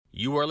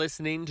You are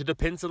listening to the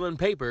Pencil and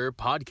Paper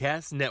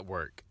Podcast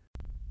Network.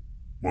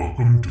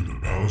 Welcome to the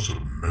Palace of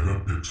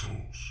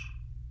Megapixels.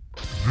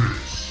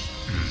 This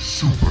is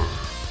Super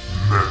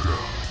Mega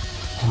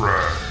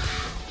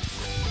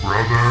Crash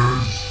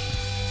Brothers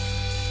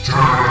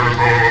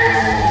Turbo!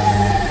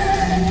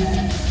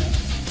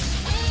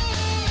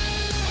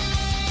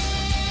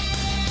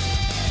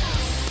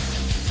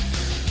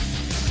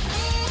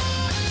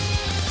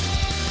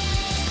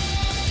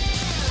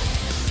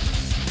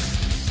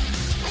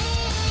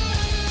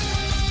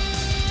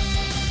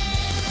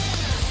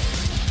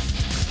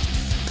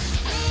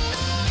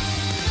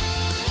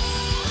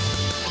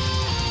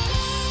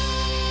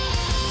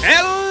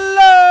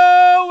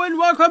 Hello and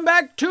welcome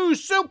back to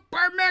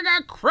Super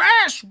Mega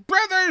Crash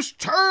Brothers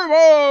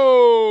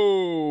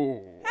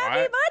Turbo!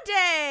 Happy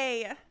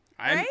Monday!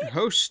 I'm right?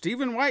 host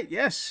Stephen White,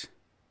 yes.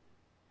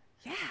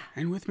 Yeah.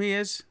 And with me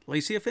is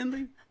Lacey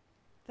Finley.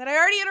 That I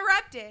already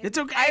interrupted. It's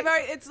okay.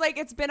 It's like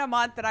it's been a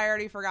month that I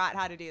already forgot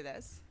how to do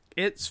this.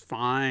 It's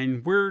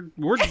fine. We're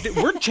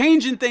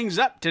changing things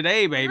up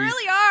today, baby. We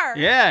really are.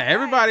 Yeah,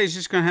 everybody's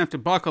just going to have to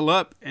buckle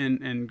up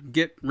and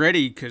get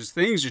ready because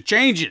things are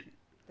changing.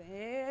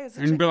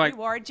 And be like,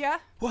 warned ya?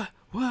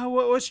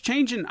 What's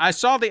changing? I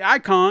saw the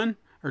icon,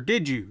 or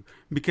did you?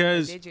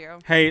 Because, did you?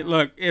 Hey,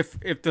 look,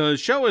 if the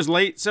show is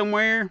late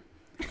somewhere,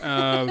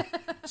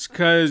 it's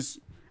because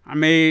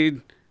I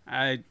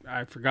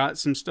forgot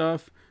some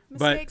stuff.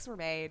 Mistakes were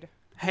made.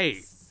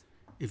 Hey,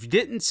 if you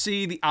didn't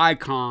see the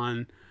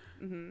icon,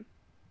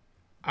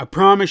 I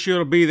promise you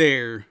it'll be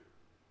there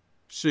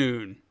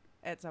soon.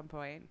 At some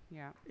point,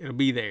 yeah. It'll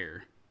be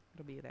there.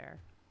 It'll be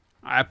there.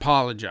 I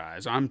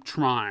apologize. I'm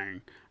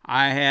trying.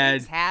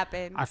 Things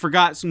happen. I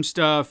forgot some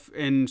stuff,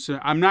 and so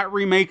I'm not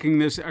remaking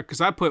this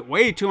because I put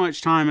way too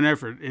much time and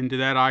effort into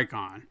that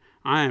icon.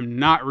 I am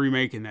not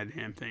remaking that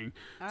damn thing.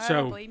 I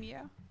don't blame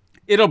you.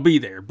 It'll be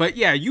there. But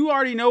yeah, you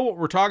already know what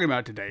we're talking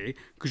about today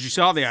because you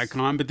saw the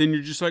icon, but then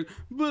you're just like,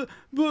 but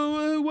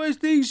why is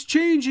things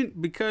changing?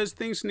 Because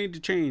things need to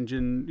change,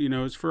 and,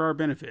 it's for our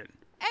benefit.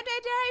 And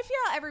I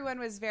feel everyone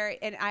was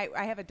and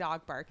I have a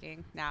dog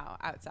barking now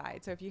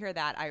outside. So if you hear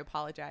that, I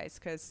apologize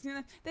because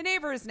the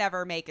neighbors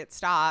never make it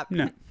stop.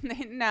 No.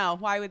 No,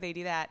 why would they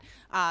do that?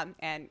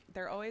 And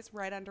they're always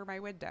right under my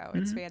window.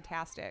 It's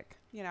fantastic.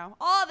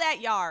 All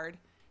that yard.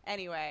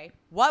 Anyway,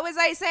 what was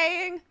I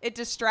saying? It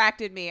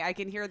distracted me. I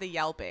can hear the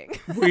yelping.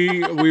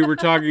 We were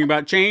talking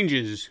about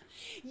changes.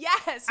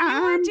 Yes, we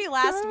weren't you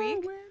last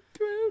week.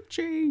 Through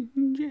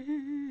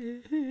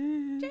changes.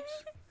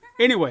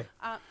 Anyway.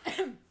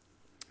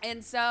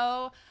 And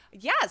so,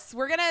 yes,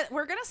 we're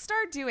gonna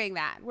start doing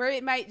that, where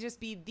it might just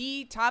be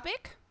the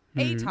topic,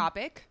 a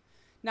topic,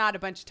 not a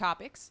bunch of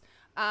topics.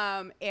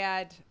 And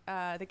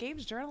the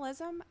games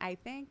journalism, I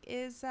think,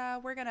 is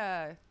we're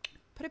gonna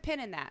put a pin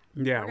in that.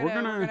 Yeah, we're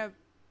gonna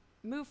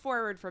move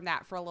forward from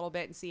that for a little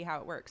bit and see how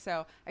it works.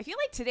 So I feel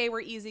like today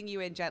we're easing you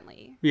in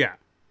gently. Yeah,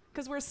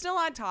 because we're still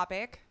on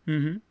topic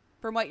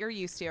from what you're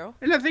used to.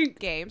 And I think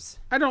games.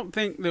 I don't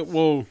think that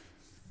we'll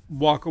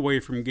walk away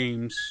from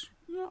games.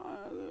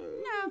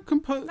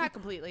 Not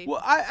completely.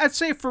 Well, I'd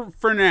say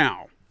for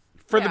now,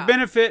 the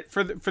benefit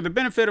for the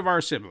benefit of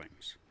our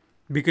siblings,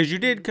 because you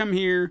did come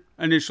here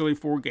initially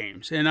for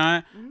games, and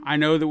I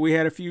know that we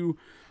had a few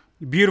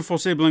beautiful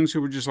siblings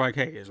who were just like,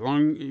 hey, as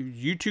long as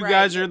you two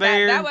guys are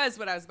there. That was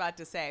what I was about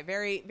to say.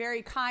 Very,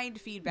 very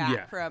kind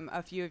feedback from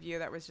a few of you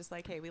that was just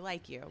like, hey, we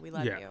like you, we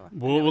love you.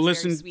 We'll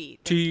listen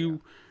to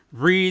you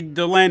read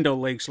the Land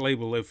O'Lakes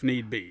label if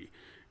need be,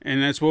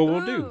 and that's what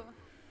we'll do.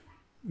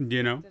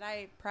 Did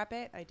I prep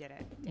it? I did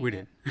it. We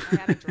did. I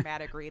had a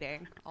dramatic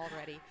reading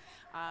already.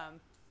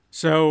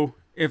 So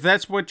if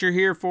that's what you're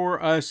here for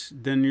us,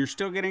 then you're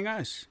still getting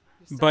us.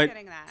 You're still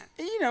getting that.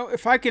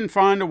 If I can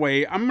find a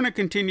way, I'm going to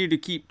continue to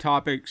keep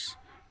topics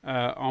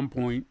on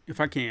point, if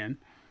I can,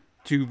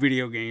 to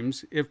video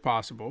games, if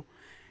possible.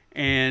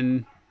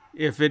 And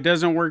if it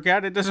doesn't work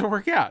out, it doesn't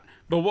work out.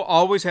 But we'll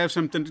always have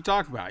something to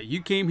talk about.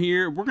 You came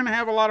here. We're going to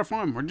have a lot of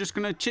fun. We're just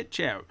going to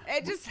chit-chat.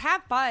 And just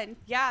have fun.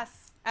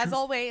 Yes, as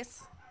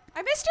always.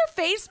 I missed your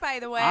face, by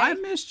the way. I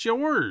missed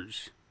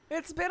yours.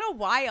 It's been a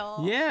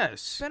while. Yes.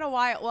 It's been a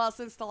while. Well,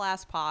 since the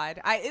last pod.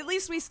 At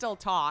least we still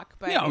talk.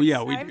 But I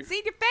haven't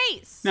seen your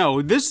face.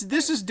 No, this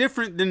is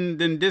different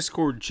than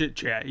Discord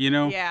chit-chat,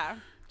 Yeah.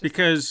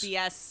 Because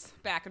BS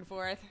back and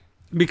forth.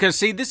 Because,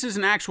 see, this is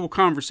an actual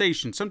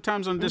conversation.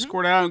 Sometimes on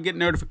Discord, I don't get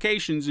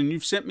notifications, and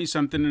you've sent me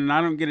something, and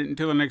I don't get it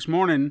until the next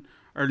morning,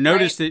 or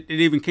notice that it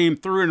even came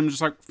through, and I'm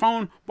just like,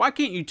 phone, why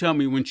can't you tell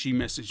me when she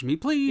messaged me,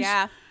 please?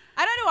 Yeah.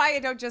 I don't know why I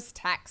don't just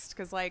text,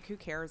 because, who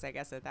cares, I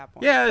guess, at that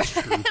point. Yeah, that's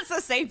true. It's the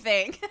same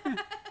thing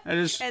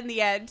in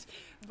the end.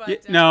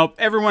 But, no,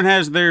 everyone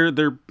has their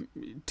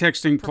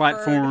texting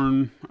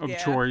platform of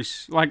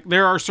choice. Like,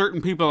 there are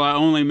certain people I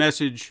only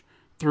message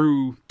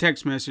through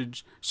text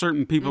message,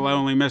 certain people I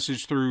only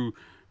message through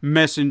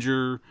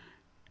Messenger,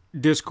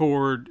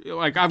 Discord.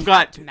 Like, I've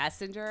got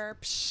Messenger,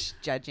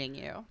 judging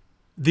you.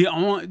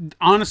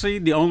 Honestly,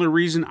 the only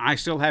reason I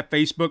still have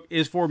Facebook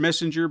is for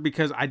Messenger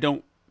because I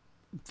don't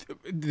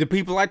the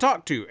people I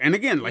talk to. And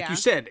again, like Yeah. you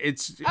said,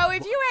 it's Oh,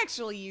 if you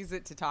actually use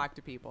it to talk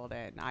to people,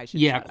 then I should.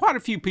 yeah, shut up. quite a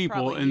few people,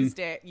 Probably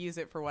and use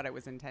it for what it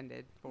was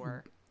intended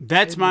for.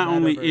 that's in my the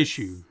only metaverse.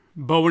 issue.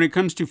 But when it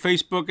comes to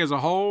Facebook as a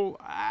whole,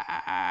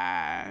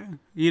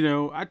 you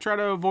know, I try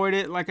to avoid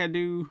it like I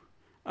do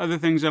other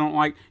things I don't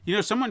like. You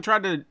know, someone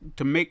tried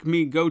to make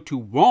me go to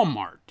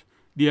Walmart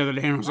the other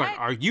day, and I was like, What?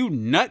 "Are you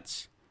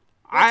nuts?"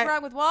 What's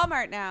wrong with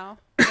Walmart now?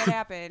 What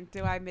happened?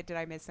 Did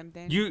I miss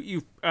something?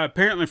 You've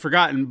apparently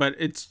forgotten, but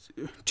it's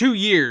 2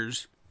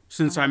 years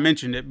since I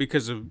mentioned it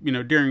because of, you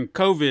know, during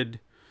COVID,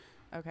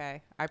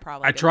 Okay, I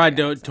probably. I didn't tried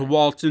forget, to so.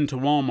 waltz into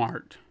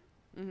Walmart,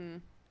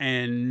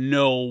 and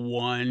no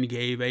one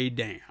gave a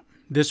damn.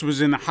 This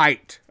was in the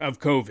height of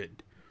COVID,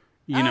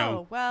 you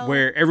know, well.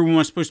 where everyone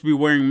was supposed to be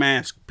wearing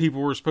masks.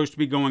 People were supposed to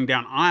be going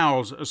down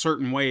aisles a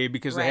certain way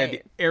because they had the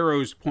Right.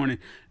 arrows pointed.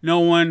 No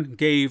one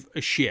gave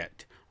a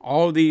shit.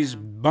 All these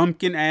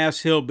bumpkin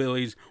ass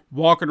hillbillies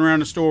walking around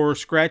the store,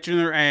 scratching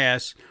their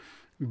ass,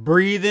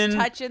 breathing.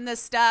 touching the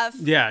stuff.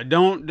 Yeah,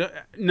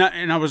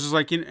 and I was just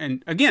like,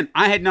 and again,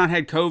 I had not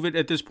had COVID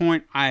at this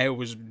point. I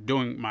was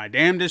doing my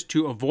damnedest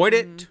to avoid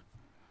it,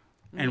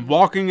 and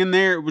walking in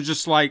there, it was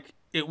just like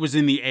it was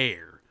in the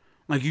air,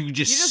 like you could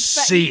just,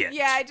 see it.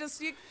 Yeah, it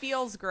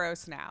feels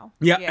gross now.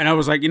 Yeah, and I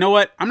was like, you know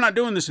what? I'm not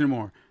doing this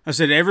anymore. I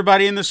said,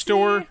 everybody in the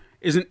store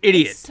is an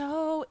idiot. It's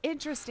so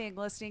interesting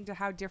listening to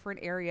how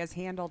different areas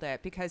handled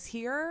it because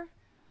here,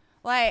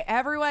 like,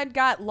 everyone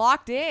got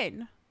locked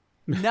in.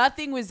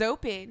 Nothing was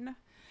open.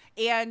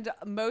 And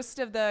most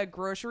of the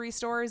grocery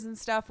stores and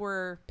stuff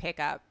were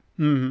pickup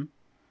No,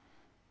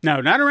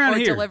 not around or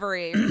here,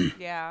 delivery.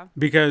 Yeah.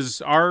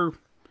 because our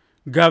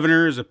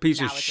governor is a piece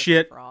Now of it's a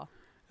shit. free-for-all.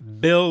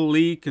 Bill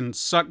Lee can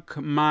suck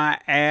my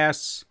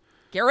ass.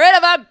 Get rid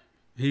of them.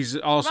 He's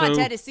Come also on,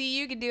 Tennessee,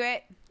 you can do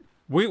it.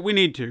 we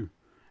need to.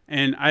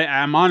 And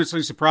I'm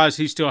honestly surprised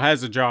he still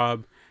has a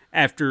job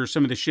after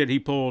some of the shit he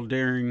pulled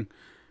during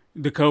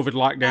the COVID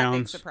Nothing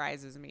lockdowns.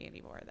 surprises me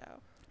anymore, though.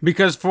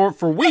 Because for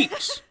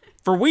weeks,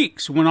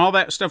 when all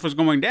that stuff was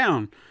going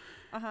down,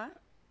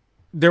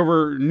 there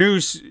were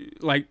news,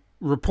 like,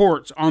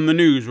 reports on the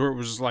news where it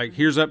was like,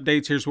 here's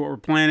updates, here's what we're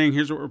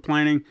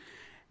planning.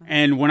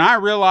 And when I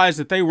realized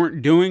that they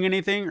weren't doing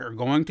anything or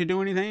going to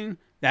do anything,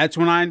 that's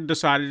when I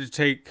decided to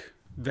take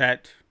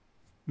that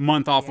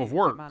month off of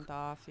work. Month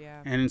off,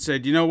 yeah. And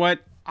said, you know what?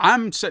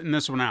 I'm setting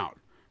this one out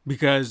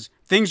because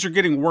things are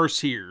getting worse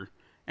here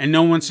and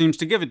no one seems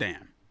to give a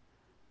damn.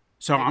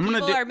 So I'm going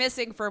to People are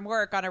missing from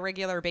work on a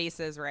regular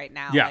basis right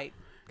now. Yeah. Like,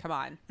 come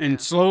on. And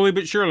slowly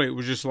but surely it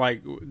was just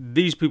like,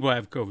 these people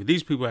have COVID.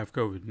 These people have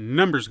COVID.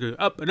 Numbers go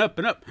up and up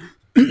and up.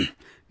 Did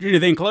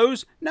anything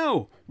close?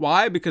 No.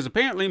 Why? Because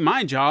apparently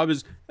my job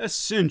is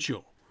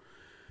essential.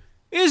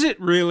 Is it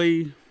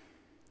really?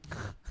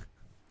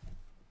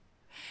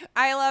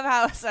 I love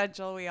how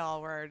essential we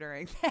all were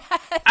during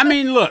that. I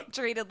mean, look,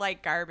 Treated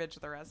like garbage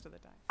the rest of the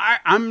time.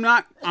 I'm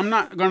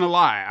not going to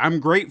lie. I'm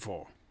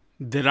grateful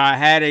that I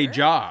had a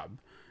job,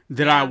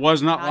 that I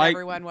was not like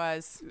everyone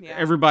was. Yeah,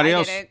 everybody I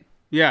else. didn't.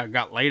 Yeah,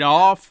 got laid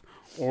off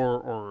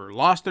or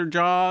lost their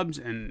jobs,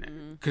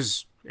 and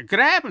because it could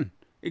happen.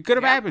 It could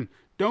have happened.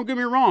 Don't get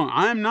me wrong.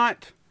 I'm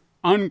not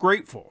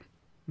ungrateful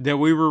that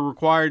we were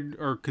required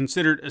or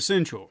considered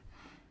essential.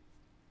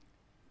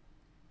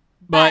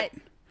 But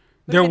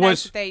there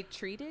was. They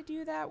treated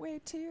you that way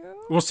too.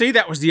 Well, see,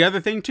 that was the other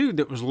thing too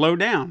that was low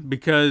down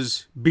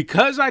because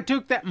I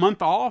took that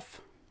month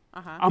off,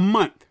 a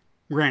month,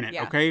 granted,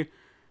 Yeah. okay,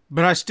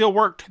 but I still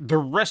worked the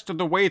rest of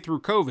the way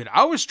through COVID.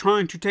 I was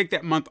trying to take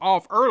that month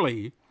off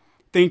early,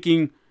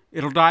 thinking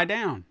it'll die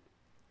down.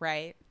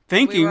 Right.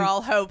 Thinking We were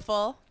all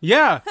hopeful.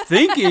 Yeah,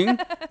 thinking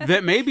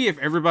that maybe if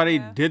everybody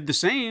did the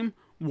same,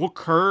 we'll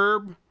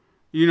curb,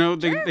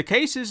 the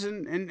cases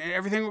and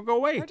everything will go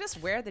away. Or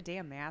just wear the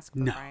damn mask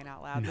for crying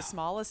out loud. The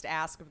smallest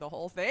ask of the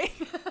whole thing.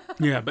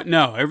 Yeah, but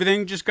no,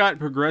 everything just got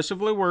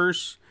progressively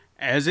worse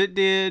as it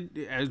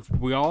did, as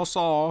we all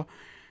saw.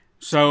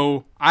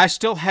 So I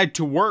still had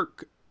to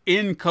work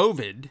in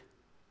COVID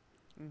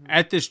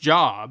at this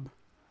job,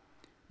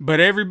 but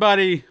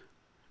everybody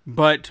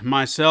but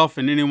myself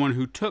and anyone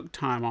who took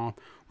time off,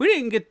 we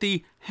didn't get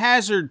the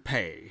hazard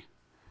pay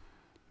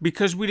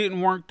because we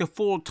didn't work the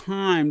full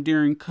time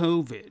during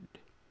COVID.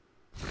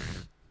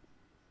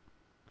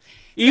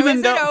 Is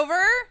it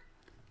over?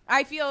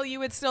 I feel you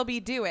would still be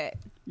do it.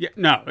 Yeah,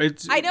 no,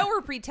 it's. I know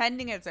we're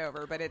pretending it's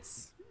over, but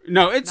it's.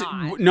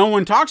 Not. No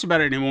one talks about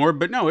it anymore,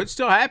 but no, it's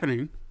still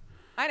happening.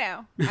 I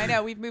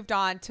know. We've moved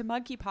on to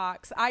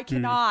monkeypox. I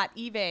cannot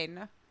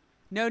even.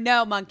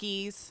 No,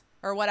 monkeys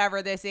or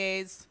whatever this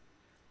is.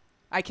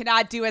 I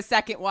cannot do a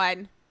second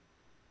one.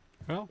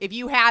 Well, If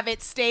you have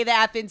it, stay the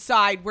F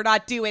inside. We're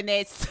not doing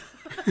this.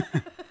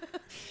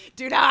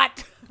 Do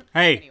not.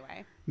 hey,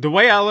 Anyway. the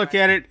way I look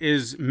at it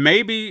is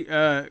maybe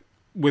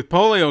with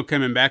polio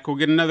coming back, we'll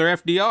get another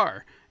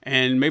FDR,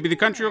 and maybe the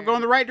country will go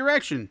in the right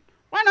direction.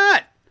 Why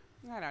not?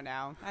 I don't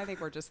know. I think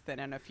we're just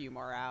thinning a few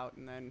more out,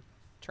 and then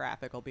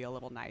traffic will be a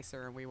little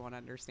nicer, and we won't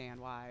understand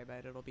why,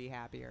 but it'll be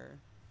happier.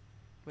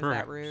 Was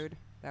Perhaps. that rude?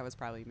 That was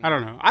probably me. I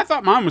don't know. I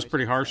thought mine was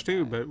pretty harsh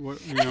too, but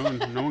no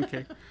one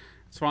cared.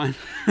 It's fine.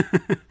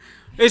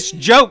 It's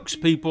jokes,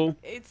 people.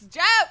 It's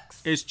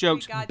jokes. It's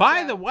jokes. We got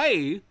By jokes.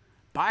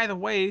 the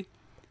way,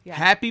 Yeah.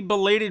 happy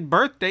belated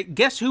birthday.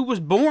 Guess who was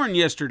born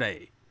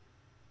yesterday?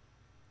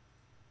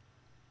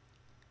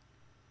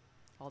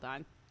 Hold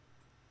on.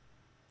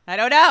 I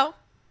don't know.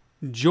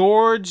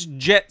 George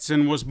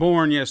Jetson was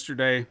born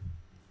yesterday.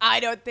 I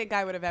don't think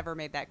I would have ever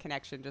made that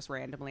connection just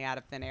randomly out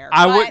of thin air.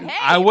 I But wouldn't. hey,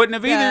 I wouldn't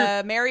have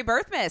either. Merry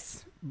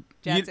Birthmas,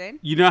 Jetson.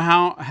 You know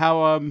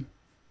how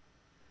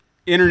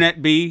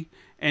internet be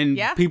and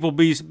Yeah. people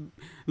be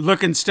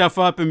looking stuff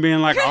up and being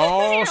like,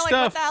 oh, You're like, stuff.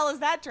 what the hell is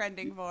that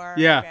trending for?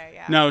 Yeah. Okay,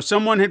 yeah. No,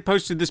 someone had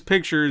posted this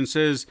picture and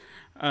says,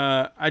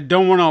 I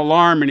don't want to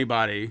alarm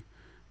anybody,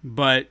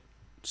 but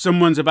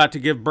someone's about to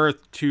give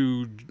birth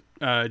to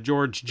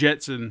George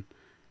Jetson.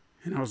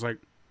 And I was like,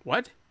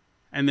 what?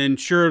 And then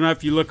sure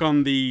enough, you look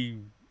on the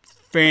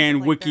fan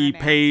Like wiki their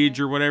page announcement?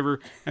 or whatever.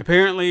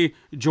 Apparently,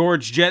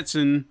 George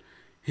Jetson,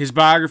 his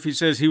biography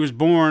says he was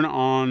born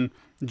on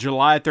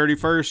July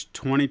 31st,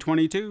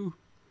 2022.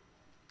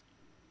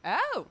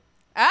 Oh,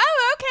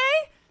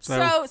 okay. So-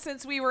 So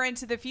since we were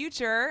into the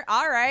future,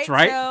 all right. That's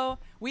right. So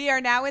we are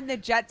now in the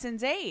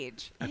Jetsons'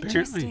 age.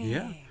 Apparently,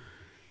 yeah.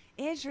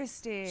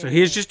 Interesting. So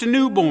he's just a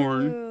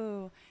newborn.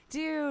 Ooh.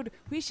 Dude,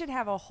 we should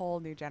have a whole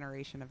new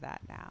generation of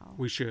that now.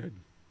 We should.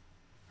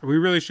 We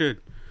really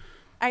should.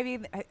 I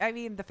mean,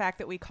 the fact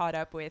that we caught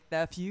up with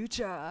the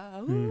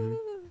future. Ooh.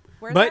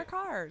 Where's But- our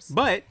cars?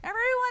 But,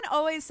 Everyone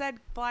always said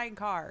flying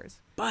cars,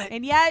 but,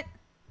 and yet,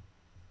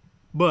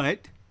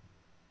 but,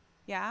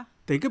 yeah.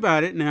 think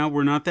about it now.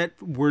 We're not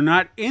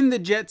in the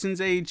Jetsons'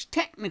 age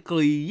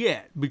technically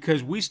yet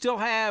because we still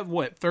have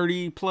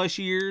 30 plus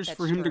years That's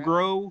for him to true.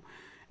 grow,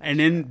 and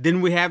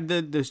then we have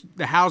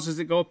the houses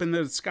that go up in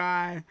the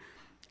sky.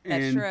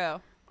 That's and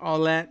true. All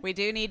that. We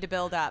do need to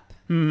build up.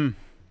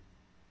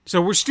 So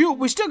we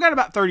still got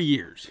about 30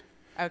 years,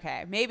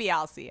 Okay, maybe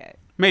I'll see it.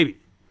 maybe.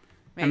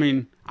 I Maybe.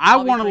 mean, I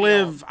I'll be want to pretty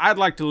live. old. I'd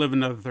like to live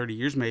another 30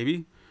 years,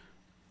 maybe,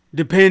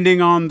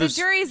 depending on The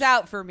jury's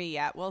out for me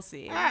yet. We'll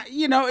see.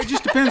 it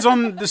just depends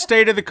on the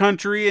state of the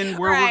country and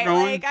where right, we're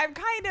going. like I'm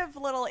kind of a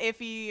little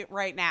iffy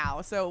right now,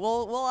 so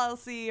we'll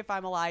see if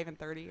I'm alive in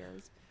 30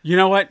 years. You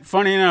know what?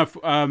 Funny enough,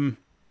 I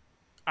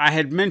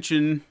had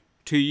mentioned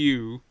to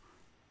you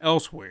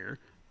elsewhere.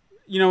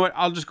 You know what?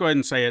 I'll just go ahead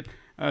and say it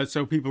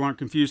so people aren't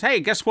confused. Hey,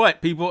 guess what,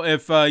 people?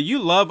 If you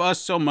love us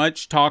so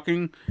much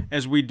talking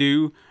as we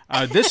do,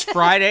 this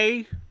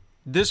Friday,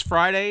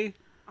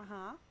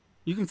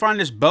 you can find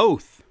us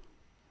both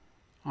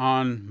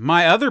on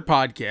my other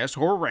podcast,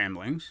 Horror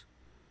Ramblings,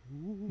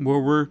 where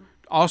we're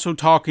also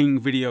talking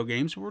video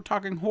games. We're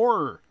talking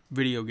horror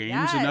video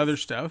games and Yes. other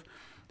stuff.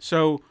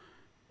 So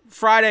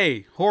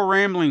Friday, Horror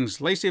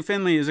Ramblings. Lacey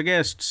Finley is a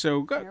guest.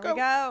 So go. we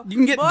go. You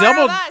can get More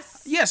double. of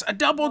us. Yes, a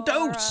double More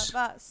dose. of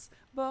us.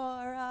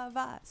 More of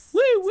us.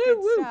 Woo, It's woo, good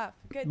woo. stuff.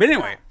 Good But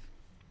anyway,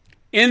 stuff.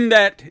 in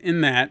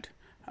that,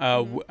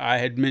 I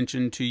had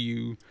mentioned to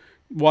you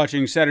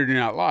watching Saturday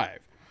Night Live.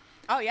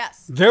 Oh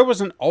yes. There was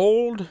an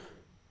old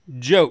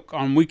joke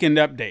on Weekend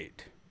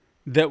Update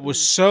that was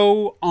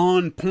so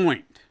on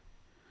point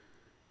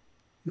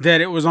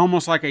that it was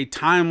almost like a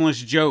timeless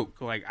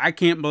joke. Like, I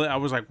can't believe, I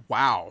was like,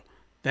 wow,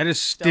 that is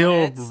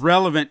still Donuts.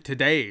 relevant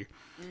today.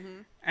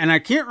 And I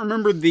can't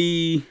remember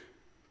the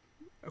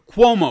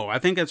Cuomo, I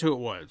think that's who it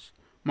was.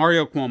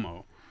 Mario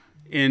Cuomo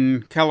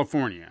in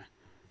California.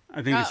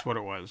 I think that's what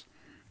it was.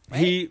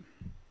 Ooh.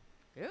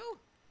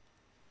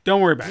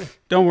 Don't worry about it.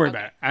 Don't worry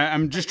about it.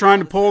 I'm just trying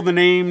to pull the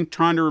name,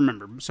 trying to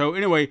remember. So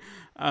anyway,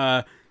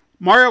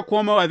 Mario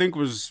Cuomo, I think,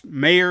 was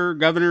mayor,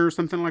 governor, or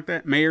something like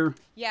that. Mayor,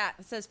 Yeah,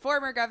 it says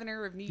former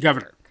governor of New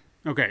governor.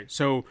 York. Okay,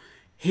 so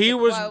he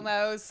was.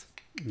 Cuomo's.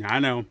 I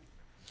know.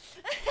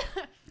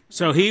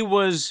 So he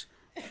was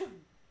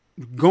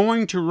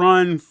going to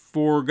run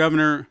for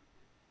governor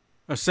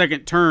a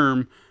second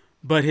term,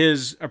 but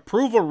his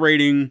approval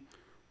rating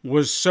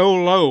was so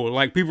low.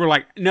 Like, people were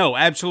like, no,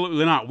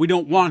 absolutely not. We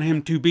don't want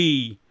him to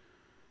be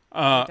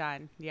We're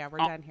done. Yeah, we're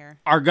done here.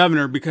 our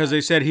governor because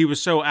they said he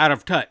was so out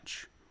of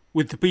touch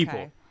with the people.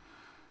 Okay.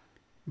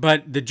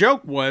 But the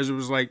joke was, it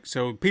was like,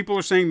 so people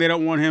are saying they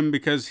don't want him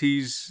because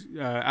he's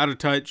out of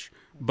touch,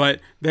 but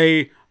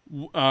they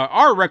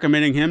are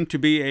recommending him to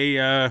be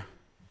a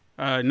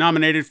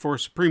nominated for a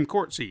Supreme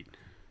Court seat.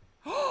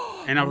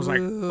 And I was like,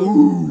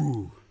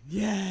 ooh,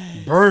 yeah,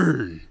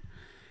 burn,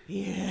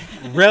 yeah,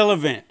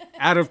 relevant,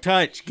 out of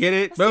touch, get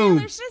it? See, Boom.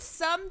 there's just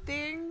some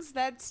things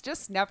that's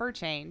just never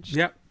changed.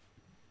 Yep.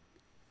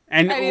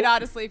 And I mean,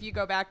 honestly, if you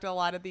go back to a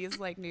lot of these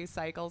like news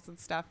cycles and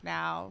stuff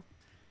now,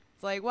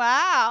 it's like,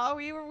 wow,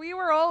 we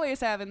were always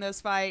having this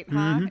fight,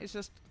 huh? It's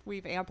just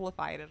we've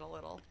amplified it a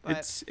little.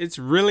 But it's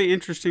really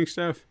interesting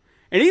stuff.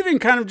 And even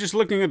kind of just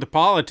looking at the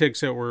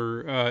politics that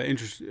were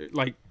interesting,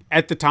 like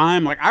at the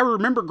time, like I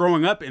remember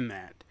growing up in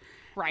that.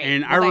 right,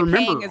 And was I remember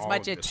paying as all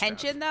much of this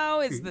attention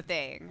though is the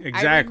thing. I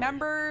Exactly.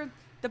 remember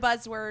the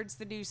buzzwords,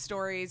 the news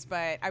stories,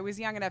 but I was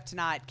young enough to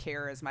not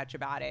care as much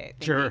about it,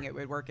 thinking Sure. it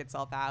would work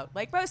itself out,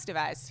 like most of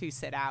us who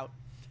sit out.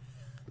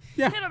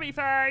 Yeah. It'll be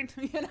fine.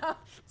 You know,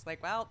 it's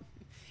like, well,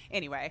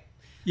 anyway.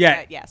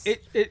 Yeah. Yes.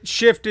 It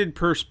shifted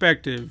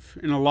perspective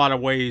in a lot of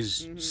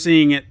ways,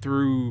 seeing it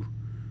through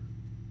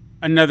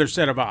another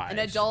set of eyes. An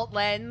adult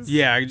lens.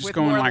 Yeah, just with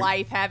going more like-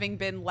 life having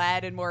been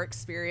led and more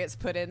experience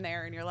put in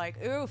there, and you're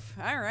like, oof,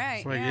 all right.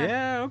 It's like,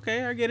 yeah,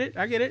 okay, I get it.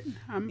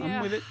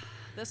 I'm with it.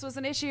 This was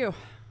an issue.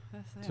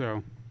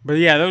 So, but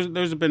yeah,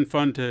 those have been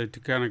fun to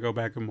kind of go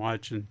back and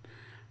watch, and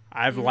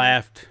I've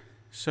laughed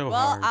so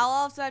Well, hard. I'll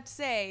also have to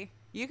say,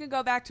 you can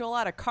go back to a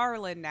lot of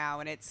Carlin now,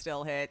 and it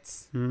still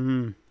hits.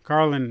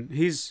 Carlin,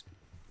 he's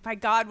My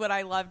God, would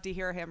I love to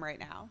hear him right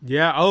now.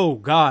 yeah. Oh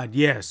God,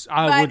 yes,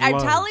 I But would. I'm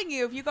love. telling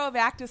you, if you go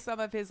back to some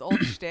of his old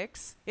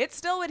shticks, it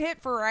still would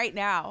hit for right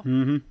now.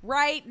 Mm-hmm.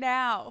 Right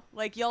now.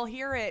 Like, you'll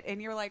hear it,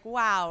 and you're like,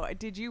 wow,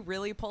 did you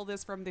really pull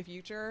this from the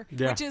future?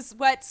 Yeah. Which is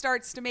what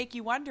starts to make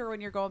you wonder when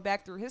you're going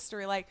back through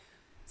history. Like,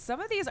 some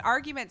of these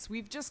arguments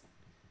we've just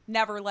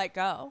never let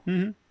go.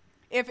 Mm-hmm.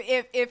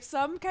 If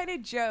some kind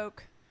of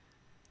joke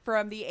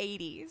from the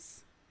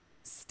 80s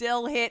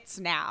still hits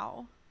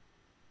now,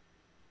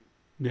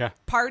 Yeah,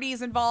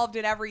 parties involved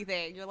in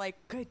everything, you're like,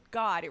 good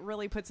God, it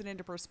really puts it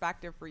into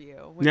perspective for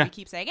you when Yeah. we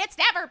keep saying it's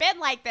never been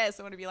like this.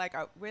 I want to be like,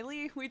 oh,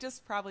 really? We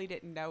just probably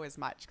didn't know as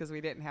much because we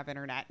didn't have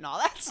internet and all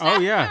that stuff. Oh,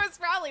 yeah. It was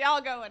probably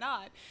all going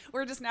on.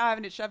 We're just now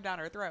having it shoved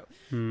down our throat.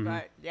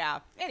 But yeah,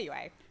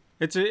 anyway,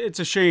 it's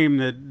a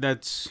shame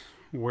that's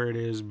where it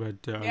is, but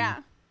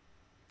yeah.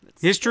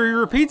 history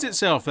repeats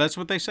itself. That's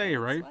what they say,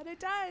 right? That's what it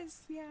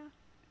does.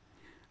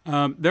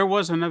 Yeah. There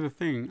was another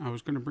thing I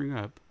was going to bring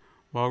up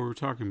while we were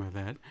talking about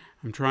that.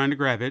 I'm trying to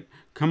grab it.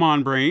 Come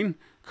on, brain.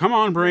 Come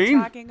on, brain.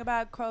 We're talking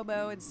about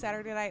Cuomo and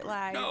Saturday Night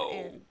Live.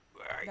 No.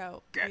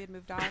 No, we had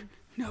moved on.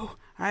 No,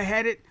 I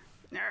had it.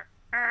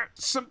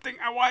 Something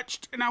I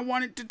watched, and I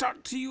wanted to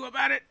talk to you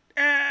about it.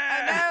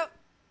 No.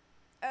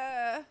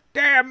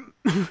 Damn.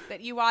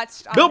 That you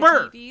watched on Bill the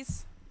Burr.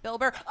 TVs. Bill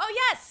Burr. Oh,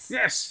 yes.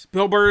 Yes,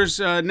 Bill Burr's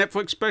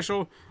Netflix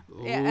special.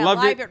 Yeah,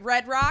 Loved live it. at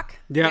Red Rock.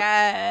 Yeah.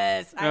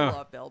 Yes, I Oh.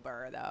 love Bill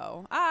Burr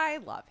though. I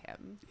love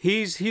him.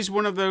 He's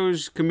one of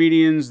those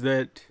comedians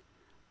that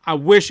I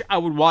wish I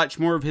would watch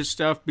more of his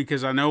stuff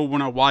because I know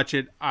when I watch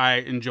it, I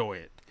enjoy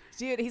it.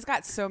 Dude, he's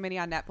got so many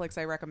on Netflix.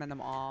 I recommend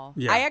them all.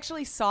 Yeah. I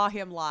actually saw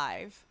him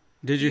live.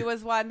 Did you? He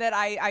was one that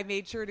I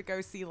made sure to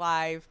go see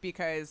live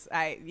because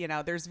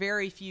there's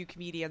very few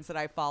comedians that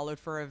I followed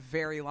for a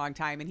very long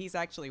time, and he's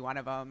actually one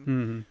of them.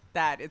 Mm-hmm.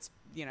 That it's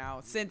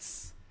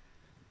since.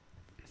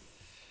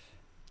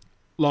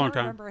 Long I don't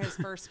time. remember his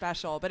first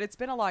special, but it's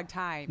been a long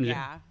time. Yeah.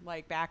 Yeah.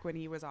 Like back when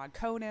he was on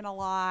Conan a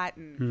lot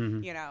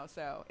and,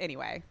 so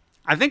anyway.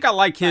 I think I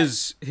like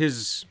his.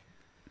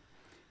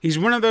 He's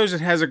one of those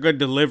that has a good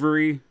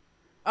delivery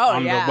Oh,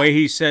 on yeah. the way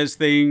he says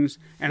things,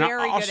 and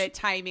Very I good at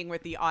timing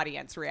with the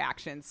audience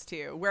reactions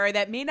too, where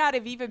that may not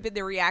have even been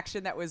the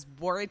reaction that was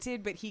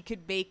warranted, but he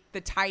could make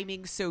the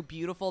timing so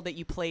beautiful that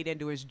you played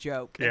into his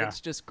joke. And Yeah. it's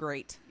just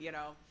great,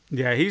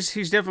 Yeah, he's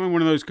definitely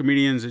one of those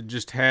comedians that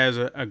just has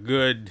a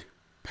good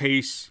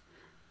pace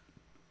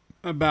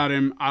about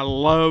him. I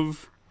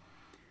love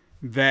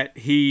that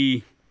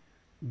he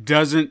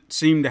doesn't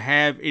seem to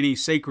have any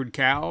sacred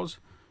cows,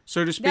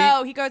 so to speak.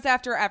 No, he goes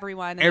after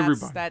everyone. And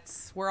Everybody.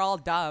 That's we're all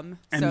dumb.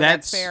 And so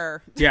that's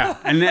fair. Yeah,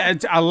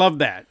 and I love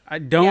that. I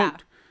don't Yeah.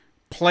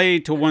 play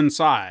to one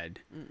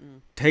side.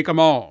 Take them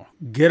all.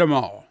 Get them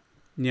all.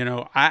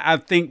 I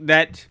think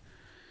that's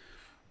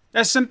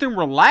something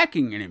we're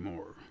lacking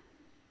anymore.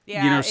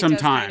 Yeah, it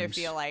sometimes. does kind of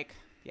feel like,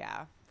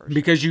 for sure.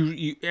 Because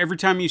you every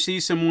time you see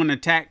someone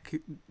attack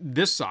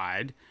this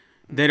side,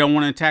 they don't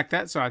want to attack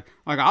that side.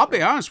 Like, I'll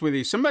be honest with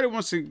you, somebody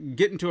wants to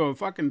get into a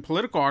fucking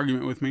political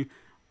argument with me,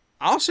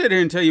 I'll sit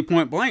here and tell you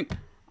point blank,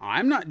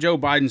 I'm not Joe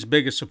Biden's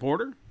biggest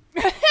supporter.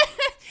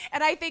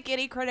 And I think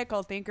any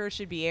critical thinker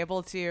should be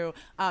able to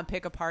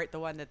pick apart the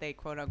one that they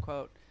quote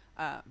unquote,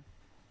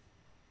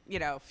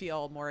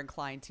 feel more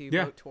inclined to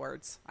Yeah. vote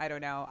towards. I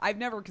don't know. I've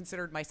never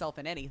considered myself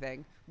in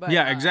anything, but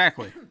Yeah,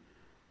 exactly.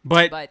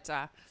 But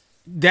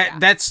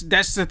that's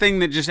the thing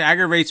that just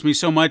aggravates me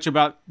so much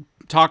about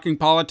talking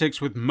politics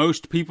with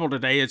most people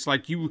today. It's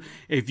like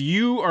if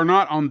you are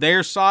not on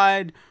their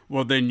side,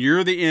 well, then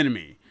you're the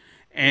enemy.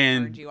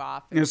 And turned you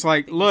off it's and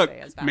like, everything you look, say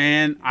is valid.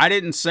 man, I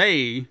didn't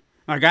say,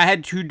 like, I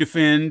had to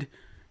defend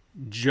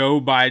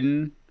Joe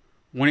Biden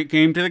when it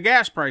came to the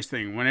gas price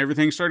thing, when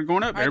everything started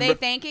going up. Are they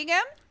thanking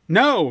him?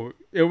 No,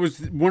 it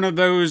was one of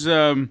those.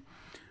 You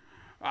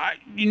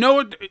know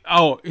what?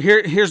 Oh,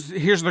 here's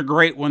the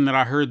great one that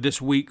I heard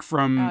this week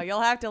from. Oh,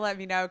 you'll have to let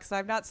me know because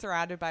I'm not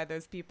surrounded by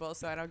those people,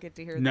 so I don't get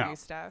to hear the No. new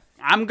stuff.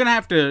 I'm gonna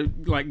have to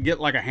get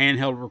a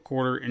handheld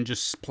recorder and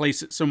just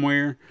place it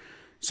somewhere,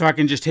 so I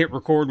can just hit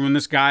record when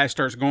this guy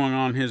starts going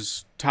on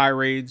his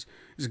tirades.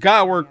 This guy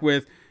I work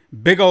with,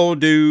 big old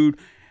dude.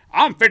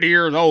 I'm 50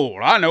 years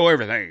old. I know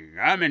everything.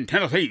 I'm in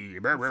Tennessee.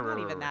 It's not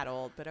even that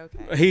old, but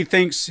okay. He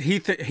thinks he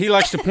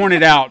likes to point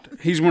it out.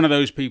 He's one of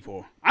those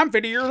people. I'm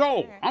 50 years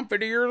old. I'm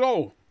 50 years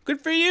old. Good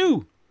for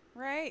you.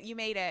 Right? You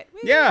made it.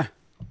 Woo. Yeah.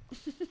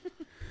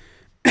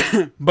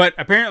 But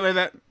apparently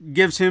that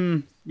gives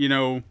him,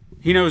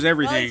 He knows Well,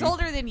 everything. he's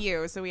older than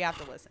you, so we have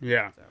to listen.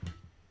 Yeah.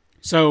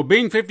 So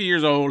being 50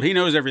 years old, he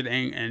knows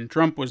everything, and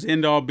Trump was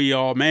end all be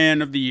all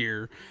man of the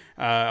year.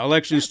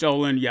 Election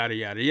stolen, yada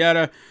yada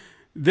yada.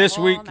 This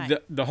All week, night.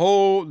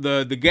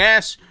 the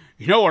gas.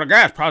 You know what? The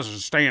gas prices are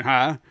staying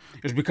high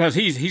is because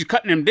he's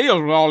cutting them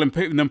deals with all them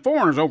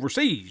foreigners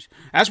overseas.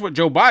 That's what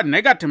Joe Biden.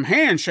 They got them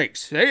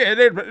handshakes.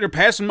 They're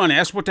passing money.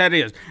 That's what that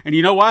is. And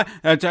you know why?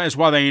 That's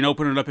why they ain't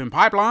opening up in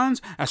pipelines.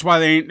 That's why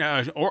they ain't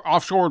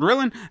offshore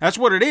drilling. That's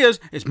what it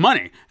is. It's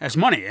money. That's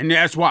money. And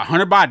that's why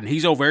Hunter Biden.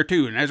 He's over there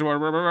too. And that's what.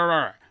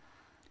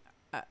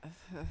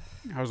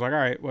 I was like, all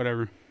right,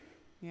 whatever.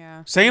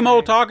 Yeah. Same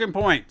old talking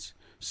points.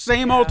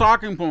 Same old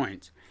talking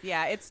points.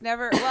 Yeah, it's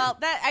never well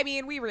that I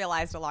mean, we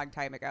realized a long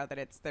time ago that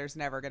there's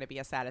never going to be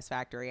a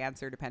satisfactory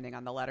answer depending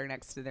on the letter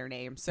next to their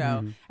name.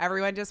 So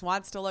everyone just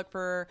wants to look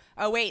for,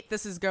 oh wait,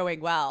 this is going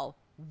well.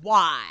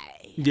 Why?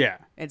 Yeah.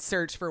 And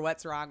search for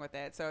what's wrong with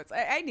it. So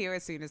I knew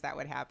as soon as that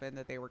would happen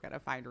that they were going to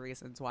find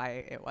reasons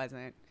why it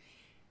wasn't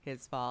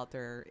his fault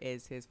or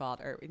is his fault,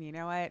 or you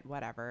know what,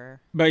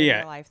 whatever. But Live yeah.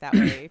 your life that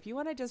way. If you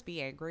want to just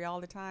be angry all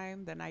the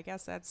time, then I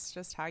guess that's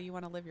just how you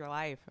want to live your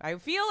life. I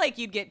feel like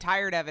you'd get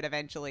tired of it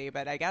eventually,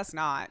 but I guess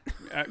not.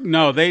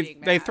 No, they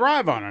Being they mad.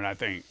 thrive on it. I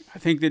think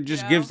that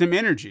just You gives know? them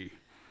energy.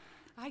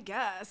 I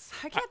guess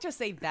I can't just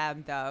say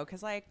them though,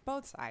 because like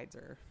both sides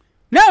are.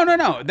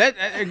 No. That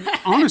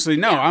honestly,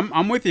 no.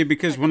 I'm with you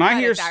because when I I'm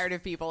hear tired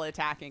of people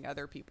attacking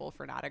other people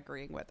for not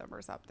agreeing with them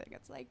or something.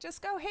 It's like,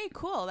 just go, hey,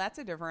 cool, that's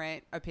a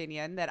different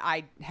opinion that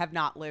I have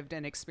not lived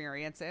an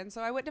experience in,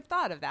 so I wouldn't have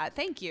thought of that.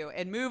 Thank you,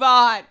 and move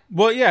on.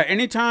 well, yeah.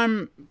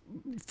 Anytime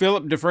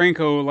Philip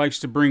DeFranco likes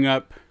to bring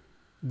up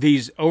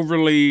these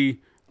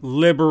overly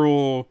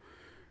liberal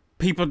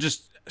people,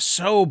 just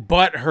so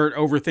butthurt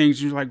over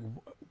things, you're like,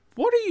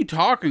 what are you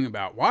talking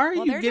about? Why are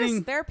Well, you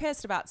getting? they're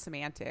pissed about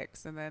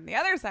semantics, and then the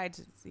other side's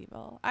just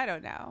evil. I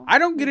don't know. I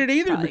don't get it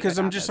either Probably because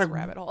go I'm down just this like,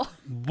 rabbit hole.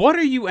 what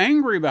are you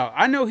angry about?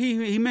 I know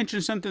he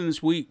mentioned something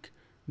this week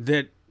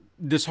that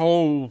this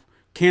whole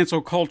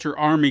cancel culture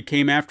army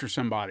came after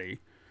somebody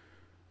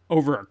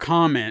over a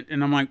comment,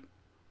 and I'm like,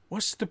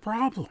 what's the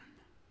problem?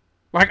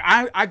 Like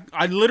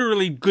I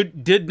literally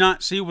did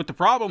not see what the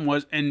problem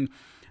was, and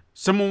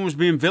someone was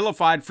being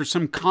vilified for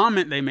some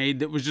comment they made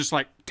that was just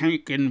like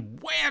taken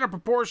way out of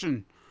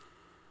proportion.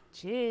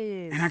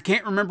 Jeez. And I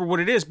can't remember what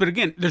it is, but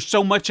again, there's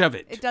so much of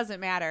it. It doesn't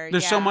matter.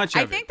 There's so much of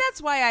I it. think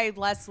that's why I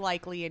less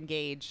likely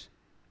engage.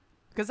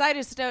 Because I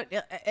just don't,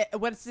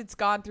 once it's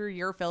gone through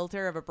your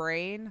filter of a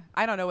brain,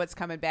 I don't know what's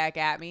coming back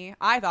at me.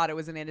 I thought it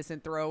was an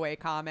innocent throwaway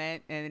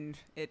comment, and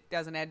it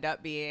doesn't end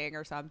up being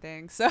or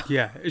something. So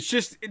Yeah, it's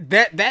just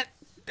that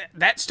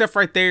stuff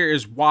right there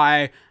is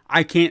why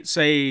I can't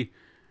say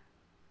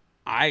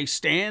I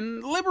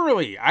stand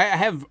liberally. I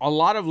have a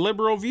lot of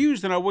liberal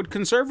views than I would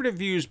conservative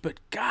views, but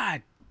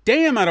God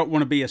damn, I don't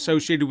want to be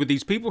associated with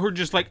these people who are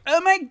just like, oh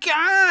my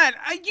God,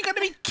 you got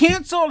to be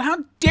canceled.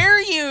 How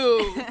dare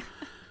you?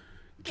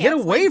 Get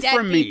away Dead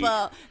from me.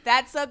 people.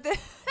 That's something.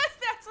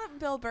 That's what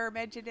Bill Burr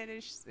mentioned in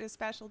his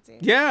specialty.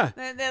 Yeah.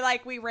 Then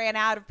like we ran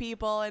out of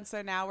people, and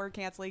so now we're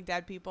canceling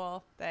dead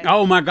people.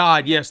 Oh my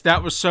God, yes,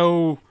 that was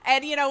so.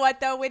 And you know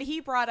what, though? When he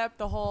brought up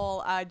the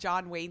whole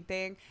John Wayne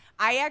thing,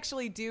 I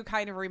actually do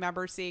kind of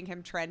remember seeing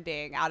him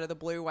trending out of the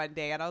blue one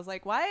day. And I was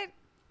like, what?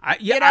 I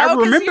 'Cause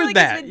remember he's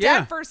that. been Yeah.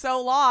 dead for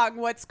so long.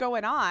 What's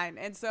going on?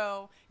 And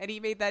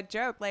he made that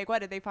joke. Like, what,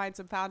 did they find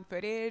some found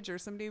footage or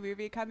some new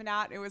movie coming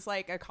out? It was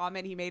like a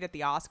comment he made at the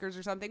Oscars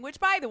or something,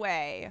 which, by the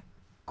way,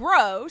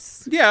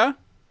 gross. Yeah.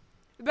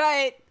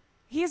 But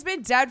he's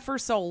been dead for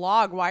so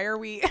long. Why are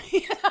we,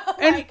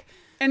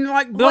 And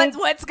like Bill,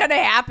 what's going to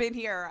happen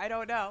here? I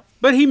don't know.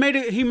 but he made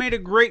a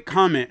great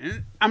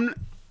comment. And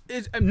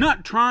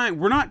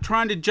we're not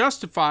trying to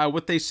justify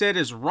what they said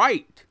is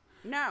right.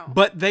 No.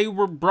 But they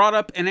were brought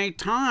up in a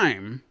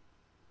time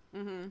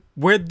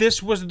where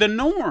this was the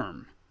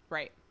norm.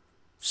 Right.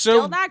 So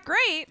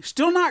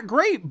Still not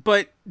great.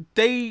 but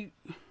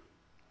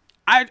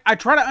I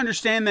try to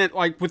understand that,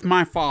 like with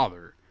my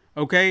father.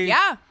 Okay.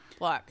 Yeah.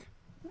 Look.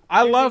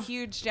 I There's love a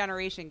huge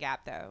generation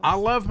gap, though. I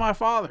love my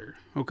father.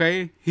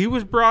 Okay. He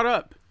was brought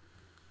up,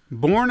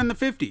 born in the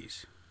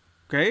 50s.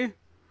 Okay.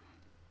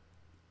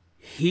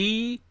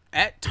 He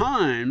at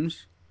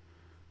times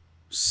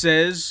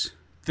says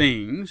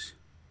things.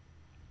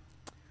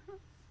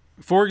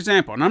 For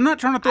example, and I'm not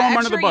trying to throw him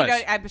under the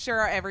bus. I'm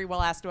sure every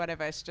last one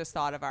of us just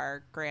thought of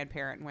our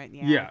grandparent and went,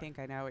 Yeah. I think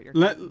I know what you're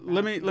Let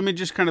talking about. me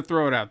just kind of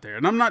throw it out there,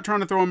 and I'm not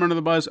trying to throw him under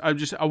the bus. I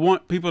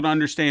want people to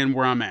understand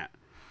where I'm at.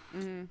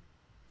 Mm-hmm.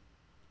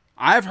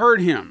 I've heard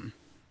him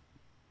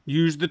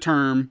use the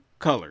term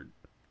colored.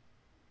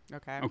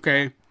 Okay.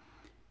 Okay,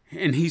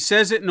 and he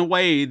says it in a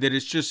way that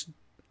is just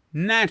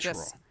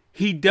natural.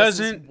 He This is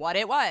doesn't. what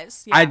it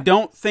was. I Yeah.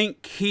 don't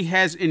think he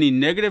has any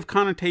negative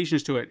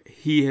connotations to it.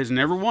 He has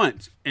never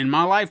once in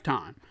my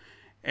lifetime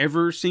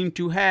ever seemed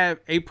to have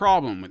a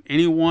problem with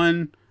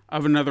anyone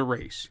of another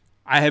race.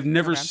 I have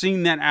never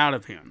seen that out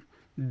of him.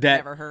 That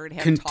Never heard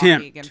him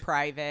contempt talking in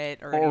private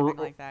or anything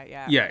like that.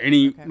 Yeah. Yeah,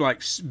 any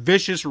like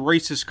vicious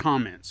racist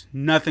comments.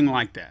 Nothing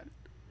like that.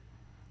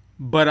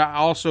 but I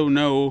also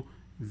know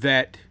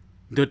that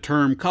the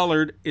term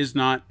colored is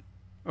not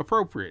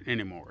appropriate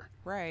anymore.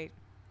 Right.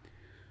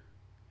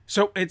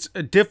 So it's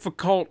a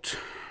difficult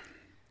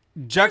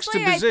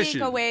juxtaposition. I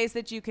think of ways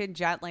that you can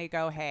gently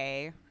go,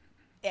 hey,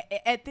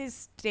 at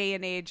this day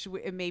and age,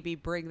 maybe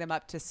bring them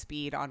up to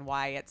speed on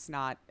why it's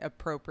not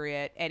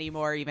appropriate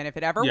anymore, even if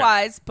it ever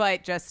was.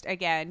 But just,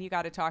 again, you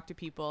got to talk to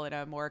people in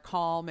a more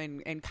calm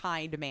and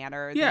kind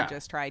manner than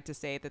just try to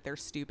say that they're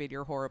stupid,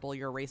 you're horrible,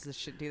 you're racist,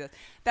 shouldn't do this.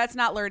 That's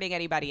not learning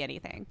anybody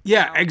anything.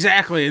 Yeah, you know?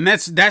 exactly. And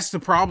that's the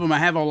problem I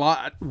have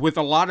with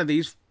a lot of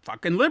these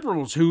fucking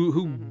liberals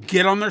who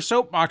get on their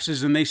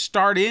soapboxes and they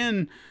start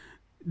in,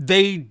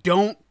 they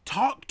don't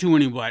talk to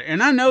anybody.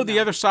 And I know the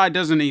other side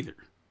doesn't either.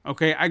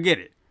 Okay, I get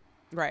it.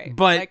 Right.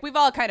 But like, we've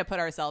all kind of put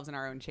ourselves in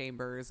our own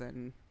chambers.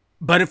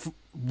 But if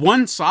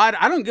one side,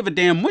 I don't give a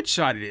damn which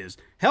side it is.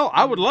 Hell,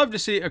 I would love to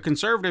see a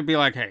conservative be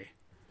like, hey,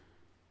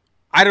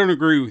 I don't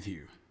agree with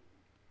you.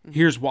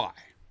 Here's why.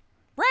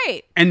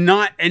 Right. And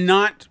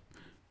not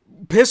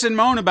piss and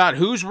moan about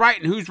who's right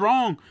and who's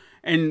wrong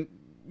and,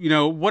 you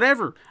know,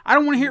 whatever. I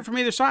don't want to hear it from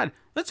either side.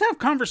 Let's have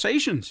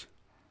conversations.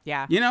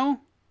 Yeah. You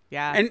know?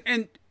 Yeah.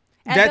 And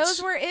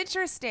those were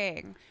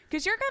interesting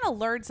because you're going to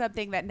learn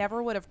something that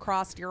never would have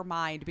crossed your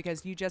mind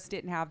because you just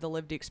didn't have the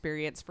lived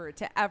experience for it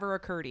to ever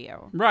occur to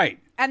you. Right.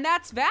 And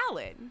that's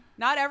valid.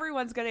 Not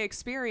everyone's going to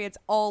experience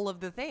all of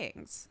the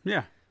things.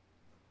 Yeah.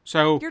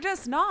 So you're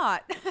just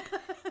not,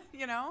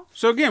 you know?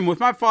 So again, with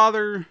my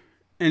father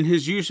and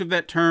his use of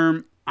that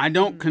term, I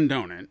don't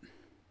condone it.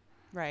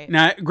 Right.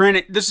 Now,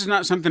 granted, this is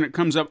not something that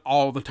comes up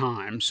all the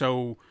time.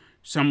 So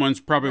someone's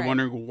probably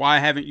wondering, well, why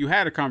haven't you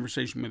had a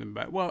conversation with him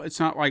about it? Well, it's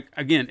not like,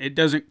 again, it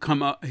doesn't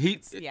come up.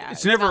 It's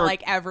never not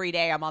like every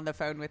day I'm on the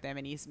phone with him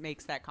and he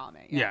makes that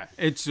comment. Yeah.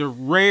 It's a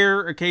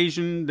rare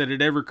occasion that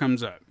it ever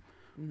comes up.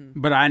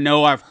 But I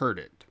know I've heard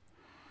it.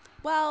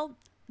 Well,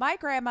 my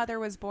grandmother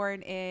was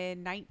born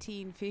in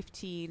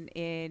 1915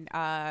 in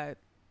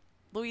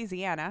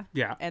Louisiana.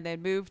 Yeah. And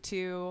then moved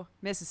to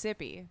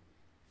Mississippi.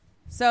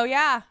 So,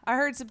 yeah, I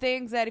heard some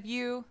things that if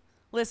you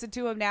listen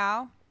to them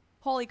now,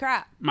 holy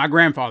crap. My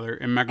grandfather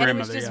and my grandmother,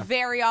 and it was just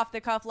very off the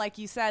cuff, like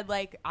you said,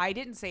 like, I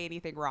didn't say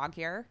anything wrong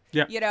here.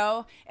 Yeah. You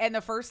know? And the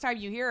first time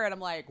you hear it,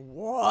 I'm like,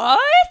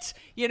 what?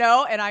 You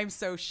know? And I'm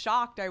so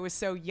shocked. I was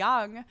so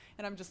young.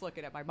 And I'm just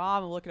looking at my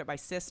mom. I'm looking at my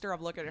sister.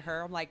 I'm looking at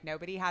her. I'm like,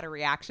 nobody had a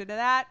reaction to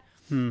that.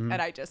 And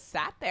I just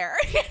sat there,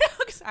 you know,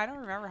 because I don't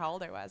remember how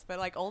old I was, but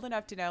like old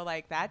enough to know,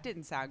 like, that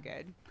didn't sound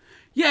good.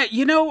 Yeah,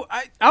 you know,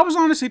 I was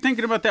honestly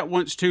thinking about that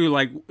once too.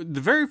 Like, the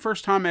very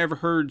first time I ever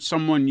heard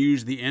someone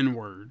use the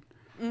N-word.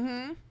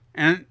 Mm-hmm.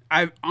 And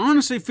I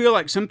honestly feel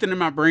like something in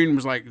my brain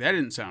was like, that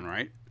didn't sound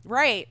right.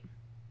 Right.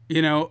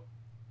 You know,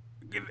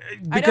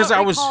 because I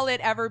don't recall it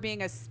ever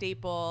being a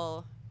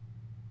staple.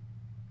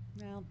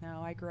 Well,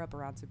 no, I grew up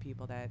around some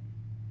people that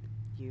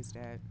used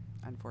it,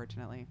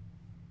 unfortunately.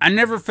 I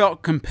never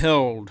felt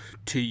compelled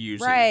to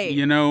use it,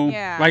 you know?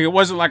 Yeah. Like, it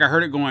wasn't like I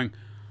heard it going,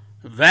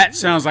 that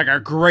sounds like a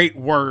great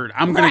word.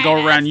 I'm going to go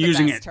around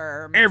using it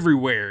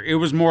everywhere. It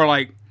was more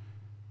like,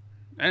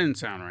 that didn't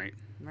sound right.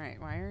 Right.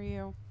 Why are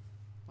you?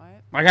 What?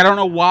 Like, I don't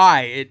know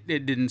why it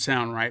didn't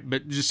sound right,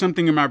 but just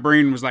something in my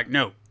brain was like,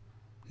 no.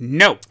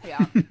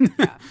 Yeah.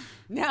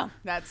 No,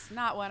 that's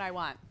not what I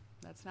want.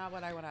 That's not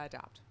what I want to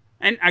adopt.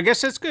 And I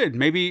guess that's good.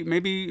 Maybe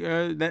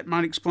that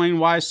might explain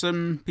why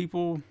some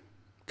people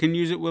can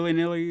use it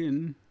willy-nilly,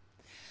 and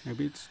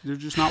maybe they're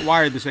just not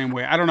wired the same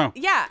way. I don't know.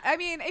 Yeah, I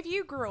mean, if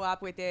you grew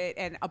up with it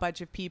and a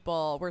bunch of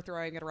people were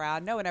throwing it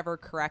around, no one ever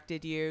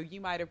corrected you. You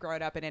might have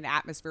grown up in an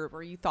atmosphere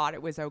where you thought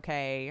it was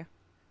okay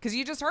because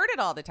you just heard it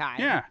all the time.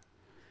 Yeah.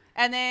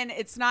 And then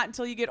it's not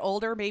until you get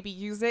older, maybe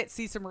use it,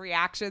 see some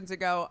reactions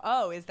and go,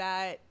 oh, is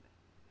that...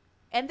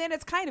 And then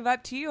it's kind of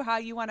up to you how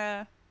you want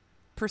to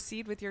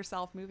proceed with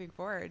yourself moving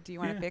forward. Do you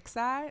want to fix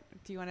that?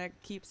 Do you want to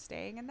keep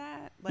staying in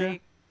that?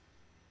 Like...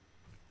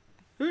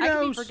 I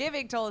can be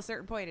forgiving till a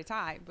certain point of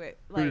time, but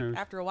like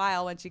after a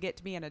while, once you get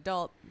to be an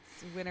adult,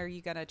 when are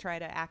you going to try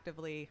to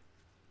actively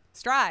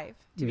strive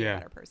to be a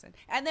better person?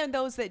 And then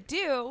those that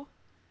do,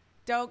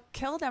 don't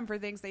kill them for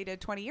things they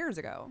did 20 years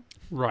ago.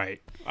 Right.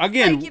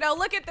 Again, like, you know,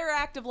 look at their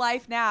active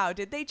life now.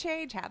 Did they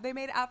change? Have they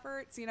made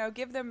efforts? You know,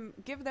 give them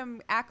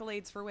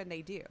accolades for when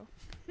they do.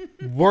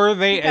 Were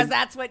they? Because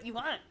that's what you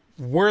want.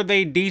 Were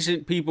they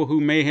decent people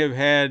who may have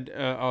had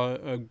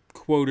a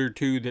quote or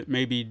two that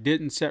maybe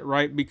didn't set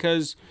right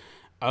because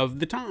of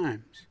the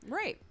times?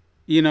 Right.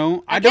 You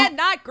know, Again,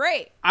 not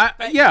great.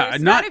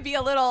 There's not got to be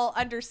a little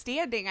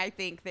understanding, I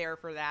think, there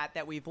for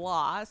that we've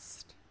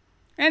lost.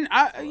 And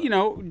you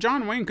know,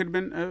 John Wayne could have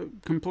been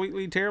a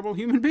completely terrible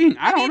human being.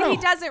 I don't know. He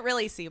doesn't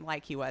really seem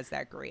like he was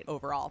that great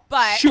overall,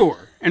 but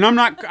sure. And I'm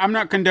not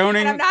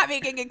condoning. And I'm not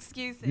making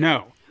excuses.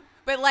 No.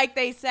 But like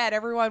they said,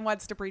 everyone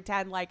wants to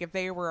pretend like if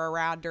they were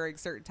around during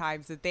certain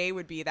times that they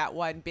would be that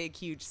one big,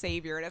 huge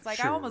savior. And it's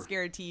like, I almost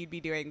guarantee you'd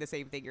be doing the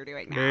same thing you're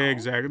doing now.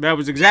 Exactly. That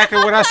was exactly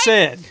what I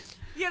said.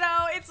 You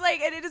know, it's like,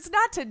 and it is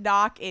not to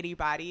knock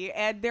anybody.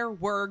 And there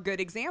were good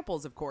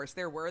examples, of course.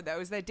 There were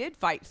those that did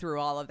fight through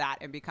all of that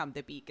and become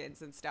the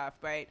beacons and stuff.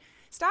 But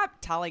stop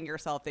telling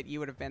yourself that you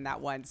would have been that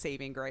one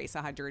saving grace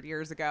 100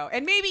 years ago.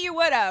 And maybe you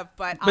would have,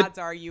 but odds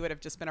are you would have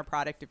just been a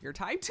product of your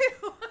time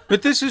too.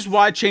 But this is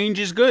why change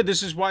is good.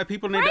 This is why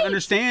people need to Right.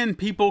 understand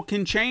people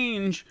can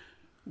change.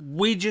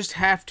 We just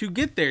have to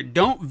get there.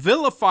 Don't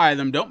vilify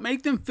them. Don't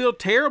make them feel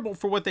terrible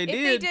for what they If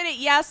did. they did it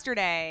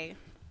yesterday,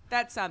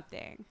 that's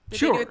something. Did they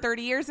Sure. do it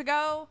 30 years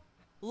ago?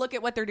 Look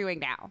at what they're doing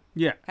now.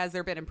 Yeah. Has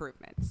there been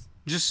improvements?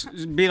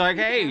 Just be like,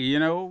 hey, you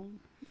know,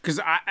 because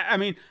I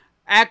mean,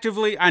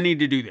 actively, I need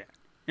to do that.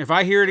 If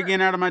I hear it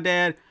again out of my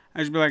dad, I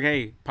just be like,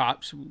 hey,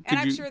 Pops, And could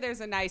I'm you? sure there's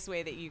a nice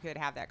way that you could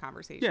have that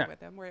conversation Yeah. with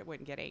them where it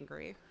wouldn't get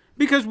angry.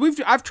 Because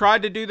I've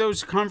tried to do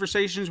those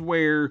conversations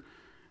where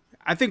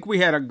I think we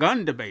had a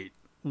gun debate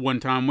one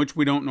time, which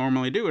we don't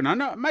normally do. And I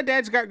know my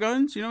dad's got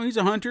guns. You know, he's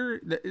a hunter.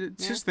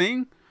 It's his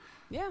thing.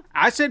 Yeah.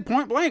 I said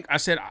point blank. I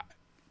said,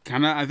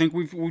 I think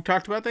we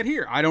talked about that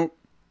here. I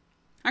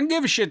can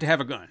give a shit to have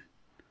a gun.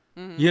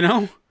 You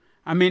know,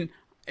 I mean,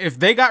 if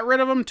they got rid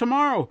of them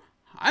tomorrow,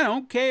 I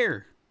don't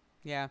care.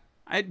 Yeah.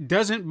 It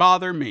doesn't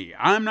bother me.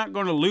 I'm not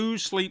going to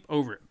lose sleep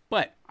over it.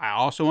 But I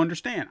also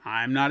understand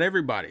I'm not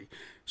everybody.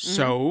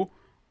 So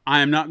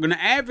I'm not going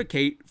to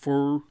advocate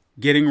for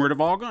getting rid of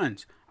all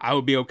guns. I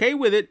would be okay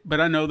with it,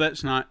 but I know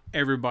that's not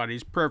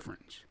everybody's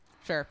preference.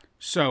 Sure.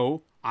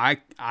 So I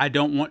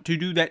don't want to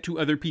do that to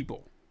other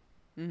people.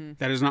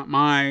 That is not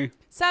my...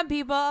 Some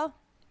people.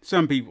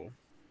 Some people.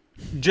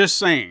 Just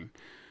saying.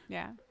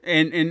 Yeah.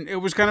 And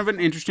it was kind of an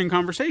interesting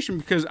conversation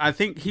because I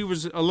think he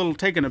was a little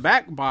taken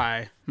aback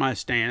by my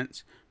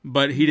stance,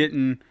 but he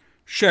didn't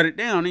shut it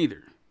down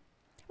either.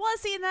 Well,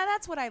 see, now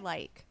that's what I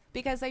like.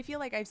 Because I feel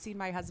like I've seen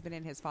my husband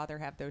and his father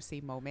have those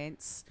same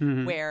moments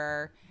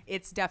where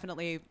it's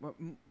definitely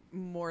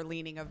more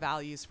leaning of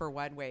values for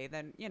one way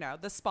than, you know,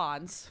 the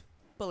spawns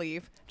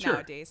believe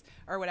nowadays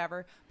or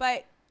whatever.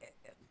 But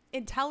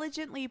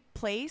intelligently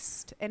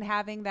placed and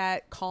having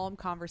that calm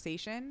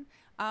conversation,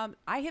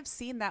 I have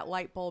seen that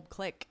light bulb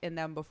click in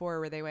them before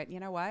where they went, you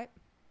know what?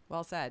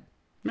 Well said.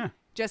 Yeah.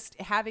 Just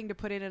having to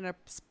put it in a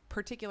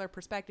particular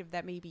perspective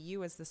that maybe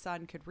you as the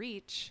son could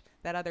reach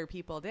that other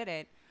people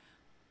didn't.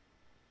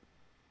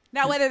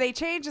 Now, whether they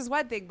change is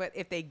one thing, but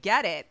if they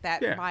get it,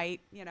 that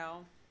might, you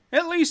know,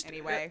 At least,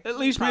 anyway. at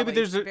least maybe probably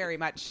there's very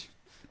much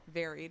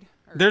varied.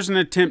 Or there's an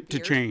attempt to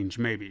weird. change,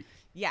 maybe.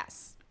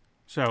 Yes.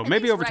 So At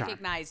maybe least over time.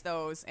 recognize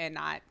those and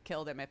not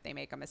kill them if they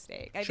make a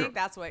mistake. I Sure. think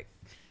that's what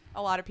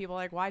a lot of people are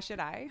like, why should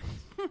I?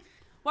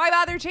 Why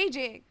bother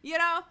changing? You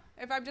know,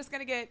 if I'm just going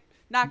to get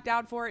knocked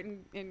down for it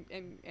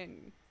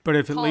and But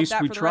if at called least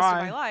that we for the rest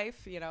of my try.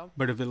 life, you know,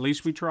 But if at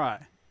least we try.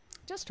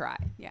 just try.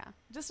 Yeah.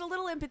 Just a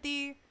little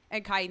empathy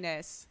and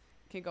kindness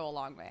can go a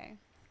long way.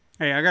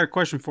 Hey, I got a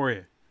question for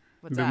you.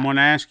 What's Been that? wanting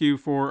to ask you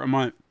for a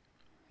month.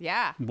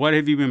 Yeah. What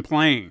have you been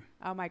playing?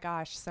 Oh my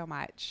gosh, so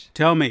much.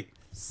 Tell me.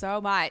 So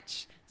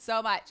much.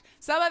 So much.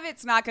 Some of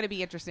it's not going to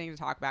be interesting to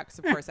talk about because,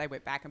 of course, I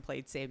went back and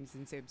played Sims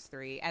and Sims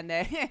 3. And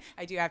then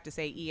I do have to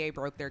say EA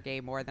broke their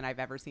game more than I've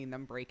ever seen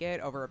them break it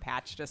over a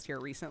patch just here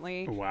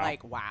recently. Wow.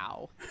 Like,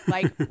 wow.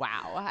 Like,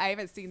 wow. I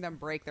haven't seen them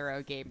break their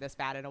own game this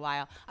bad in a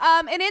while.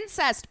 An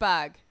incest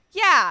bug.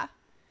 Yeah.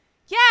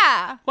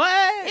 Yeah.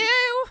 What?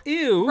 Ew.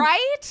 Ew.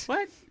 Right?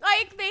 What?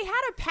 Like, they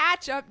had a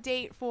patch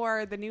update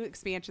for the new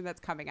expansion that's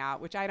coming out,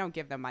 which I don't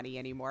give them money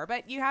anymore.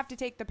 But you have to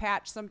take the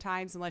patch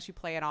sometimes unless you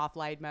play in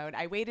offline mode.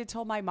 I waited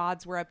till my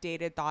mods were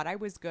updated, thought I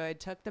was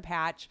good, took the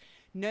patch.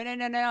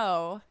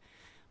 No.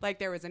 Like,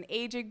 there was an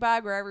aging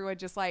bug where everyone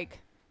just, like,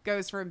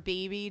 goes from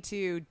baby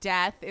to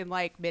death in,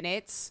 like,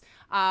 minutes.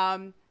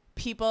 The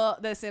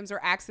Sims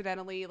were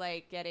accidentally,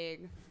 like,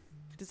 getting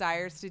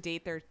desires to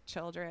date their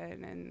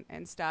children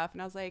and stuff.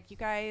 And I was like, you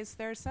guys,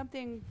 there's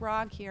something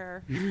wrong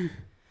here.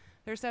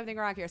 There's something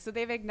wrong here. So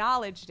they've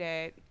acknowledged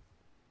it,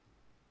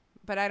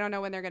 but I don't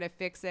know when they're going to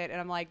fix it. And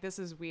I'm like, this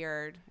is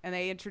weird. And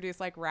they introduced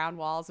like round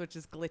walls, which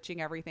is glitching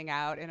everything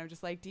out. And I'm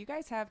just like, do you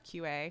guys have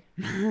QA?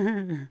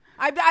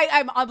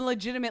 I'm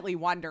legitimately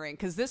wondering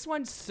because this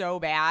one's so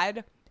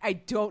bad. I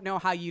don't know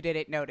how you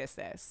didn't notice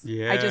this.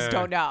 I just Yeah.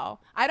 don't know.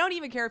 I don't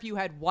even care if you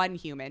had one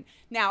human.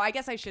 Now, I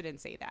guess I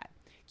shouldn't say that.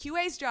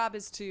 QA's job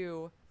is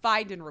to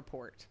find and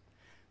report.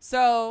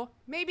 So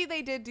maybe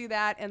they did do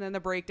that. And then the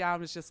breakdown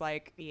was just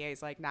like,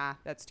 EA's like, nah,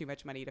 that's too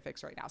much money to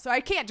fix right now. So I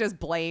can't just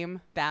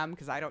blame them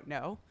because I don't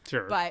know.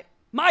 Sure. But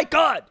my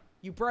God,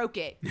 you broke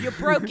it. You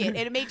broke it. And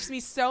it makes me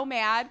so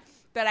mad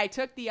that I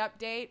took the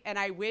update. And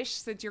I wish,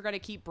 since you're going to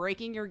keep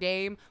breaking your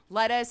game,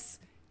 let us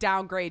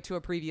downgrade to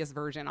a previous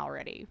version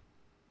already.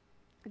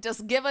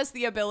 Just give us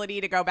the ability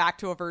to go back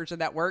to a version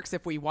that works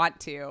if we want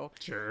to.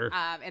 Sure.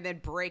 And then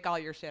break all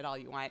your shit all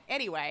you want.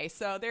 Anyway,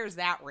 so there's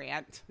that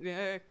rant.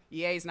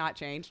 EA's not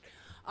changed.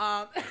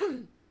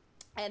 And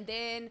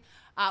then,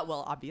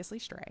 obviously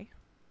Stray,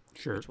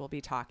 Sure. which we'll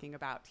be talking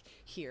about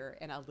here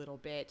in a little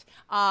bit.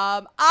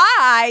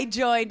 I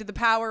joined the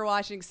power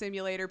washing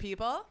simulator,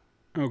 people.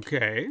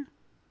 Okay.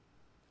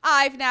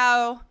 I've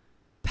now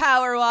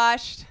power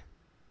washed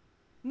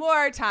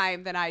more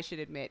time than I should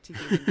admit to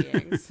human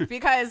beings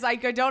because I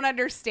don't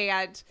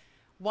understand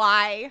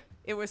why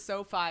it was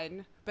so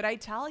fun. But I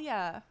tell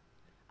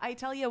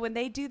you, when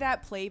they do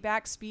that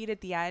playback speed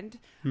at the end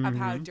of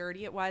how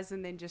dirty it was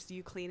and then just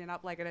you cleaning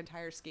up like an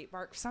entire skate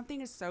park,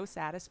 something is so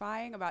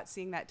satisfying about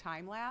seeing that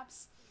time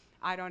lapse.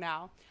 I don't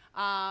know.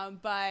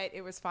 But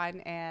it was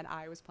fun and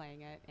I was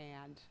playing it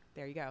and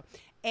there you go.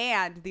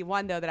 And the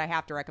one though that I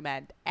have to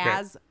recommend,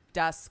 As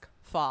Dusk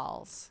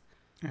Falls.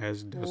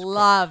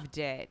 Loved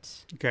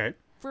it. Okay.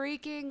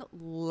 Freaking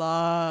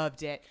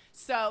loved it.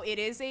 So it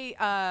is a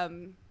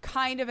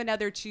kind of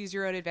another choose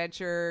your own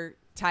adventure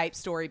type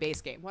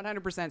story-based game,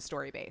 100%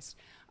 story-based,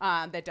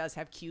 that does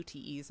have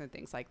QTEs and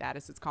things like that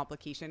as its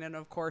complication, and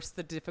of course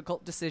the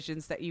difficult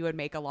decisions that you would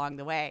make along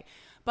the way.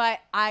 But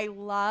I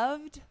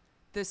loved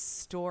the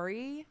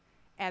story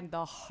and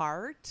the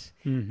heart,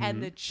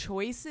 and the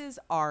choices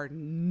are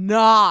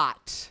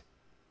not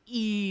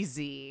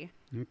easy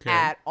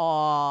at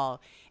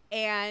all.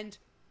 And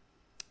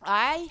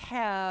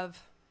I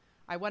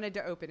wanted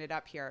to open it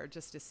up here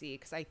just to see,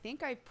 because I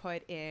think I've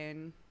put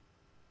in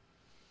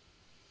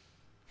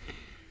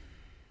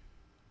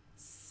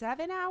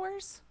 7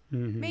 hours,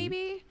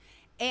 maybe.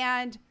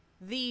 And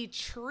the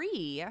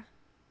tree,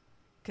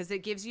 because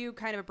it gives you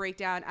kind of a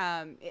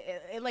breakdown.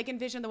 Like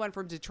envision the one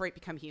from Detroit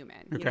Become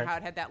Human. You know how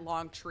it had that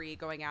long tree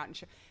going out.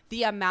 And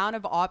the amount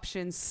of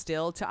options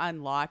still to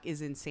unlock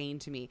is insane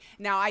to me.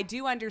 Now, I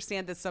do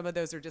understand that some of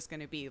those are just going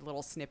to be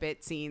little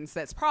snippet scenes.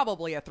 That's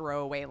probably a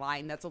throwaway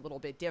line that's a little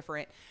bit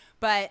different.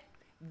 But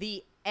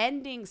the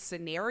ending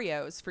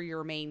scenarios for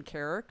your main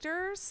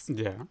characters...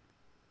 Yeah.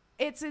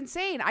 It's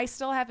insane. I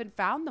still haven't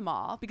found them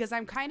all because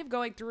I'm kind of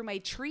going through my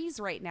trees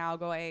right now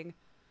going,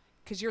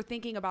 because you're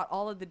thinking about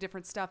all of the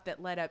different stuff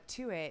that led up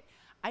to it.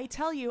 I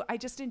tell you, I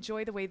just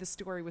enjoy the way the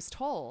story was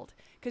told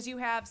because you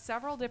have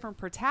several different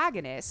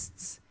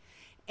protagonists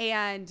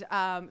and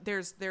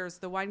there's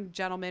the one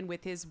gentleman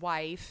with his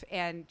wife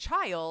and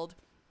child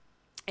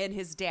and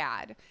his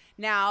dad.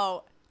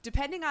 Now,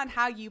 depending on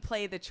how you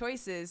play the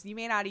choices, you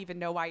may not even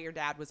know why your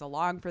dad was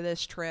along for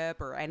this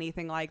trip or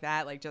anything like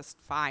that. Like, just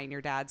fine,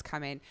 your dad's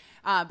coming.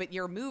 But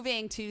you're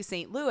moving to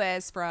St.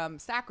 Louis from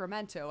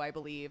Sacramento, I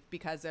believe,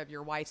 because of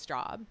your wife's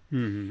job.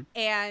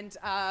 And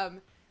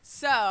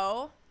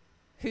so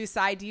whose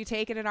side do you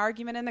take in an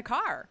argument in the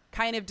car?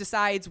 Kind of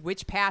decides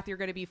which path you're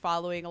going to be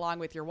following along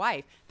with your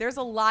wife. There's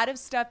a lot of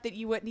stuff that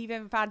you wouldn't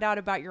even find out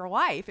about your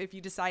wife if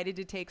you decided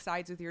to take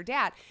sides with your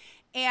dad.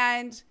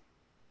 And...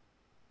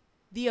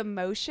 the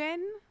emotion,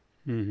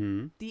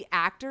 the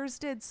actors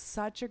did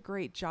such a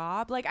great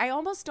job. Like, I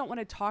almost don't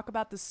want to talk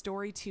about the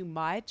story too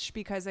much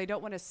because I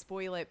don't want to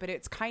spoil it, but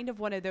it's kind of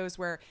one of those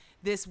where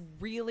this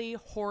really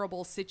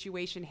horrible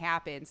situation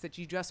happens that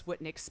you just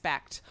wouldn't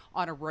expect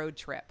on a road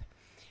trip.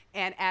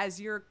 And as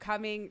you're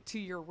coming to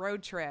your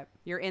road trip,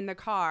 you're in the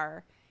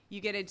car,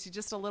 you get into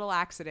just a little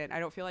accident. I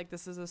don't feel like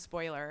this is a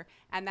spoiler.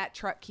 And that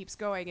truck keeps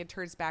going and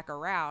turns back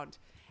around.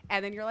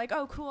 And then you're like,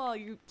 oh, cool.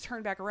 You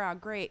turn back around.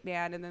 Great,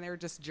 man. And then they're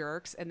just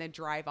jerks and then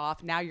drive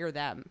off. Now you're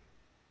them.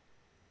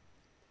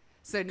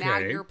 So now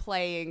you're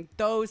playing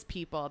those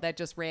people that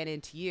just ran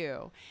into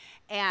you.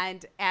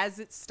 And as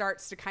it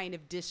starts to kind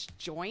of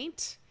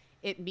disjoint,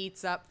 it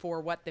meets up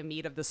for what the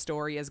meat of the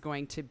story is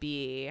going to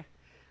be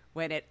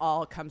when it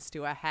all comes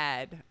to a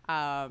head.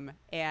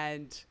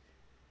 And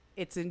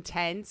it's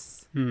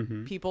intense.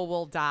 People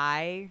will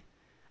die.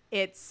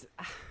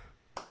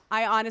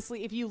 I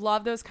honestly, if you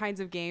love those kinds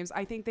of games,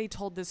 I think they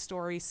told this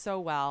story so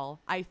well.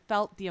 I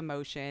felt the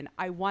emotion.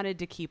 I wanted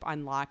to keep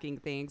unlocking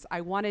things.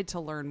 I wanted to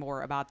learn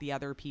more about the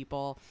other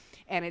people.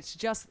 And it's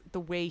just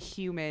the way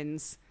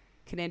humans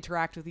can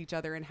interact with each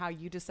other and how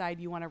you decide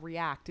you want to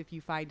react if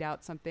you find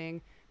out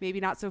something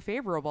maybe not so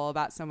favorable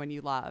about someone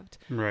you loved.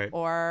 Right.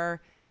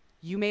 Or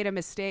you made a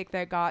mistake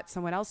that got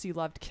someone else you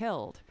loved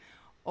killed.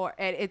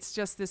 And it's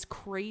just this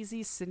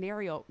crazy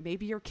scenario.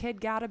 Maybe your kid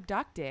got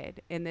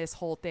abducted in this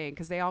whole thing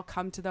because they all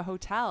come to the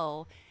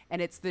hotel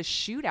and it's this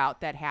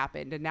shootout that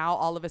happened. And now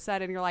all of a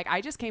sudden you're like,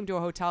 I just came to a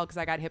hotel because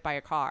I got hit by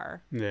a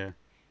car. Yeah.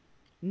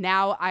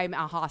 Now I'm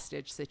a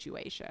hostage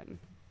situation.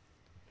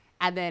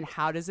 And then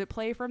how does it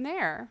play from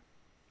there?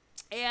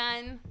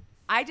 And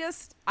I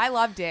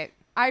loved it.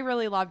 I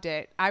really loved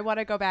it. I want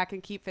to go back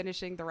and keep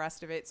finishing the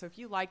rest of it. So if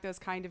you like those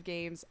kind of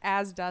games,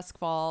 As Dusk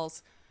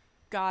Falls,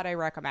 God, I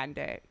recommend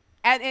it.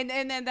 And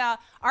then the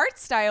art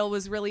style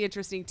was really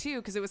interesting too,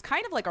 because it was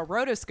kind of like a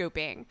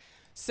rotoscoping.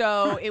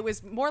 So it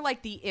was more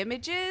like the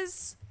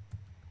images,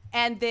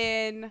 and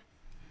then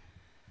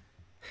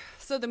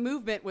so the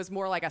movement was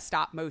more like a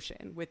stop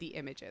motion with the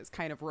images.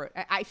 Kind of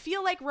I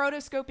feel like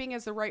rotoscoping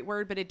is the right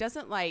word, but it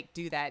doesn't like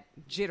do that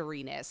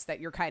jitteriness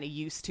that you're kind of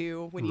used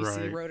to when you see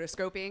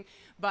rotoscoping.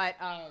 But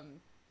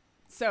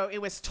so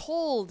it was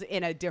told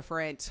in a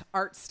different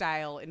art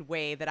style and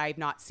way that I've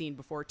not seen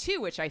before too,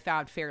 which I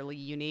found fairly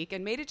unique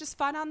and made it just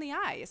fun on the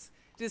eyes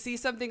to see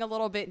something a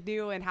little bit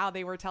new and how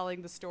they were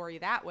telling the story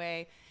that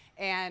way.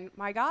 And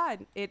my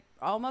God, it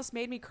almost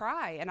made me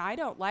cry. And I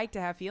don't like to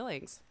have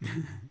feelings.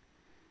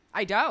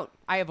 I don't.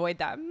 I avoid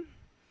them.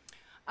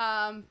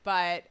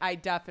 But I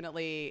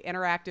definitely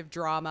interactive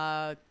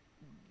drama.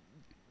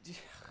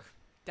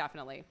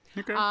 Definitely.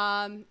 Okay.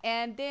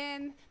 And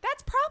then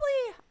that's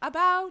probably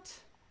about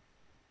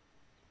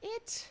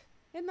it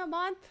in the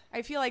month.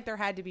 I feel like there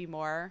had to be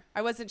more.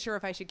 I wasn't sure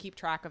if I should keep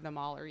track of them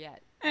all or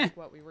yet. Like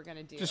what we were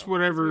gonna do. Just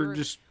whatever.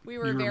 We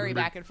were you very remember.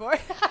 back and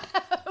forth.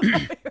 What we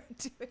were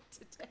doing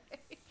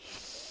today,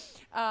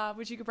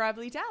 which you could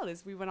probably tell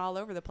is we went all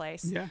over the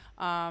place. Yeah.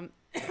 What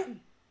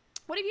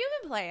have you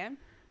been playing?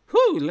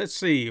 Whew, let's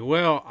see.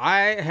 Well,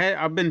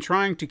 I've been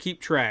trying to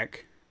keep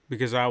track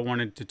because I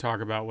wanted to talk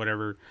about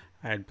whatever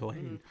I had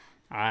played.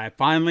 I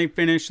finally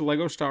finished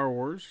Lego Star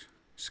Wars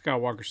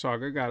Skywalker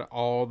Saga. Got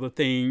all the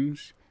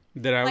things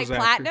that I was after.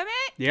 Platinum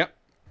it? Yep.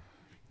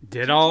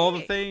 Did all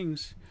the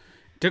things.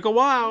 Took a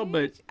while,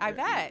 but I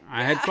bet.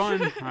 I had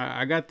fun.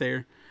 I got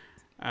there.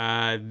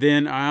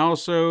 Then I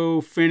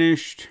also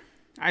finished.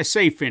 I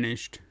say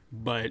finished,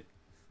 but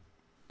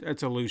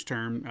that's a loose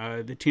term.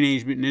 The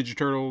Teenage Mutant Ninja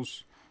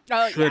Turtles.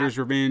 Oh, Shredder's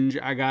Revenge.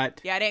 I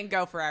didn't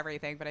go for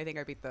everything, but I think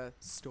I beat the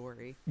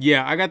story.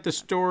 Yeah, I got the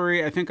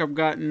story. I think I've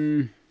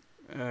gotten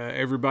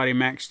everybody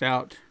maxed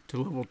out to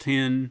level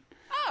 10.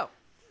 Oh.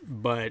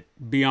 But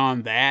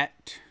beyond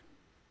that,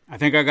 I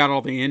think I got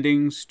all the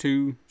endings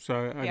too.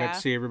 So I got to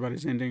see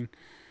everybody's ending.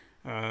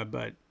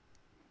 But,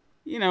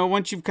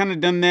 once you've kind of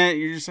done that,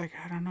 you're just like,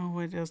 I don't know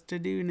what else to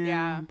do now.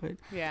 Yeah. But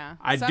yeah.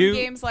 Some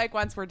games, like,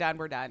 once we're done,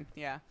 we're done.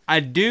 Yeah. I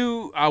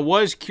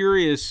was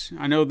curious.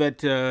 I know that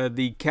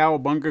the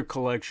Cowabunga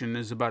collection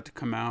is about to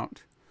come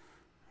out.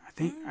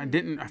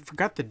 I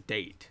forgot the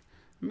date.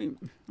 Let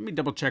me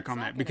double check on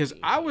that because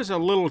I was a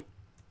little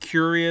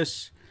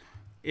curious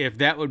if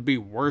that would be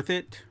worth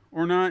it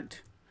or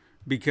not,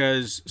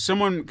 because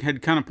someone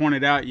had kind of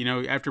pointed out,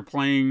 after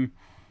playing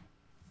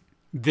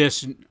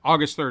this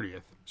August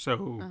 30th,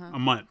 so a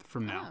month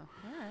from now.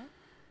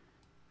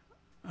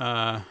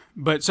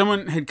 But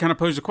someone had kind of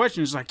posed a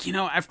question. It's like,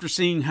 after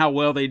seeing how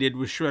well they did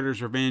with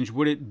Shredder's Revenge,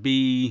 would it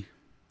be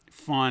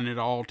fun at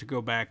all to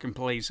go back and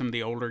play some of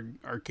the older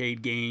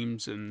arcade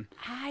games and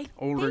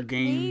older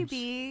games?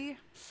 Maybe.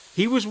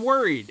 He was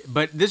worried,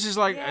 but this is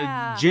like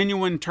a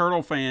genuine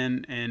Turtle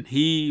fan, and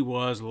he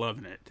was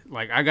loving it.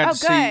 Like, I got to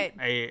see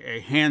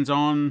a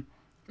hands-on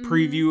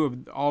preview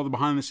of all the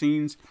behind the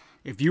scenes.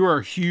 If you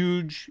are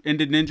huge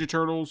into Ninja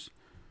Turtles,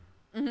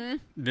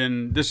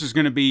 then this is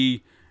going to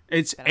be,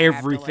 it's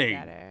everything.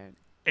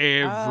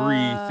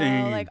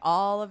 Everything. Like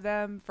all of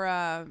them,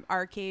 from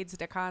arcades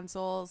to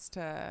consoles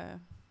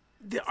to...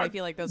 I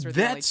feel like those were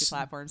the only two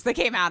platforms they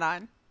came out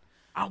on.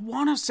 I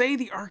want to say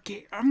the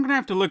arcade. I'm going to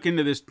have to look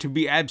into this to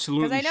be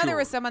absolutely sure. Because I know there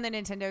was some on the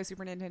Nintendo,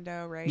 Super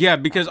Nintendo, right? Yeah,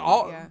 because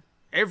from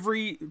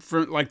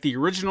like the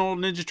original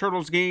Ninja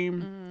Turtles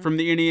game from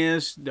the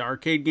NES, the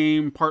arcade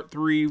game, Part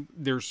 3,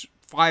 there's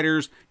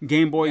fighters,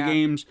 Game Boy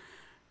games.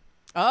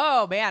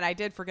 Oh, man, I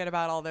did forget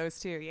about all those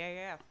too.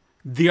 Yeah.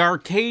 The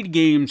arcade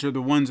games are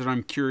the ones that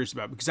I'm curious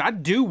about, because I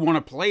do want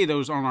to play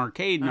those on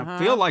arcade, and I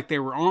feel like they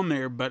were on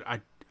there, but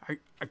I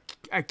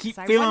keep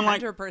feeling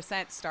like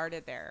 100%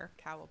 started there.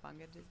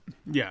 Cowabunga did.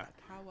 Yeah.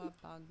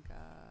 Cowabunga.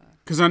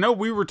 Because I know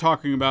we were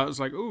talking about, it's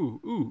like,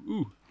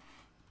 ooh.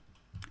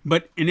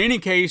 But in any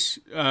case,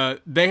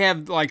 they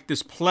have like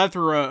this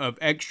plethora of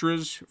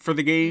extras for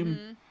the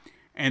game.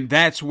 And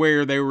that's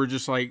where they were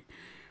just like,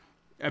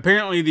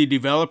 apparently the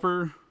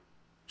developer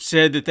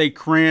said that they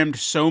crammed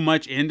so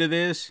much into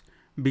this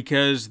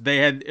because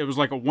it was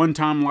like a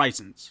one-time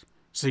license.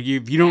 So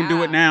if you don't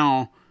do it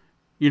now,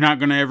 you're not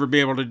going to ever be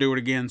able to do it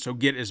again. So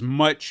get as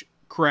much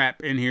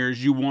crap in here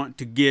as you want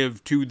to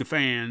give to the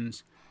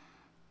fans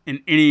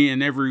in any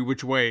and every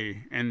which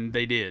way. And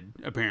they did,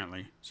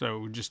 apparently.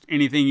 So just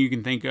anything you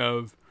can think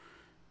of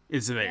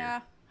is there. Yeah.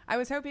 I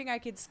was hoping I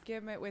could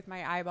skim it with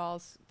my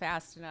eyeballs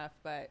fast enough,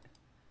 but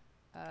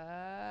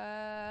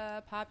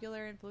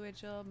popular,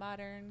 influential,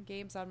 modern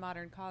games on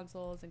modern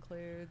consoles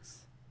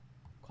includes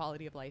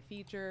quality of life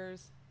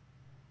features.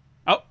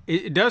 Oh,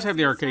 it does have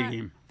the arcade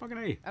game. Fucking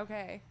A.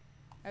 Okay.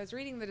 I was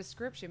reading the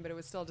description, but it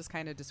was still just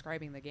kind of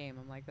describing the game.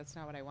 I'm like, that's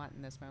not what I want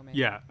in this moment.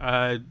 Yeah.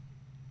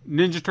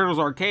 Ninja Turtles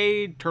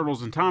Arcade,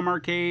 Turtles in Time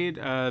Arcade,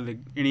 the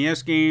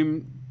NES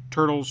game,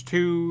 Turtles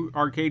 2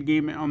 arcade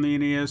game on the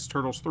NES,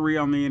 Turtles 3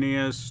 on the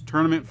NES,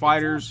 Tournament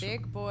Fighters.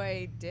 Big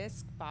boy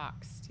disc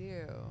box,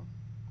 too.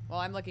 Well,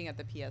 I'm looking at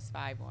the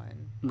PS5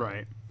 one.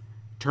 Right.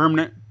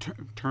 Tournament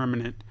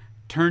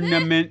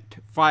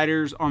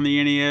Fighters on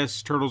the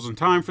NES, Turtles in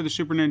Time for the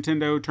Super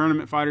Nintendo,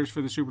 Tournament Fighters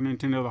for the Super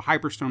Nintendo, the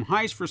Hyperstone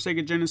Heist for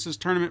Sega Genesis,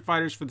 Tournament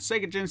Fighters for the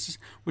Sega Genesis,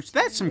 which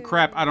that's some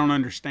crap I don't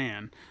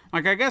understand.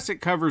 Like, I guess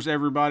it covers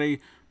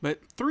everybody, but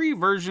 3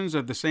 versions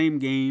of the same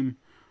game.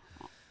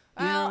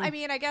 Well, I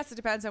mean, I guess it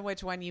depends on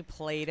which one you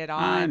played it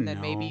on.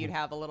 Then maybe you'd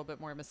have a little bit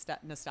more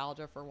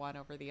nostalgia for one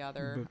over the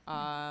other.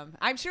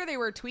 I'm sure they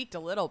were tweaked a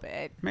little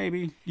bit.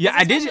 Maybe. Yeah,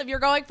 I did. If you're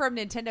going from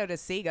Nintendo to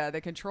Sega,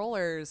 the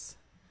controllers...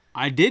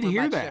 I did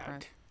hear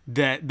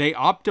that they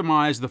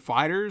optimized the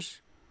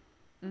fighters,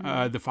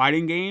 the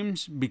fighting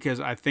games, because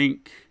I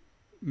think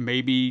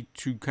maybe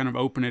to kind of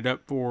open it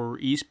up for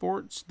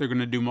esports, they're going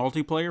to do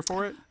multiplayer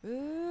for it.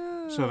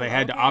 Ooh. so they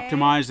had to okay.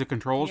 optimize the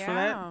controls for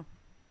that. Yeah.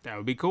 That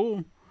would be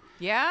cool.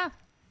 Yeah.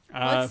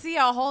 Let's see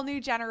a whole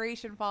new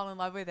generation fall in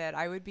love with it.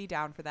 I would be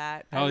down for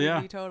that. Hell I would yeah.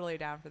 be totally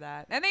down for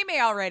that. And they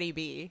may already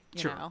be,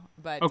 you Sure. know.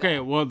 But Okay,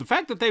 well, the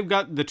fact that they've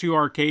got the 2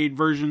 arcade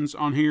versions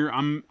on here,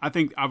 I'm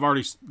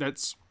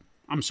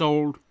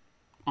sold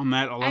on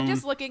that alone. I'm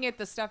just looking at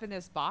the stuff in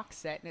this box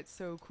set, and it's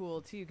so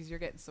cool too because you're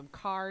getting some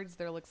cards.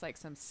 There looks like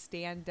some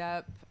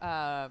stand-up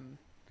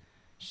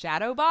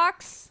shadow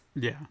box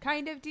Yeah.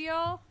 kind of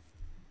deal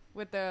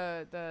with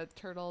the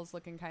turtles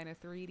looking kind of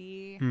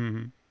 3D.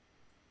 Mm-hmm.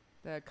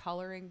 The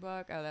coloring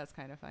book. Oh, that's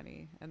kind of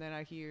funny. And then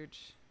a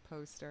huge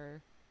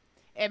poster.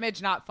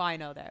 Image not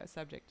final though,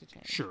 subject to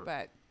change. Sure.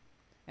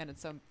 And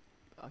it's a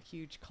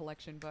huge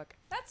collection book.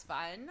 That's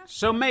fun.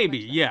 So maybe,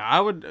 yeah, I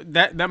would.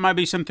 That might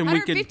be something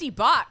we could.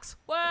 $150.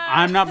 What?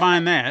 I'm not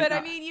buying that. But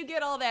I mean, you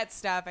get all that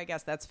stuff. I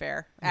guess that's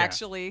fair. Yeah.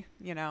 Actually,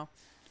 you know.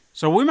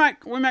 So we might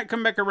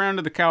come back around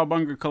to the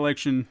Cowabunga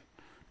collection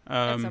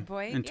At some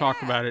point, and talk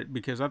yeah. about it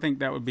because I think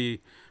that would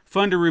be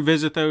fun to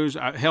revisit those.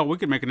 Hell, we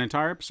could make an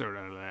entire episode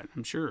out of that.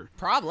 I'm sure.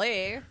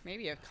 Probably.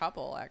 Maybe a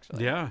couple,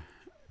 actually. Yeah,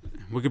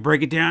 we could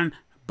break it down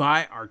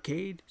by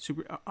arcade.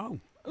 Super.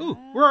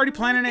 We're already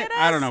planning it.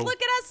 I don't know.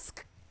 Look at us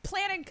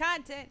planning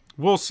content.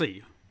 We'll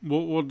see.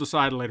 We'll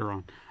decide later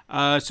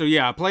on. So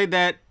yeah, I played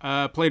that.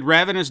 Played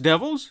Ravenous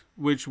Devils,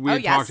 which we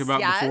had talked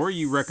about before.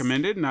 You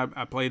recommended, and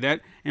I played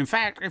that. In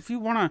fact, if you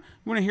wanna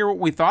hear what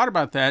we thought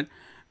about that,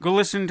 go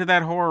listen to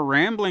that Horror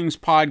Ramblings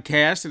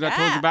podcast that I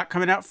told you about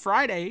coming out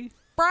Friday.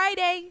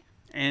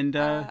 And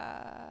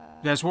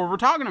that's what we're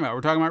talking about.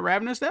 We're talking about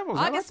Ravenous Devils.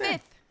 August 5th.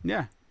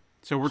 Yeah.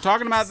 So we're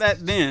talking about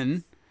that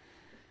then.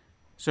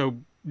 So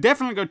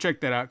definitely go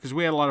check that out because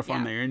we had a lot of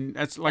fun there. And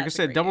that's, like I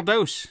said, double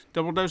dose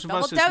of us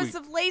this week. Double dose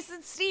of Lace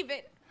and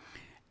Steven.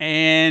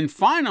 And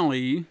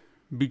finally,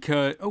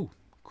 because,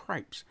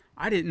 cripes,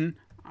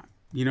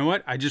 you know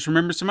what? I just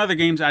remembered some other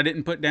games I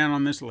didn't put down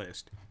on this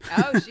list.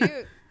 Oh,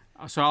 shoot.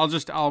 So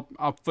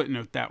I'll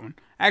footnote that one.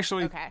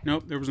 Actually,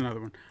 nope, there was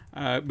another one.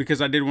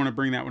 Because I did want to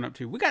bring that one up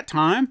too. We got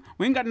time.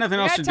 We ain't got nothing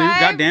else to do.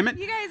 God damn it.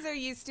 You guys are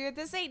used to it.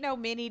 This ain't no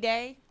mini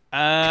day.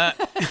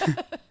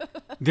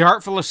 The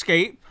Artful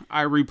Escape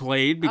I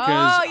replayed because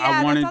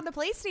I wanted. That's on the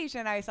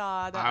PlayStation. I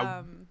saw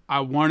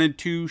I wanted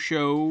to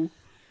show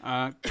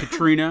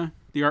Katrina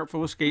The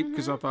Artful Escape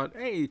because I thought,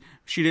 hey,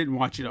 she didn't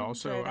watch it all,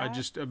 so I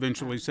just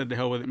eventually said the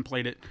hell with it and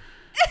played it.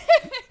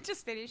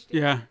 Just finished it.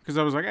 Yeah, because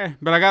I was like,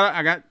 but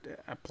I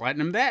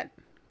platinumed that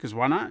because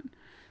why not?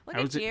 Look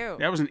at you.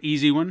 That was an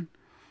easy one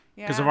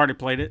because I've Yeah. already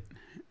played it.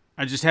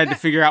 I just had to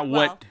figure out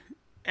what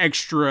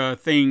extra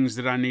things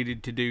that I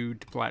needed to do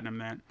to platinum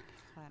that.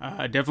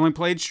 I definitely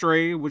played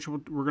Stray, which we're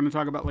going to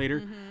talk about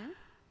later. Mm-hmm.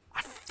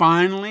 I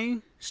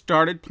finally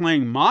started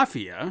playing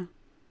Mafia,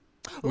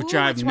 which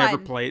I've which never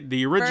one? played.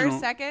 The original,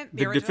 First, second?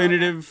 the original?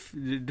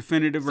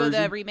 definitive So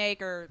version. the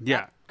remake or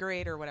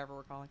upgrade or whatever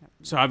we're calling it.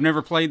 So I've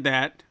never played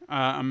that.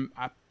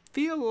 I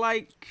feel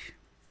like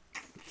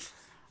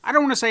I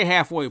don't want to say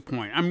halfway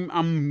point.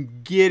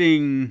 I'm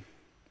getting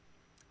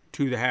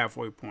to the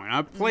halfway point.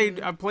 I've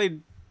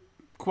played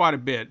quite a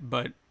bit,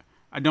 but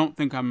I don't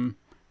think I'm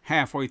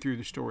halfway through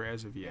the story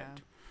as of yet.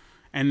 Yeah.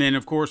 And then,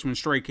 of course, when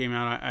Stray came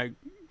out, I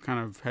kind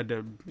of had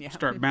to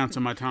start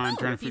bouncing my time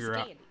trying to figure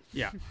out.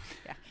 Yeah.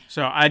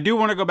 So I do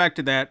want to go back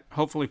to that.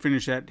 Hopefully,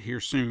 finish that here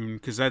soon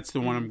because that's the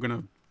one I'm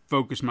going to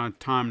focus my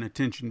time and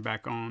attention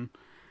back on.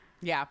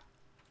 Yeah.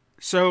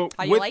 So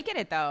How you liking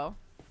it though?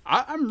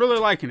 I'm really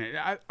liking it.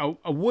 I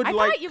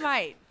thought you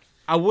might.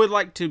 I would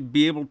like to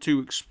be able to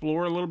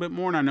explore a little bit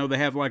more, and I know they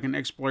have like an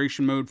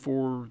exploration mode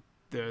for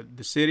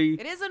the city.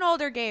 It is an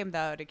older game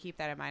though, to keep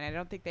that in mind. I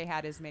don't think they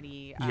had as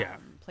many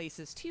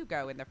places to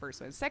go in the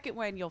first one. Second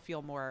one, you'll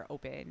feel more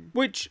open.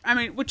 Which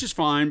is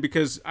fine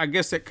because I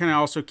guess that kind of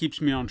also keeps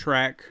me on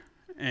track.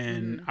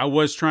 And I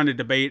was trying to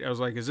debate. I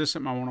was like, is this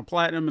something I want to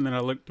platinum? And then I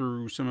looked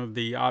through some of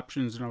the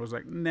options, and I was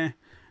like, nah,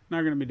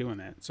 not going to be doing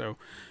that. So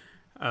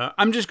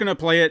I'm just going to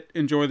play it,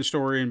 enjoy the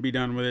story, and be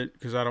done with it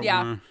because I don't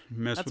want to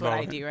mess with all That's what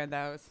I that. do in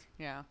those.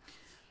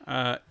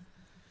 Yeah.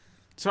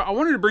 So I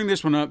wanted to bring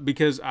this one up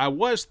because I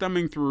was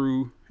thumbing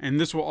through, and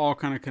this will all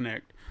kind of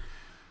connect.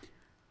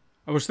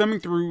 I was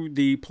thumbing through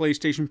the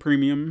PlayStation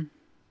Premium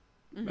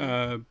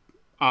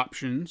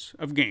options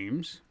of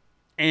games,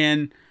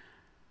 and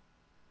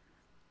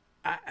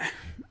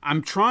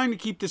I'm trying to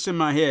keep this in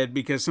my head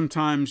because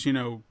sometimes,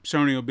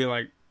 Sony will be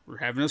like, we're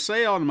having a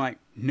sale, and I'm like,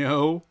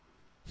 no.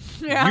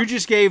 Yeah. You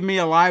just gave me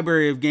a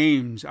library of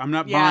games. I'm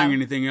not buying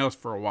anything else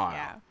for a while.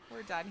 Yeah.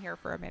 We're done here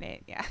for a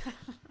minute. Yeah.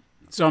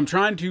 So I'm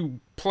trying to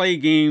play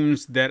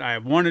games that I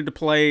have wanted to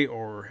play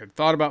or have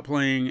thought about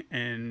playing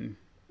and,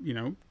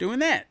 doing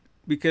that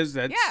because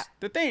that's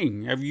the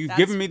thing. Have you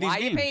given me these why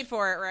games? You paid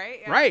for it, right?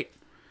 Yeah. Right.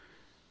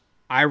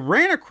 I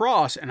ran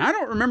across, and I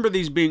don't remember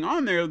these being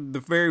on there the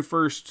very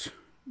first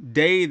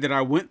day that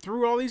I went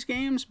through all these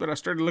games, but I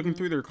started looking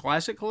through their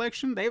classic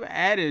collection. They've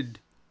added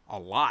a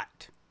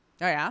lot.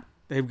 Oh, yeah?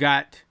 They've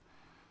got...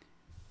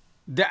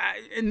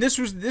 and this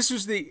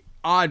was the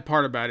odd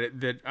part about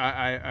it that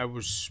I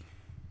was...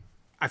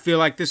 I feel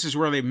like this is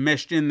where they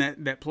meshed in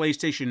that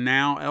PlayStation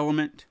Now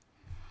element.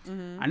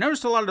 I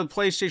noticed a lot of the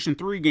PlayStation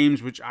 3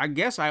 games, which I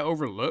guess I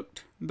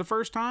overlooked the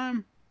first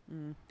time.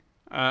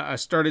 I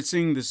started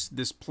seeing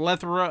this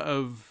plethora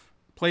of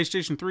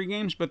PlayStation 3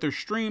 games, but they're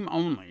stream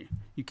only.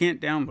 You can't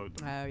download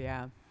them. Oh,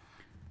 yeah.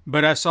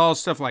 But I saw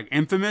stuff like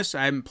Infamous.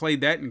 I haven't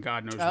played that in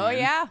God knows when. Oh,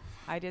 yeah.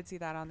 I did see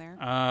that on there.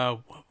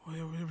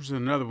 There was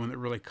another one that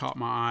really caught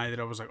my eye that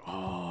I was like,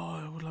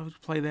 oh, I would love to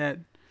play that.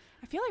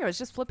 I feel like I was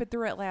just flipping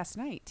through it last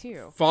night,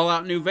 too.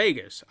 Fallout New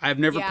Vegas. I've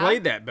never Yeah.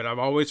 played that, but I've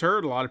always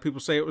heard a lot of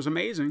people say it was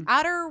amazing.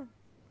 Outer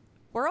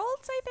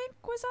Worlds, I think,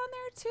 was on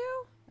there,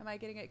 too. Am I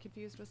getting it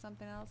confused with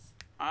something else?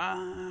 Did I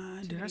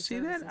Many see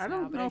that? services I now,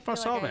 don't but know if I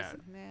feel saw like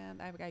that. Man,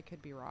 I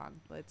could be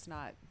wrong. Let's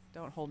not.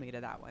 Don't hold me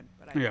to that one.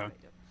 But I Yeah. know I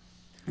did.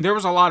 There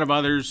was a lot of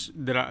others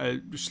that I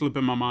slip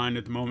in my mind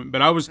at the moment,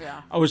 but I was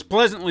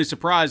pleasantly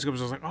surprised because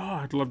I was like, oh,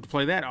 I'd love to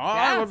play that. Oh,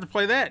 I'd love to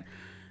play that.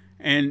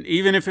 And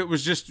even if it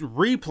was just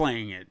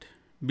replaying it,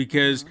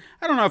 because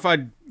I don't know if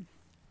I'd.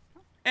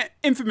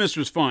 Infamous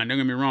was fun. Don't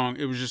get me wrong.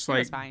 It was just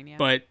like, fine, yeah.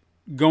 but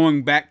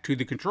going back to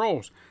the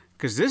controls,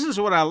 because this is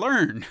what I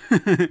learned.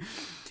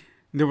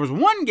 There was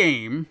one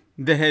game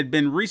that had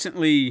been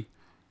recently.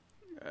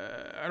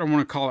 I don't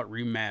want to call it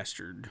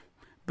remastered,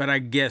 but I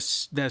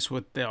guess that's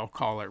what they'll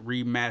call it,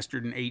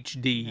 remastered in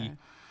HD.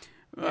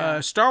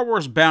 Star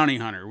Wars Bounty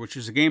Hunter, which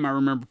is a game I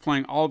remember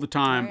playing all the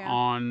time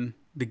on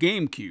the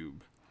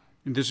GameCube.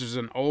 And this is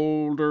an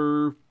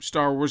older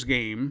Star Wars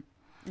game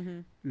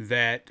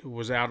that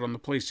was out on the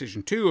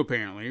PlayStation 2,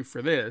 apparently,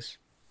 for this.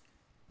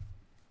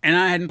 And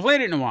I hadn't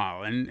played it in a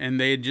while, and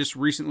they had just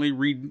recently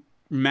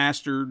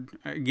remastered.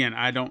 Again,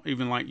 I don't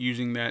even like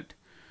using that.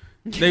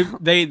 They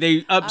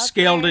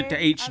upscaled it to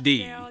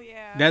HD. Upscale,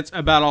 yeah. That's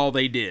about all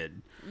they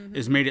did,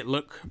 is made it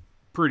look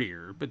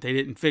prettier, but they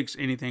didn't fix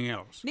anything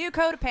else. New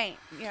coat of paint.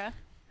 Yeah.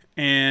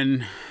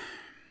 And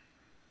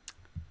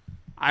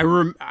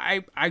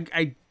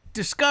I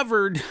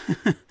discovered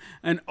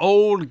an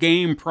old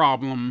game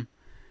problem,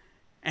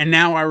 and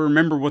now I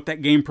remember what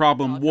that game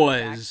problem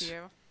was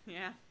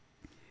Yeah.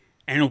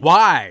 and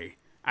why.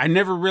 I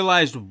never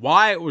realized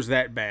why it was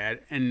that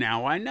bad, and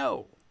now I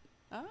know.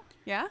 Oh,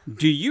 yeah.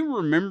 Do you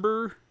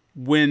remember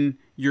when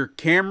your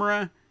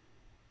camera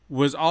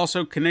was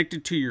also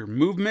connected to your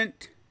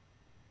movement?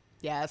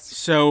 Yes.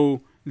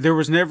 So there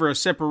was never a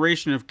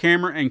separation of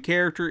camera and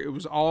character. It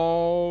was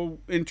all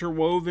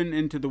interwoven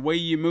into the way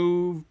you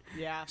moved.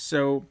 Yeah.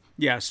 So,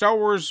 yeah, Star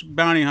Wars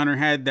Bounty Hunter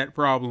had that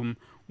problem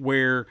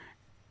where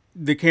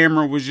the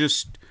camera was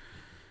just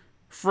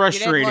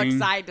frustrating. You didn't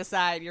look side to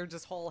side. Your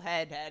just whole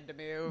head had to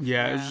move.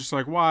 Yeah, it was just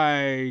like,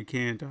 why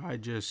can't I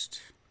just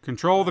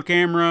control the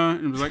camera?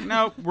 And it was like,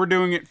 nope, we're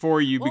doing it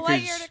for you. Well,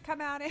 because what year did it come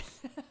out in?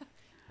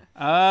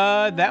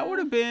 that would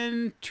have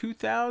been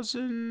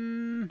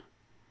 2001,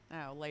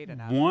 Oh, late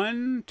enough.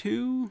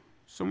 2,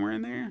 somewhere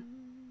in there.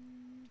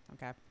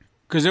 Okay.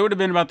 Because it would have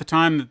been about the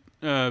time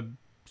that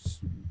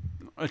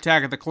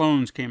Attack of the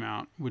Clones came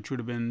out, which would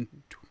have been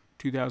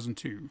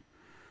 2002.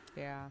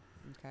 Yeah.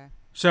 Okay.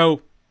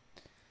 So,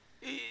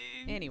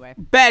 Anyway.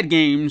 bad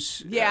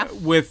games Yeah.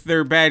 with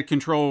their bad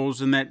controls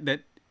and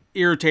that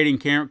irritating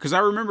camera. Because I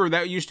remember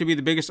that used to be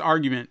the biggest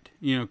argument.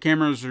 You know,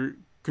 cameras or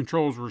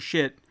controls were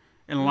shit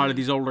in a lot of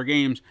these older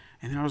games.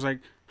 And then I was like,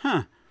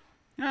 huh,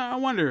 I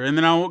wonder. And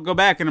then I'll go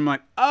back and I'm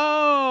like,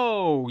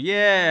 oh,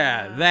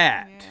 yeah,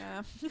 that.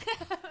 Yeah.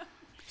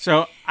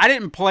 So I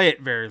didn't play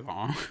it very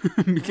long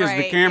because the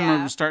Right, camera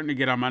yeah. was starting to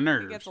get on my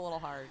nerves. It gets a little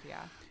hard,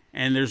 yeah.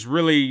 And there's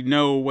really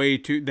no way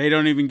to, they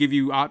don't even give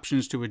you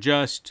options to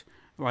adjust,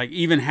 like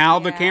even how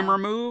the Yeah. camera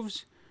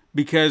moves,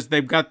 because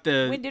they've got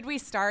the, When did we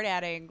start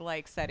adding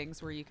like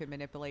settings where you could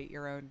manipulate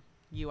your own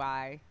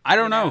UI? I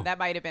don't know. That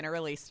might have been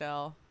early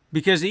still.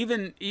 because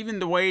even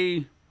the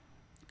way,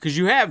 because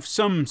you have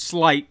some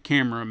slight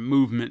camera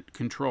movement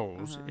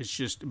controls. It's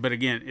just, but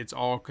again, it's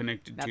all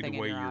connected to Nothing the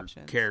in way your your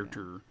options,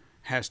 character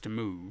has to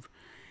move.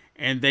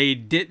 And they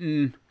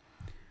didn't,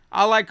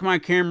 I like my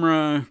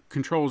camera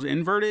controls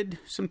inverted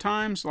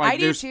sometimes. Like I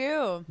do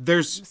too.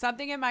 There's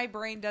Something in my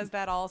brain does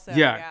that also.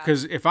 Yeah,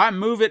 because if I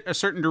move it a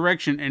certain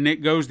direction and it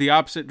goes the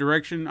opposite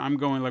direction, I'm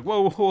going like,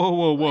 whoa, whoa,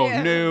 whoa, whoa,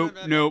 Yeah.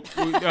 nope,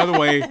 the other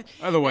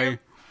way.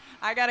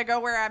 I gotta go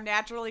where I'm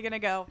naturally gonna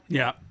go.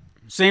 Yeah.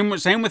 Same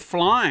with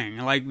flying.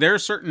 Like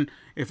there's certain,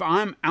 if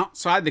I'm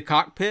outside the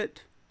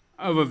cockpit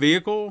of a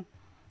vehicle,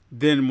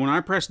 then when I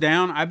press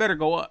down, I better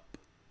go up.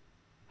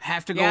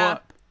 Have to go Yeah.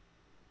 up.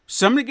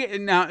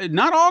 Now,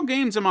 not all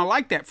games am I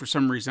like that for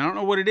some reason. I don't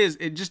know what it is.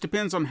 It just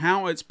depends on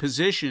how it's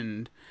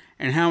positioned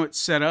and how it's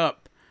set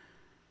up.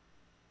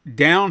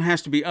 Down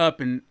has to be up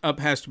and up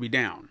has to be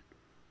down.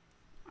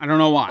 I don't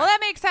know why. Well, that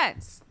makes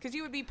sense because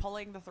you would be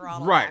pulling the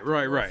throttle Right, back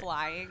when you were right.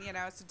 flying,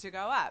 so to go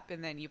up,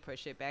 and then you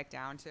push it back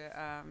down to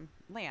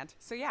land.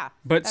 So yeah,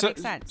 But that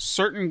makes sense.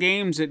 certain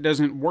games it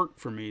doesn't work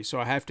for me, so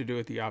I have to do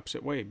it the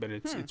opposite way. But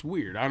it's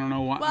weird. I don't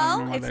know why. I don't know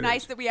Well, why it's that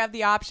nice is. that we have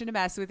the option to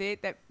mess with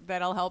it.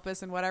 That'll help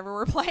us in whatever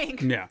we're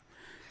playing. Yeah.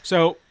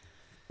 So,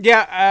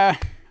 yeah,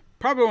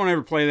 probably won't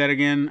ever play that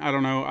again. I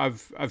don't know.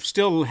 I've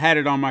still had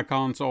it on my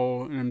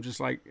console, and I'm just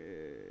like,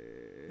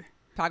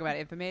 talking about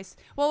Infamous.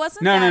 Well,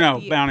 wasn't No, that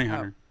no, Bounty oh.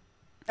 Hunter.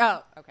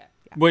 Oh, okay.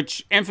 Yeah.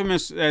 Which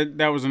Infamous,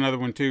 that was another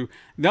one too.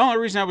 The only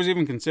reason I was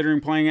even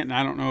considering playing it, and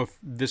I don't know if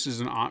this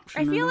is an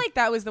option. I or feel not. like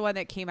that was the one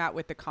that came out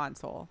with the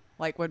console,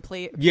 like when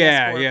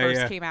Yeah, PS4 yeah,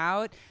 first yeah. came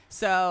out.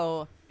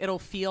 So it'll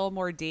feel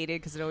more dated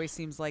because it always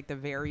seems like the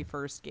very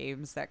first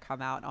games that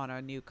come out on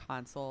a new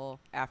console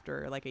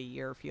after like a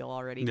year feel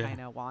already Yeah. kind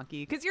of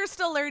wonky because you're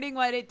still learning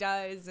what it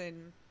does.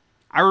 And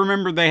I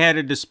remember they had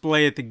a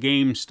display at the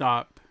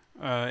GameStop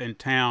in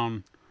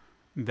town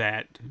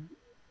that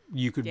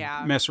you could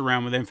Yeah. mess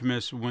around with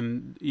Infamous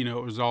when it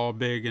was all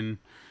big and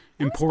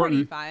it was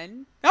important. pretty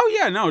fun. Oh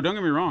yeah, no, don't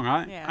get me wrong.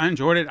 I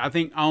enjoyed it. I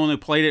think I only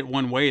played it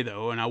one way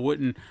though, and I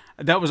wouldn't.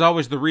 That was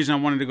always the reason I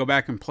wanted to go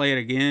back and play it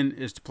again,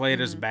 is to play it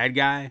as a bad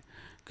guy.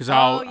 Because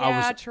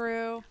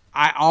True.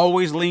 I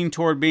always lean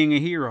toward being a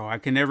hero. I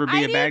can never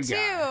be a bad do guy.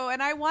 too,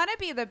 and I want to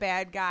be the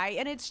bad guy,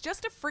 and it's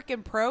just a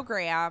freaking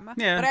program.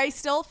 Yeah. But I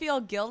still feel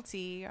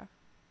guilty.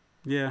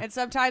 Yeah. And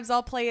sometimes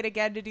I'll play it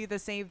again to do the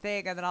same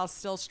thing, and then I'll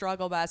still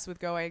struggle best with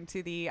going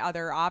to the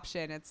other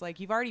option. It's like,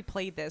 you've already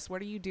played this.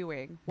 What are you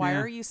doing? Why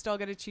Yeah. are you still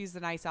going to choose the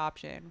nice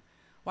option?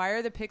 Why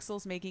are the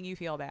pixels making you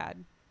feel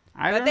bad?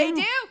 I But don't they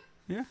know.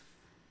 do. Yeah.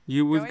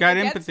 We've Going got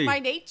against empathy. my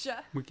nature.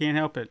 We can't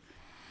help it.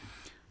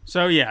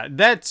 So yeah,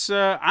 that's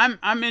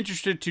I'm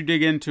interested to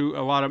dig into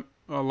a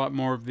lot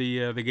more of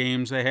the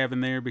games they have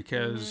in there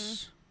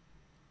because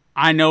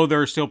I know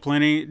there are still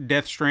plenty.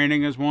 Death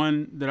Stranding is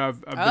one that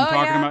I've been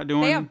talking about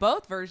doing. They have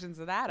both versions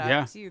of that up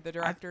Yeah. too. The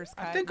director's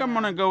cut. I think I'm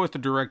gonna go with the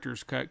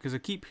director's cut because I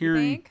keep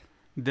hearing think?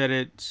 that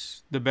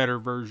it's the better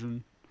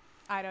version.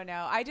 I don't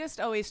know. I just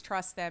always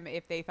trust them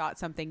if they thought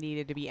something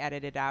needed to be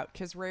edited out,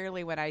 because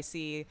rarely when I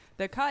see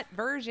the cut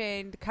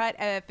version,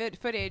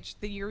 footage,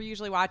 that you're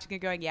usually watching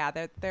and going, yeah,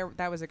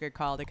 that was a good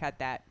call to cut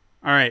that.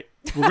 All right,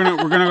 we're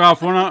gonna go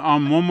off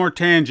on one more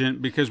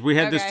tangent because we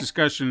had this Okay.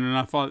 discussion and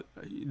I thought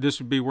this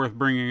would be worth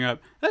bringing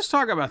up. Let's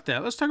talk about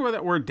that. Let's talk about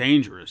that word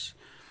dangerous.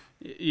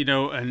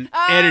 And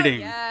editing.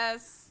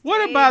 Yes.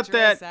 What about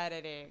Dangerous that?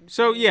 Editing.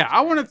 So yeah,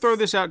 I want to Dangerous. throw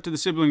this out to the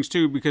siblings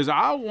too because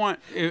I want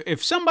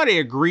if somebody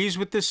agrees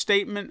with this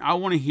statement, I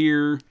want to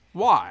hear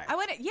why. I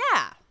want to,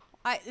 yeah.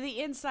 The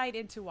insight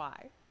into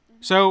why.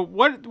 So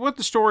what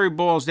the story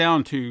boils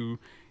down to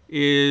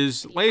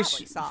is Lace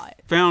probably saw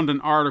it. found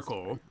an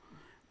article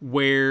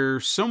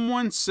where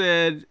someone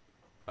said,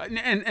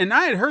 and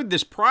I had heard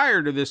this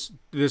prior to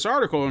this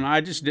article, and I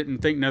just didn't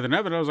think nothing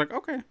of it. I was like,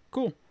 okay,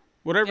 cool,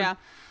 whatever. Yeah.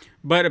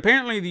 But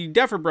apparently the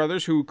Duffer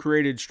Brothers, who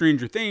created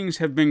Stranger Things,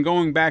 have been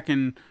going back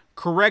and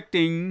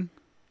correcting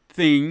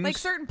things Like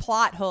certain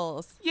plot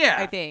holes. Yeah.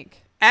 I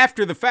think.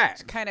 after the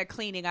fact. Kind of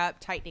cleaning up,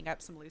 tightening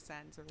up some loose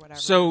ends or whatever.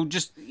 So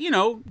just,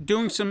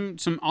 doing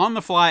some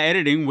on-the-fly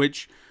editing,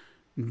 which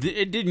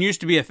it didn't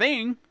used to be a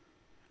thing.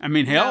 I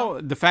mean,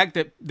 hell, the fact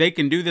that they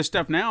can do this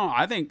stuff now,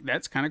 I think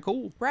that's kind of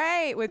cool.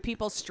 Right, with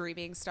people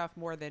streaming stuff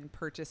more than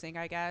purchasing,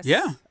 I guess.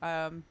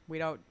 Yeah. We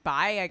don't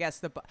buy, I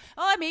guess,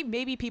 I mean,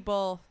 maybe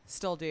people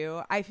still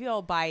do. I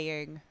feel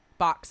buying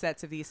box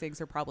sets of these things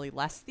are probably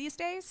less these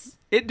days.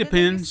 It than they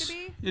used depends. to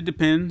be. It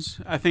depends.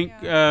 I think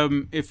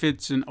if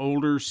it's an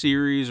older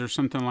series or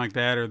something like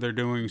that, or they're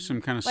doing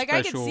some kind of Like,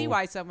 special. I can see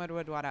why someone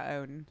would want to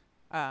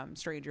own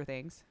Stranger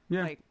Things.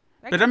 Yeah. Like,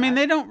 But I mean,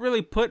 they don't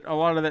really put a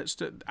lot of that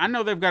stuff. I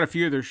know they've got a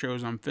few of their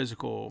shows on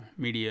physical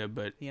media,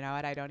 but You know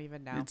what? I don't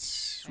even know.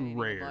 it's I didn't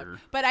even rare. look.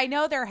 But I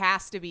know there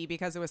has to be,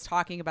 because it was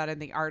talking about in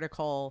the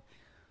article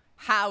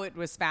how it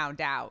was found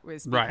out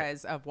was Right.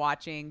 because of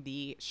watching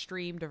the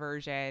streamed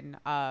version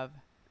of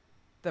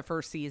the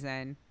first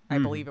season. I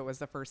believe it was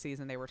the first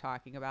season they were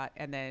talking about,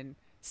 and then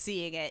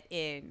seeing it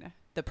in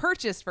the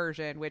purchased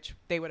version, which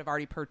they would have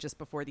already purchased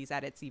before these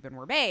edits even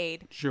were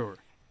made. Sure.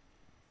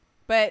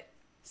 But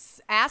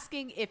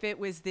asking if it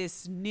was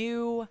this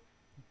new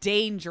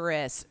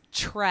dangerous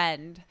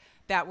trend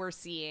that we're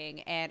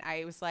seeing, and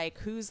I was like,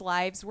 whose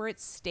lives were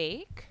at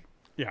stake?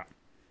 Yeah.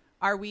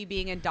 Are we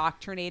being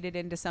indoctrinated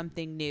into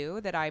something new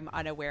that I'm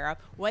unaware of?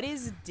 What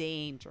is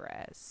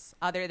dangerous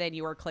other than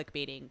you are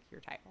clickbaiting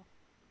your title?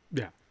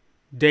 Yeah.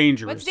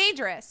 Dangerous. What's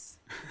dangerous?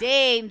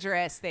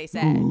 Dangerous, they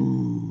said.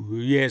 Ooh,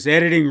 yes,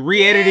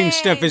 re-editing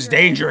stuff is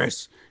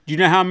dangerous. Do you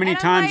know how many And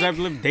I'm times like- I've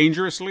lived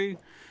dangerously?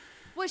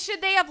 Well,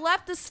 should they have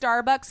left the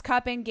Starbucks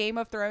cup in Game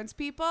of Thrones,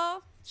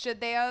 people?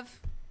 Should they have?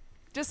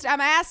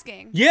 I'm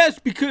asking. Yes,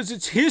 because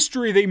it's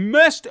history. They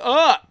messed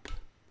up.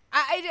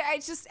 I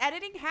just,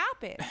 editing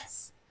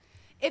happens.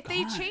 If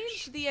they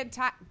change the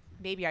entire,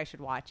 maybe I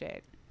should watch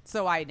it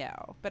so I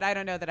know. But I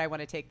don't know that I want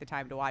to take the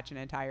time to watch an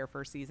entire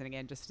first season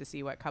again just to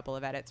see what couple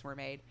of edits were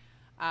made.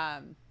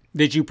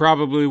 That you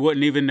probably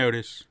wouldn't even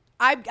notice.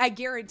 I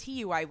guarantee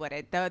you I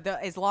wouldn't.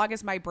 As long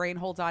as my brain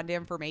holds on to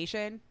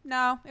information,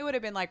 no, it would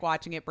have been like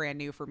watching it brand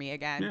new for me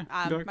again.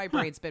 Yeah, you're like, my huh.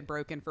 brain's been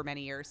broken for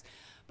many years.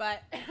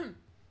 But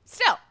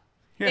still.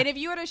 Yeah. And if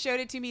you would have showed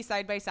it to me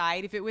side by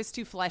side, if it was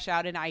to flesh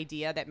out an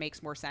idea that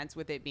makes more sense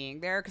with it being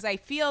there, because I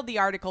feel the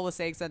article was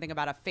saying something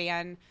about a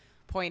fan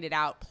pointed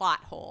out plot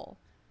hole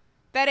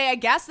that I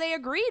guess they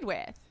agreed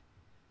with.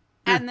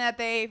 And that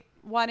they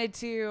wanted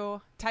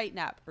to tighten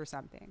up or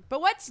something.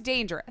 But what's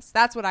dangerous?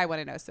 That's what I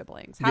want to know,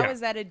 siblings. How is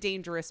that a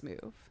dangerous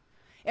move?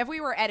 If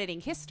we were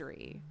editing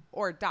history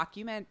or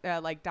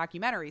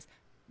documentaries,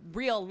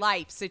 real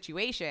life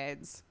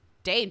situations,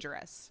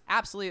 dangerous,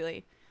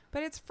 absolutely.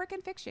 But it's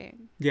freaking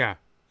fiction. Yeah,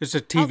 it's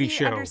a TV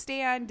show.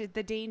 Understand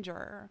the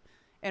danger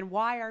and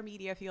why our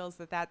media feels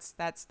that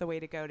that's the way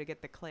to go to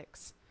get the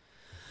clicks.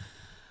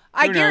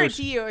 I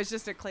guarantee you, it's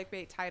just a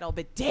clickbait title,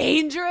 but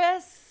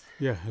dangerous.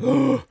 Yeah.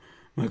 Oh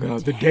my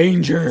God, the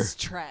danger.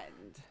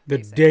 Trend. The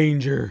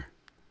danger.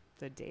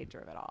 The danger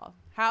of it all.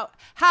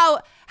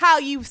 How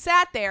you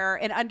sat there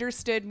and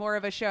understood more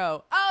of a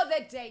show. Oh,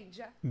 the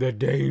danger. The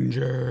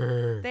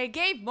danger. They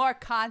gave more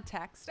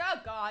context. Oh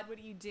God, what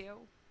do you do?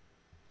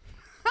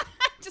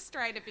 Just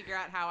trying to figure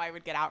out how I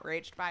would get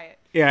outraged by it.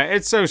 Yeah,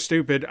 it's so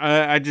stupid.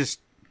 I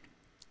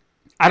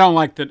don't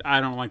like the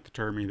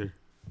term either.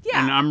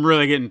 Yeah. And I'm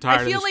really getting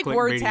tired of this I feel like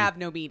words clickbaity. have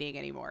no meaning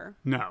anymore.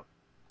 No.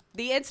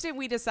 The instant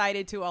we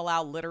decided to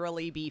allow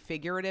literally be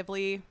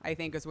figuratively, I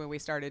think is when we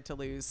started to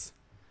lose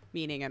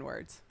meaning in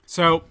words.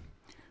 So,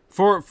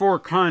 for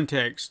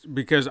context,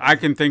 because I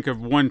can think of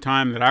one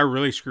time that I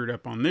really screwed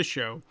up on this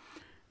show,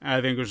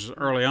 I think it was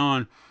early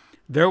on,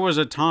 there was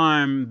a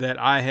time that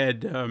I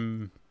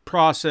had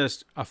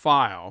processed a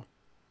file,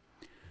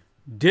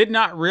 did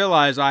not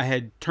realize I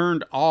had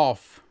turned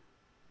off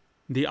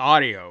the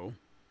audio,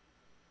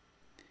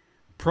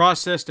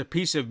 processed a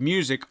piece of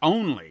music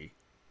only,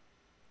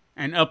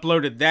 and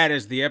uploaded that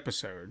as the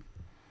episode.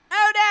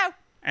 Oh no!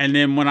 And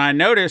then when I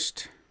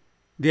noticed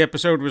the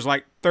episode was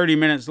like 30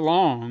 minutes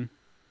long,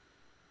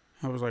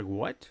 I was like,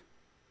 what?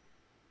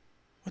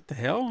 What the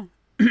hell?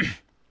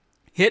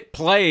 Hit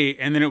play,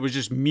 and then it was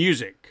just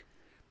music.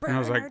 And I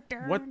was like,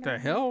 what the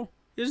hell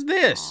is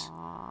this?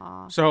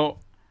 Aww. So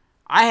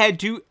I had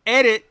to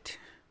edit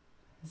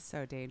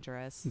So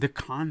dangerous. the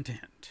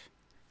content.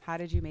 How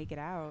did you make it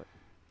out?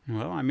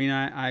 Well, I mean,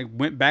 I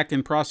went back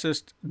and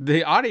processed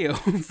the audio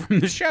from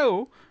the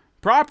show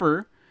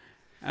proper,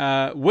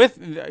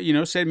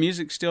 with, said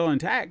music still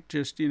intact,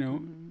 just,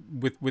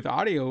 with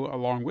audio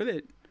along with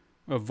it,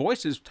 of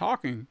voices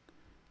talking.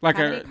 How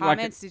many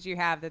comments did you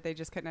have that they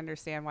just couldn't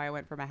understand why I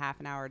went from a half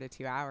an hour to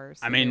 2 hours?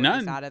 I mean, they were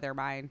none. just out of their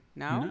mind.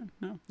 No?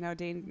 No.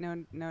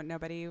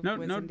 Nobody was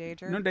in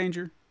danger? No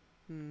danger.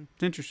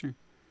 It's interesting.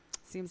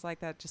 Seems like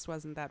that just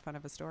wasn't that fun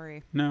of a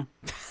story. No.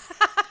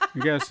 I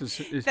guess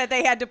it's that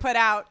they had to put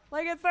out.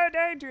 Like, it's so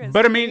dangerous. But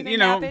I Did mean, anything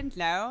happen?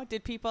 No.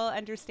 Did people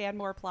understand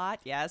more plot?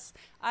 Yes.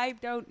 I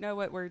don't know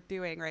what we're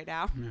doing right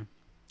now. Yeah.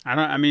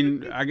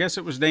 I guess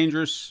it was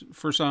dangerous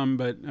for some,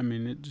 but I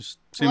mean, it just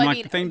seemed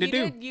like the thing to do.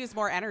 You did use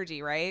more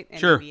energy, right? And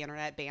Sure. the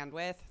internet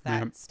bandwidth.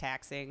 That's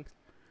taxing.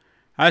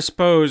 I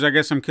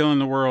guess I'm killing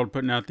the world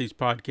putting out these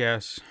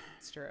podcasts.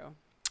 It's true.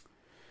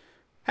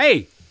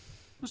 Hey,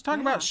 let's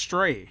talk about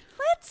Stray.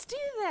 Let's do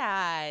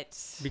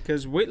that.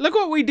 Because look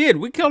what we did.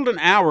 We killed an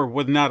hour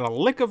with not a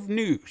lick of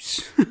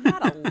news.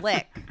 Not a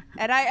lick.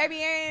 And I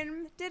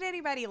mean, did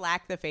anybody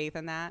lack the faith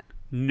in that?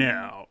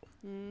 No.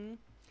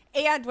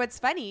 And what's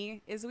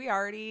funny is we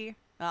already.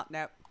 Oh,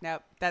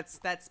 nope. That's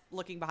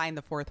looking behind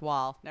the fourth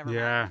wall. Never mind.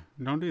 Yeah,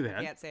 don't do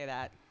that. Can't say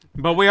that.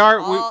 But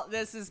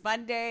This is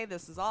Monday.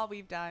 This is all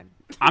we've done.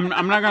 I'm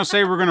not going to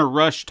say we're going to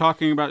rush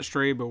talking about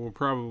Stray, but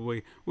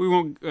we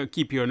won't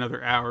keep you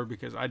another hour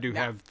because I do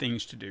have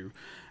things to do.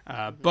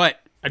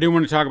 But I do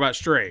want to talk about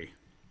Stray.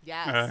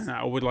 Yes.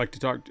 I would like to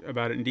talk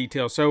about it in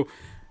detail. So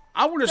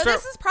I want to start.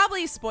 This is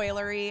probably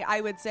spoilery,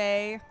 I would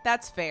say.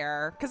 That's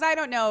fair. Because I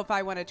don't know if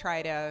I want to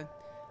try to.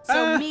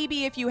 So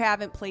maybe if you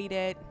haven't played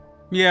it.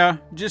 Yeah,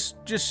 just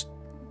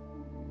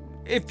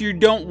if you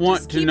don't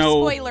want to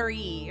know.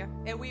 Spoilery.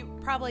 And we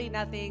probably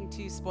nothing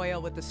to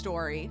spoil with the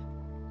story.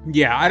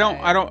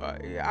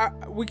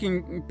 Yeah, we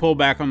can pull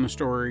back on the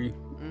story.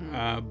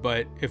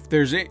 But if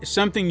there's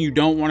something you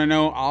don't want to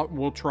know,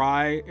 we'll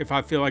try. If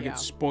I feel like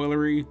it's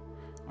spoilery,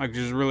 like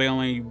there's really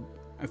only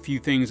a few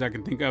things I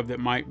can think of that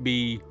might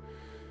be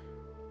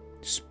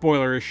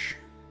spoilerish.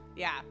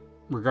 Yeah.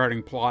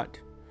 Regarding plot,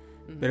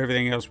 but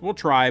everything else we'll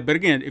try. But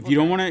again, if you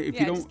don't want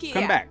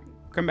to,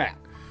 come back.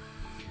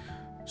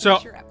 So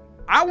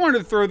I wanted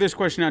to throw this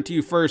question out to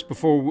you first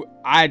before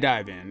I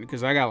dive in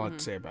because I got a lot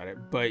to say about it.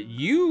 But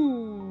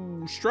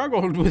you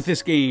struggled with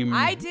this game.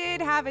 I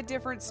did have a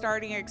different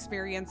starting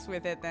experience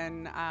with it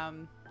than,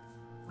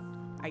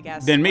 I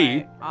guess, than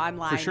me.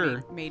 Online for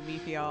sure. made me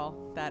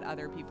feel that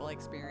other people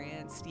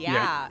experienced.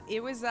 Yeah.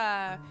 It was,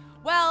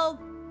 well,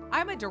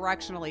 I'm a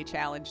directionally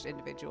challenged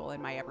individual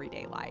in my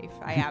everyday life.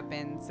 I have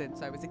been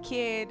since I was a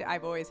kid.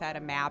 I've always had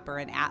a map or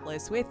an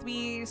atlas with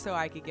me so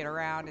I could get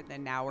around, and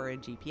then now we're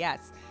in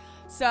GPS.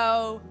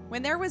 So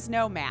when there was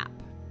no map,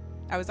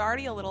 I was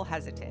already a little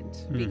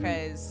hesitant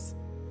because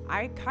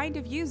I kind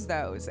of use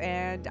those,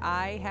 and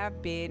I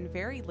have been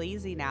very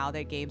lazy now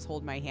that games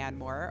hold my hand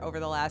more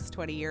over the last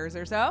 20 years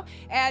or so.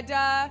 And,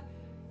 I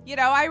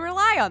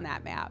rely on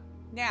that map.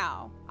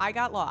 Now, I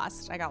got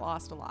lost. I got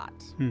lost a lot.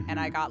 And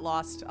I got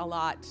lost a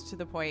lot to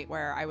the point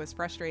where I was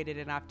frustrated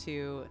enough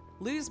to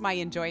lose my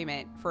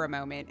enjoyment for a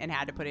moment and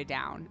had to put it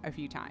down a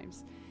few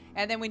times.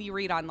 And then when you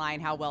read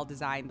online how well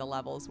designed the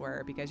levels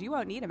were, because you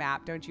won't need a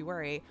map, don't you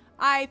worry,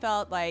 I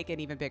felt like an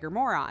even bigger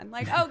moron.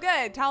 Like, oh,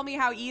 good. Tell me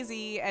how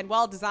easy and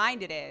well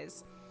designed it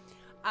is.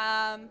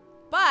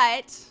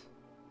 But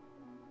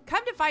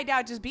come to find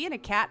out, just being a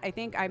cat, I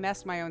think I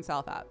messed my own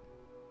self up.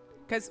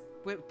 Because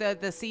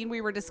the scene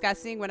we were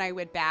discussing when I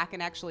went back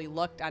and actually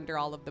looked under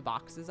all of the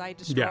boxes I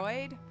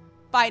destroyed,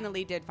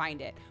 finally did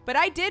find it. But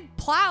I did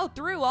plow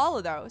through all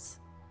of those.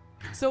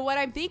 So what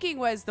I'm thinking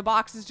was the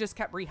boxes just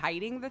kept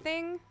rehiding the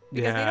thing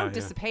because they don't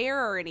disappear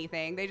or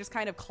anything. They just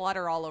kind of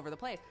clutter all over the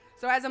place.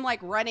 So as I'm like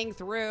running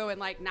through and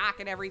like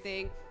knocking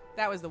everything,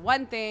 that was the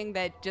one thing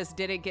that just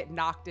didn't get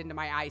knocked into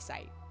my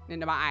eyesight,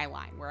 into my eye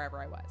line, wherever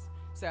I was.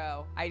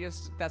 So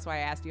that's why I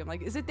asked you. I'm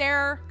like, is it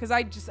there? Because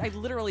I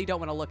literally don't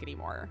want to look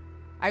anymore.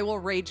 I will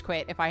rage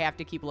quit if I have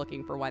to keep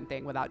looking for one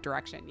thing without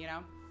direction, you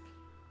know?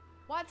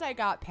 Once I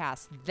got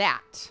past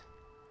that,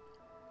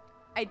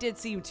 I did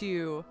seem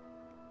to...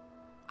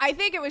 I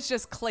think it was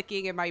just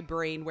clicking in my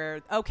brain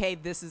where, okay,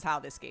 this is how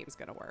this game's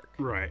going to work.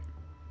 Right.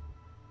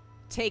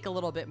 Take a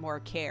little bit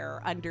more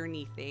care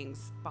underneath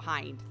things,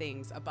 behind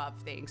things, above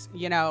things,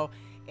 you know,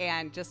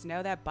 and just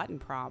know that button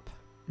prompt.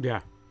 Yeah.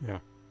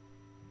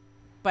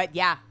 But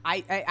yeah,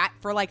 I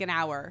for like an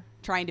hour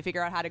trying to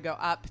figure out how to go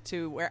up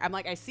to where I'm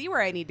like, I see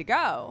where I need to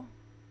go.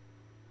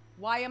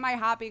 Why am I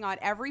hopping on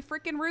every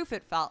freaking roof?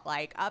 It felt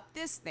like up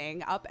this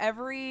thing, up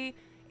every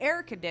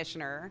air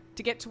conditioner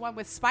to get to one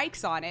with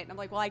spikes on it. And I'm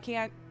like, well, I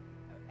can't.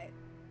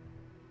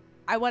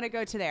 I want to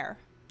go to there.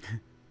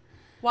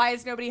 Why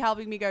is nobody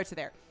helping me go to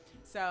there?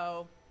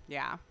 So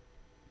yeah.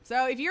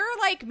 So if you're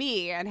like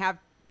me and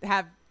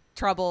have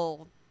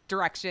trouble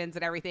directions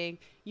and everything,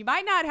 you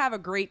might not have a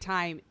great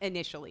time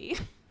initially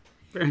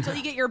until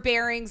you get your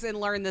bearings and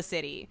learn the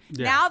city.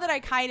 Yeah. Now that I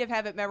kind of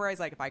have it memorized,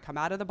 like if I come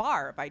out of the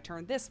bar, if I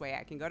turn this way,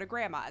 I can go to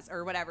grandma's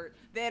or whatever.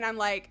 Then I'm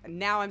like,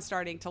 now I'm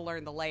starting to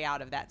learn the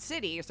layout of that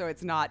city. So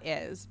it's not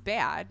as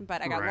bad,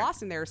 but I got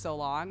lost in there so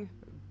long.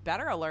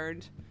 Better I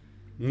learned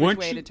which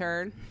way to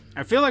turn.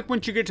 I feel like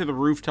once you get to the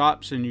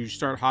rooftops and you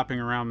start hopping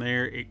around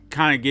there, it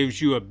kind of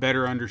gives you a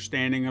better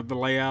understanding of the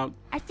layout.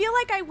 I feel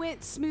like I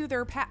went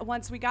smoother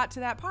once we got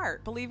to that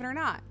part, believe it or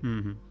not.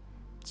 Mm-hmm.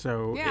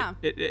 So yeah,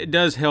 it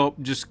does help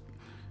just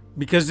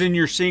because then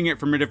you're seeing it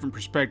from a different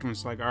perspective.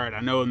 It's like, all right, I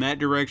know in that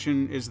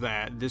direction is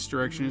that, this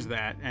direction is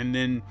that. And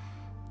then,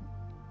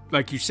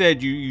 like you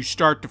said, you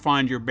start to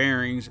find your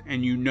bearings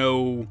and you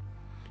know,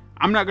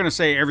 I'm not going to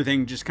say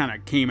everything just kind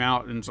of came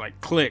out and it's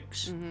like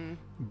clicks.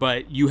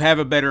 But you have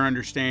a better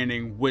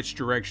understanding which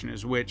direction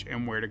is which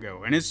and where to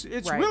go. And it's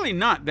really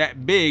not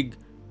that big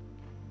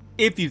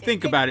if you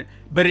think about it.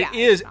 But it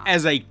is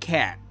as a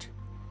cat.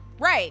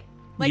 Right.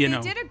 Like they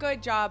did a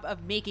good job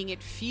of making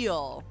it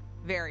feel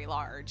very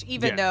large.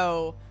 Even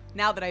though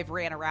now that I've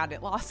ran around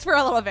it lost for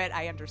a little bit,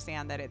 I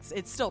understand that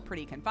it's still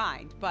pretty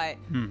confined. But...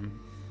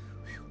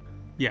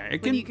 Yeah,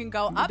 when you can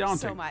go up daunting.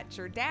 So much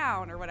or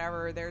down or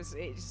whatever,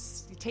 it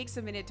takes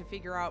a minute to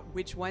figure out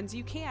which ones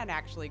you can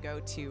actually go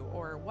to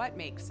or what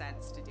makes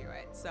sense to do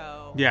it.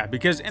 So yeah,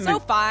 because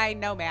fine,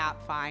 no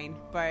map, fine.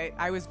 But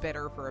I was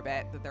bitter for a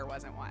bit that there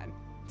wasn't one.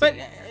 But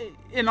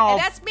and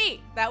that's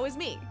me. That was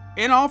me.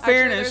 In all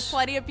fairness, there's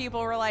plenty of people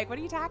who are like, "What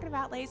are you talking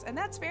about, Lace?" And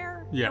that's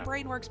fair. Yeah. Your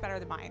brain works better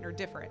than mine, or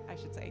different, I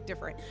should say,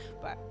 different.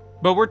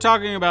 But we're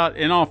talking about,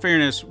 in all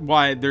fairness,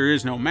 why there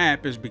is no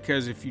map is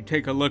because if you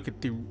take a look at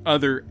the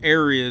other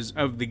areas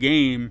of the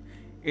game,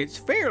 it's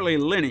fairly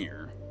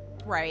linear.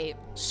 Right.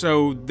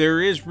 So there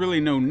is really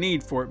no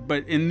need for it.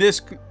 But in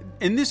this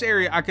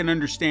area, I can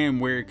understand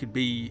where it could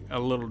be a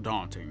little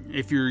daunting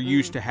if you're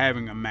used to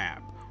having a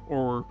map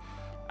or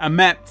a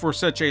map for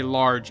such a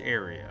large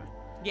area.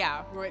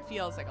 Yeah, where it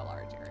feels like a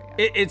large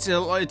area. It's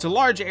a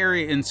large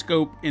area in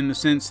scope in the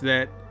sense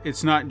that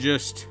it's not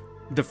just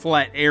the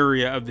flat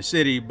area of the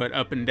city, but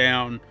up and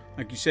down,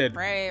 like you said,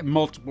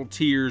 multiple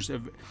tiers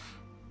of.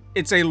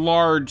 It's a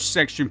large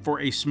section for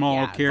a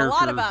small character. It's a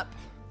lot of up.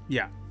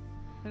 Yeah.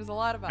 There's a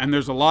lot of up. And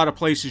there's a lot of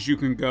places you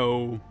can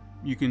go,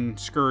 you can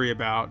scurry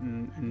about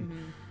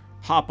and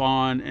hop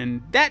on,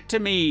 and that to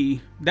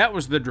me, that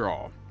was the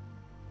draw.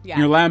 Yeah.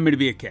 You allowed me to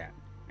be a cat,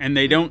 and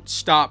they don't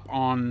stop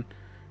on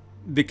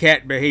the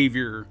cat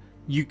behavior.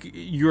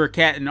 You're a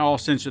cat in all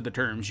sense of the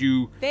terms.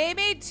 They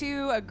made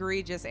 2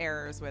 egregious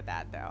errors with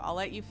that, though. I'll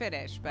let you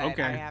finish, but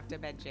I have to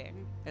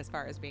mention as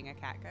far as being a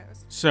cat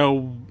goes.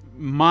 So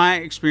my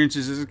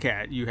experiences as a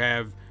cat, you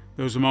have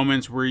those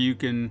moments where you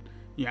can,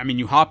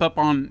 you hop up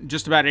on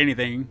just about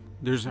anything.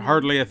 There's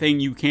hardly a thing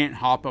you can't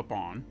hop up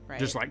on,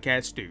 just like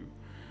cats do.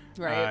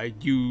 Right.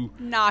 You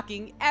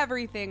knocking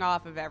everything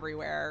off of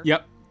everywhere.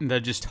 Yep. They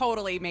just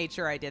totally made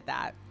sure I did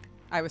that.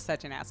 I was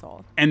such an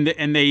asshole. And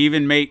they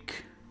even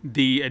make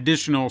the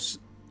additional,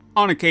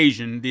 on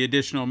occasion, the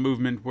additional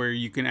movement where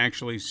you can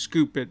actually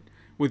scoop it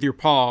with your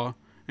paw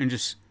and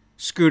just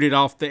scoot it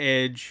off the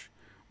edge,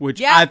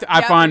 which I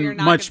find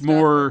much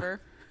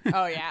more,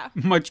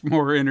 much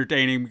more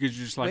entertaining because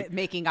you're just like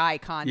making eye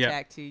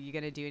contact. Yeah. You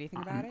gonna do anything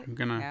about it?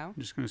 I'm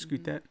just gonna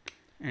scoot that,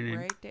 and then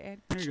right there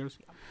it goes.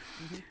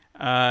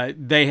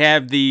 They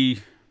have the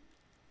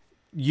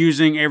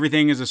using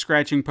everything as a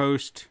scratching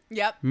post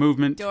Yep.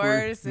 movement. Doors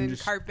where you and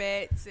just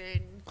carpets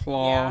and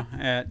claw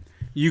at.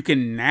 You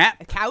can nap.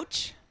 a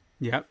couch.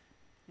 Yep.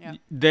 Yeah.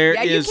 There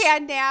Yeah, is. you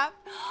can nap.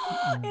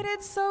 And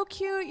it's so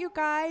cute, you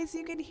guys.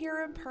 You can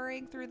hear him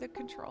purring through the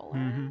controller.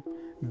 Mm-hmm.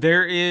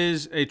 There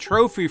is a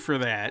trophy for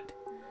that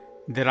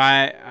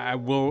I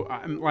will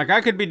like.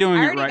 I could be doing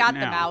I it already right got now.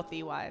 the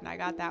mouthy one. I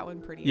got that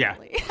one pretty Yeah,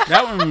 early.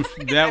 that one I'm was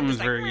just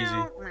like, very meow, easy.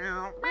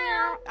 meow,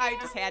 meow. I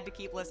just had to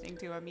keep listening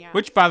to him. Yeah.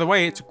 Which, by the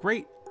way, it's a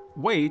great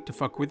way to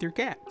fuck with your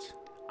cats.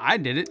 I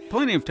did it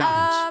plenty of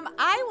times.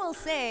 I will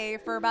say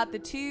for about the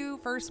 2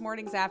 first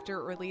mornings after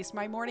it released,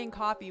 my morning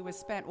coffee was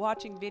spent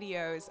watching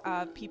videos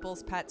of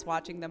people's pets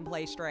watching them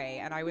play Stray,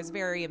 and I was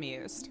very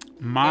amused.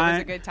 It was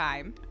a good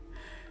time.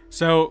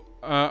 So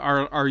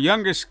our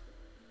youngest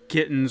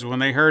kittens, when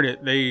they heard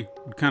it, they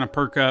would kind of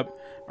perk up.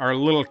 Our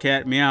little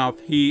cat Meowth,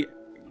 he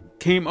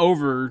came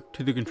over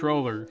to the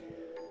controller,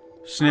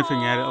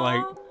 sniffing at it,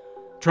 like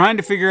trying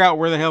to figure out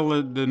where the hell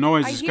the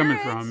noise is coming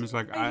from. It's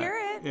like I hear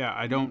it. Yeah,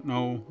 I don't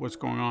know what's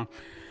going on.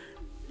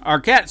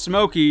 Our cat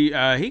Smokey,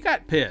 he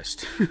got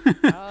pissed.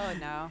 Oh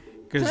no.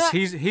 Because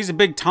he's a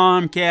big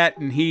tom cat,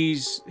 and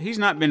he's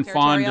not been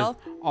fond of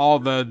all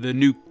the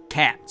new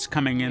cats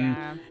coming in,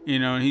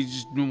 Yeah. and he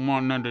just don't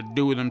want nothing to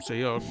do with them, so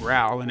he'll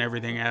growl and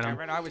everything at him.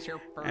 I was here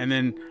first. And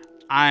then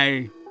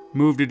I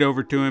moved it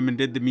over to him and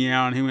did the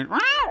meow, and he went, and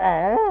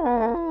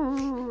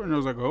I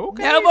was like,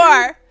 okay. No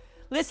more.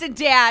 Listen,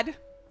 Dad,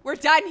 we're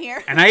done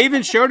here. And I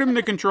even showed him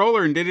the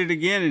controller and did it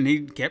again, and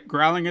he kept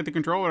growling at the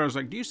controller. I was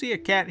like, do you see a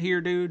cat here,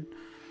 dude?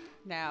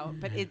 No,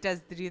 but it does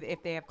do.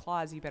 If they have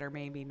claws, you better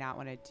maybe not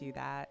want to do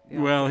that.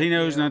 Well, he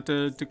knows not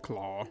to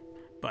claw,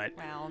 but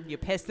Well, you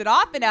pissed it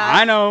off enough.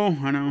 I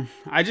know.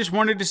 I just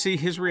wanted to see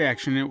his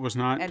reaction. It was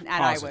not and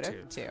positive. I would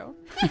have too.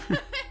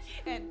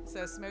 And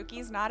so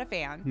Smokey's not a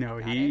fan. No,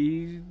 Got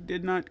he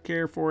did not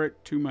care for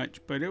it too much,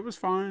 but it was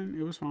fine.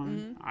 It was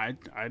fine.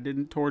 I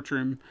didn't torture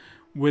him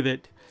with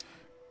it.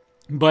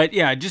 But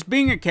yeah, just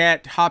being a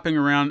cat, hopping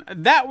around,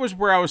 that was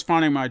where I was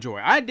finding my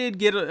joy. I did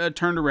get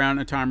turned around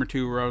a time or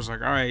two where I was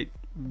like, all right,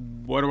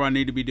 what do I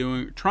need to be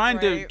doing? Trying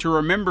to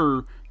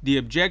remember the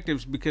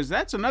objectives, because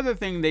that's another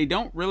thing they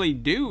don't really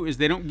do, is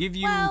they don't give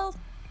you... Well,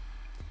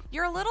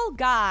 your little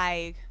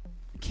guy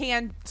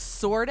can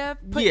sort of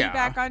put you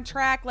back on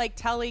track, like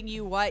telling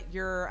you what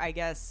your, I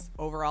guess,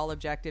 overall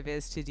objective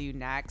is to do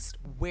next,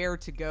 where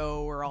to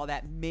go, or all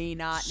that may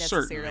not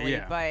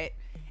necessarily, but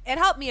it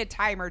helped me a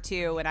time or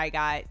two when I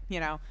got,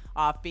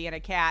 off being a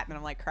cat, and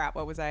I'm like, crap,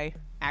 what was I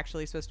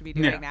actually supposed to be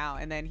doing now?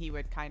 And then he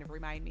would kind of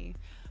remind me.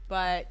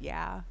 But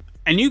yeah.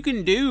 And you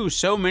can do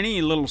so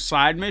many little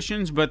side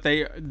missions, but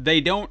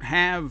they don't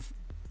have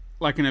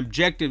like an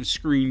objective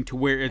screen to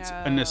where it's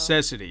a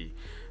necessity.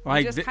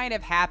 Like you just kind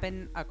of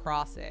happen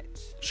across it.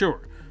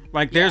 Sure.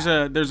 Like there's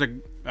a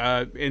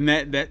in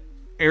that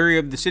area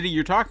of the city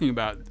you're talking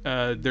about,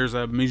 there's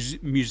a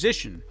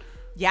musician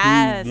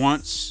Yes. who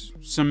wants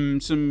some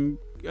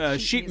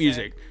sheet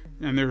music.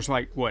 And there's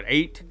like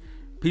 8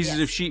 pieces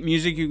of sheet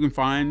music you can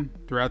find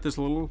throughout this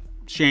little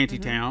shanty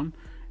town.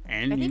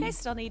 And I think I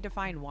still need to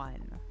find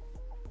one.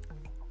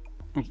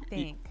 I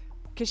think.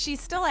 Because she's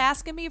still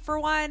asking me for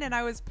one, and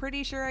I was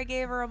pretty sure I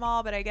gave her them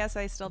all, but I guess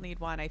I still need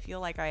one. I feel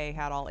like I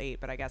had all 8,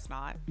 but I guess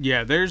not.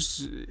 Yeah,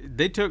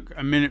 they took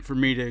a minute for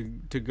me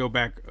to go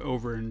back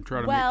over and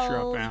try to make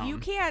sure I found. Well, you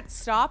can't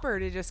stop her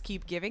to just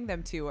keep giving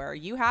them to her.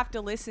 You have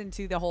to listen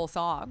to the whole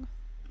song.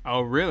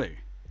 Oh, really?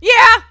 Yeah!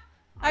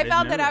 I didn't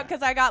found know that out that.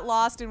 because I got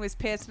lost and was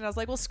pissed, and I was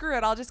like, well, screw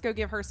it. I'll just go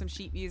give her some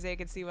sheet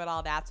music and see what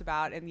all that's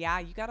about. And yeah,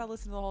 you got to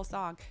listen to the whole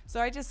song. So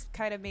I just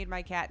kind of made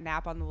my cat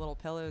nap on the little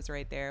pillows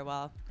right there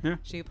while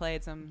she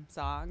played some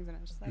songs, and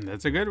I was just like,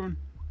 That's a good one.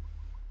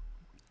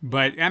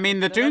 But, I mean,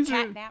 the little tunes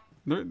cat are, nap.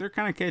 they're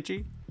kind of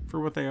catchy for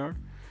what they are.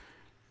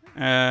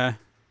 And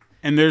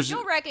there's...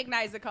 You'll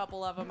recognize a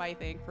couple of them, I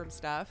think, from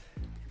stuff.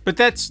 But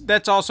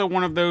that's also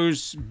one of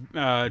those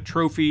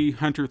trophy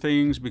hunter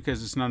things,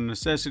 because it's not a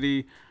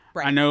necessity.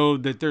 Right. I know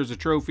that there's a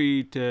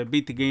trophy to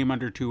beat the game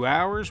under 2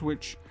 hours,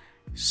 which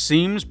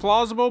seems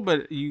plausible,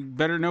 but you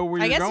better know where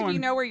you're going. I guess if you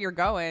know where you're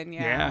going,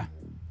 Yeah.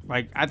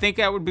 Like, I think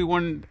that would be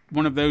one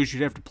of those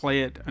you'd have to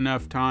play it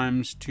enough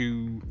times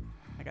to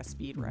like a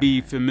speed run.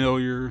 be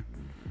familiar.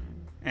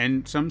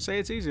 And some say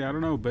it's easy. I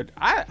don't know. But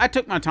I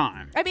took my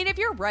time. I mean, if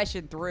you're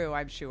rushing through,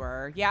 I'm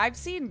sure. Yeah, I've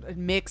seen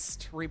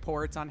mixed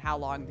reports on how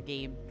long the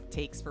game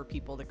takes for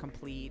people to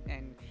complete,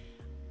 and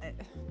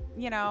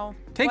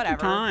Take whatever. your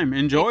time.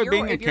 Enjoy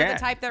being a If you're cat.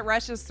 the type that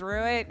rushes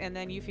through it and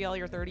then you feel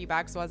your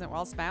 $30 wasn't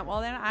well spent,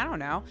 well then I don't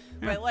know.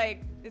 Yeah. But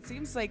it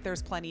seems like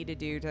there's plenty to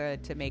do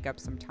to make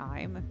up some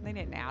time. They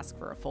didn't ask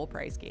for a full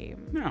price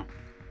game. No.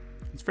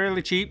 It's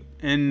fairly cheap,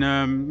 and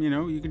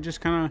you can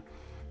just kind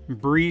of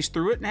breeze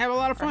through it and have a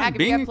lot of Or fun heck, if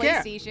being you a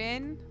have cat.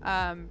 PlayStation,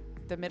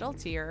 the middle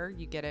tier,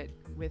 you get it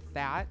with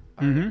that.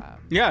 Or,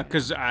 Yeah,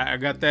 because I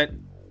got that.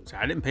 So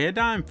I didn't pay a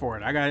dime for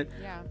it. I got it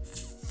yeah,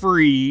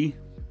 free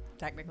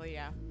technically,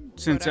 yeah.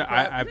 since Quote,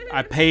 I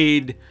unquote.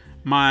 paid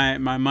my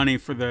money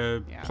for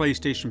the Yeah.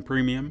 PlayStation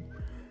Premium.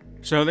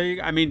 So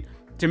I mean,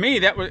 to me,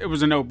 it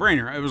was a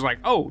no-brainer. It was like,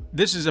 oh,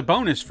 this is a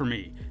bonus for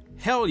me.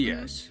 Hell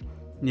yes.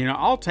 You know,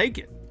 I'll take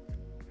it.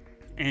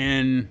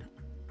 And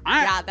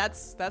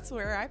that's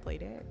where I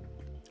played it.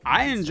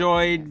 I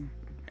enjoyed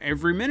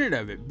every minute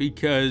of it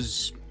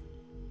because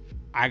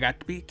I got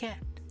to be a cat.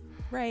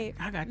 Right.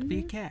 I got to be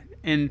a cat.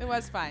 And it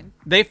was fun.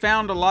 They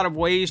found a lot of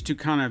ways to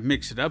kind of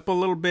mix it up a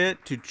little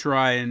bit to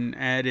try and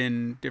add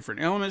in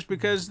different elements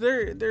because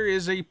there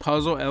is a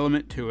puzzle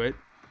element to it.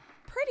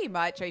 Pretty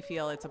much, I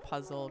feel it's a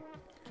puzzle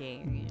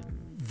game.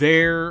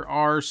 There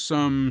are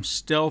some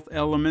stealth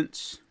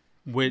elements,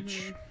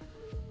 which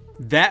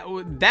that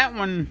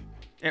one,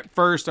 at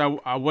first,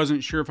 I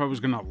wasn't sure if I was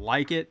going to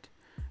like it.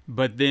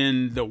 But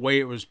then the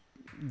way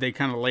they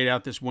kind of laid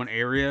out this one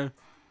area,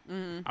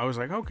 I was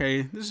like,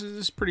 okay, this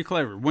is pretty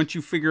clever. Once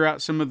you figure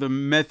out some of the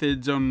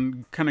methods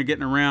on kind of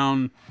getting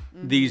around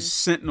these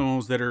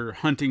sentinels that are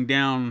hunting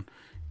down,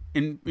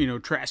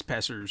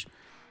 trespassers.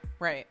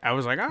 Right. I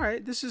was like, all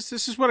right, this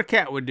is what a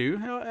cat would do.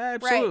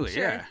 Absolutely, right,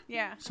 sure.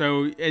 Yeah.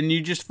 So, and you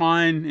just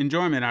find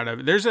enjoyment out of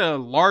it. There's a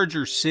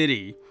larger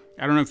city.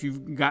 I don't know if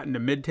you've gotten to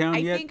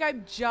Midtown yet. I think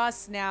I'm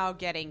just now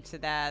getting to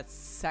that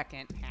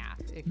second half,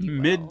 if you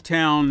will.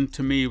 Midtown,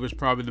 to me, was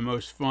probably the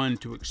most fun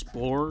to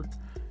explore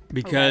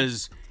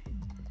because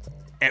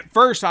at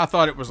first I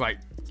thought it was, like,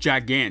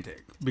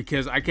 gigantic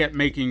because I kept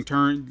making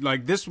turns.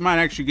 Like, this might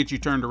actually get you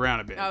turned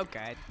around a bit. Oh,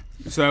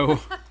 good. So,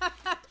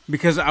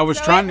 because I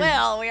was trying to...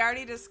 Well, we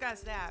already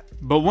discussed that.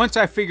 But once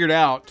I figured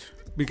out,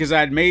 because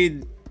I'd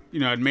made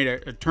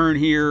a turn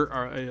here,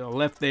 or a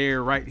left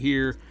there, right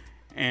here,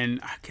 and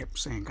I kept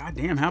saying, God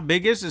damn, how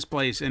big is this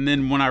place? And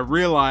then when I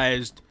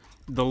realized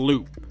the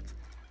loop,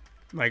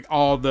 like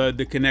all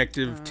the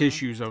connective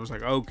tissues, I was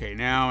like, okay,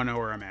 now I know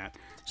where I'm at.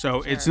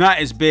 So it's not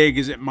as big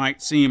as it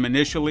might seem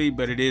initially,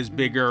 but it is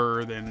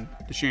bigger than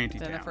the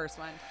Shantytown. Than the first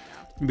one,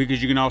 yeah.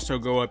 Because you can also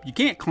go up. You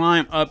can't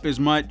climb up as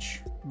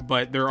much,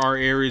 but there are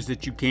areas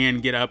that you can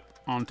get up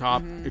on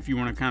top if you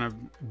want to kind of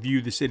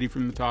view the city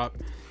from the top.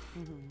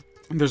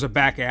 And there's a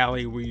back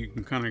alley where you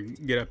can kind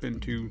of get up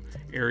into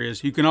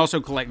areas. You can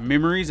also collect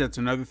memories. That's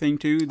another thing,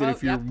 too, that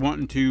if you're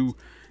wanting to...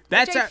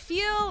 Which I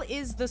feel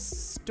is the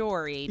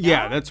story. No?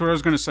 Yeah, that's what I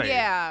was going to say.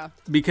 Yeah.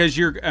 Because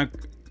you're...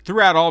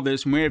 throughout all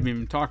this, and we haven't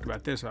even talked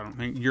about this, I don't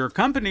think, you're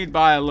accompanied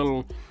by a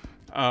little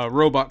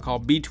robot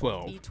called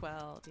B12.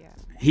 B12, yeah.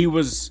 He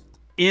was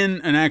in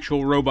an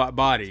actual robot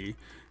body.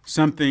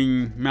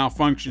 Something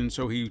malfunctioned,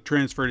 so he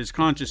transferred his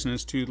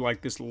consciousness to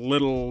like this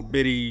little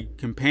bitty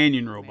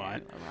companion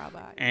robot.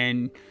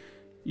 And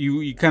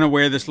you kind of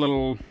wear this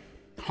little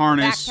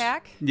harness.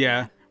 Backpack?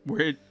 Yeah, where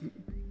it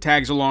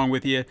tags along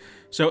with you.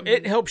 So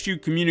it helps you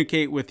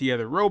communicate with the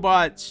other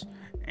robots,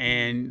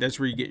 and that's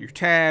where you get your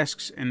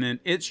tasks. And then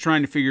it's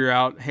trying to figure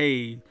out,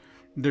 hey,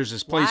 there's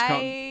this place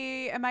called...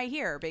 Why am I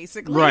here,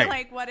 basically? Right.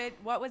 Like,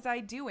 what was I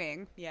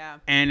doing? Yeah.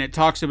 And it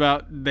talks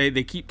about, they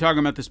keep talking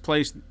about this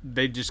place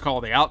they just call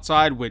the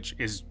outside, which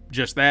is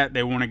just that.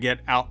 They want to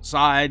get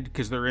outside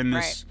because they're in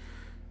this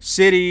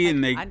city. Like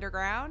and they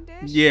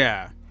underground-ish?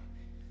 Yeah.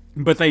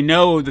 But they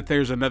know that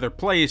there's another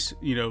place,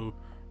 the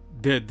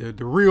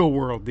real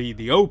world,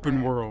 the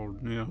open world,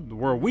 the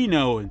world we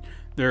know. And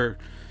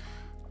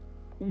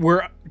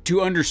we're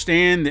to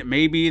understand that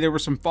maybe there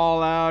was some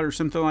fallout or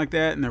something like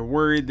that, and they're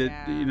worried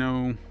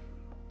that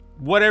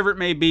whatever it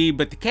may be.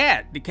 But the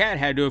cat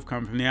had to have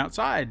come from the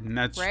outside, and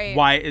that's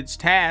why it's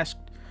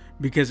tasked,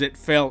 because it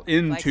fell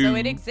into. So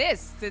it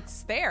exists.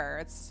 It's there.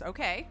 It's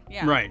okay.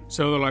 Yeah. Right.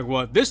 So they're like,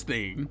 well, if this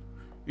thing,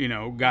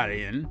 got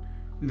in,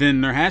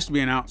 then there has to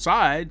be an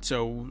outside.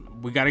 So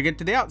we got to get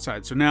to the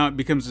outside. So now it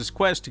becomes this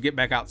quest to get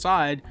back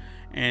outside,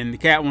 and the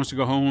cat wants to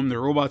go home. The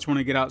robots want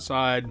to get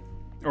outside,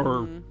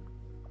 or.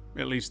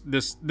 At least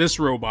this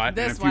robot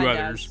and a few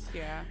others.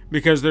 Yeah.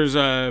 Because there's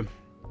a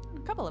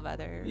couple of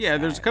others. Yeah,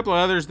 there's a couple of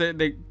others that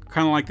they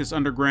kind of like this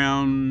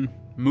underground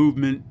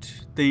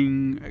movement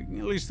thing.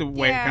 At least the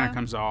way it kind of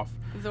comes off.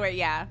 The way,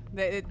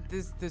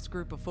 this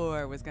group of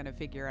 4 was going to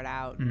figure it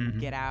out, and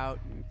get out,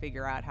 and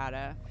figure out how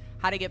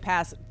to get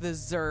past the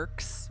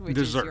Zurks, which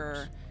is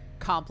your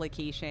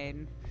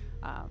complication.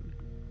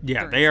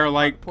 Yeah, they are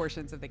like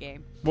portions of the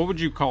game. What would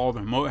you call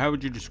them? How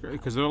would you describe?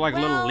 Because they're like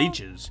little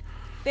leeches.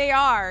 They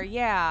are,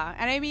 yeah.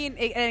 And I mean,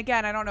 and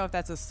again, I don't know if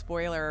that's a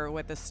spoiler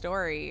what the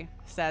story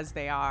says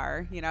they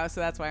are,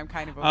 so that's why I'm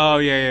kind of... Oh,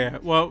 yeah.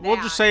 Well, we'll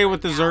just say it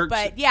with the Zurks.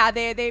 But yeah,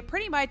 they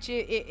pretty much,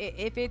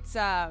 if it's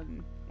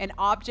an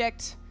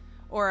object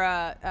or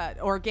a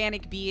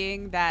organic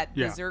being that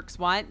the Zurks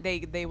want,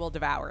 they will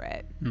devour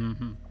it.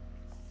 Mm-hmm.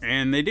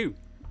 And they do.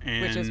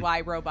 Which is why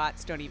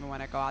robots don't even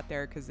want to go out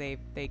there, because they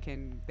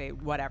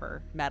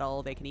whatever,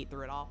 metal, they can eat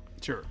through it all.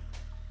 Sure.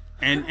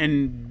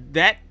 And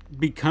that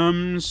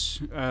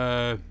becomes,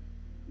 I'd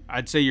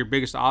say, your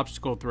biggest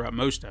obstacle throughout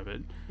most of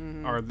it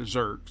are the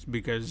Zurks,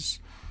 because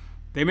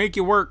they make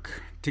you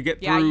work to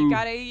get Yeah, through.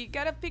 you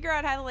gotta figure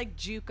out how to like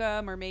juke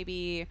them or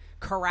maybe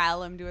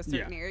corral them to a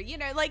certain area. You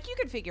know, like you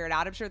can figure it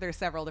out. I'm sure there's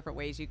several different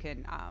ways you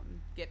can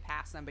get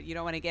past them, but you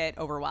don't want to get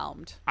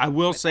overwhelmed. I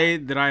will say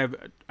that I have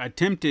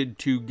attempted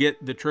to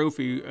get the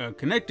trophy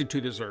connected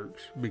to the Zergs,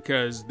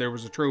 because there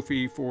was a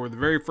trophy for the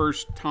very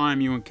first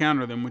time you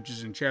encounter them, which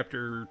is in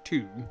Chapter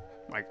 2,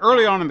 like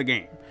early on in the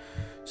game.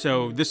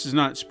 So this is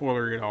not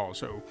spoilery at all.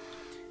 So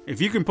if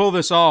you can pull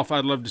this off,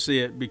 I'd love to see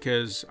it,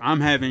 because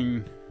I'm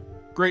having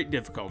great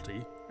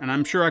difficulty, and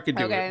I'm sure I could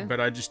do it, but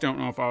I just don't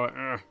know if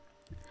I'll...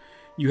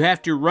 You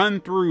have to run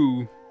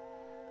through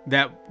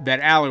that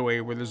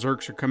alleyway where the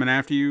Zergs are coming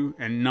after you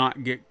and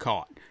not get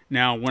caught.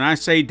 Now, when I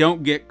say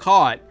don't get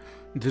caught,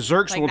 the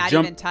Zergs will not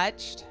jump... even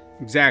touched?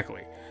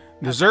 Exactly.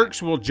 The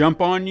Zergs will jump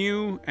on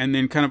you and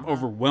then kind of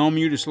overwhelm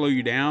you to slow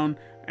you down,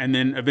 and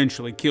then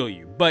eventually kill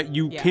you. But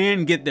you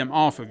can get them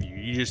off of you.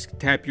 You just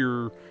tap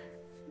your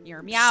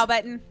meow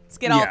button. Let's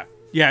get all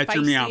yeah, it's feisty,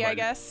 your meow button. I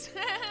guess.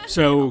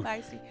 So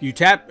you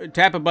tap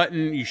a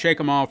button, you shake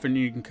them off, and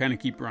you can kind of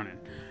keep running.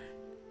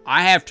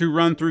 I have to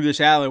run through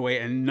this alleyway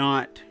and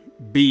not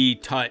be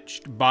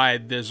touched by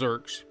the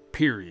Zergs,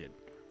 period.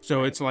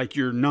 So it's like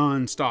you're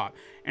non-stop.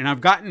 And I've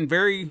gotten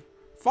very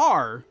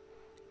far,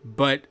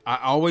 but I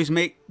always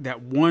make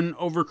that one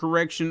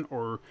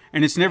overcorrection,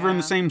 and it's never in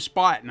the same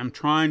spot, and I'm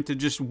trying to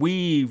just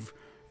weave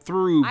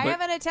through. I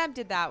haven't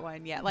attempted that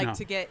one yet,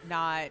 to get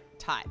not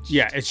touched.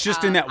 Yeah, it's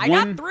just in that I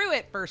one... got through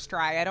it first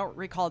try. I don't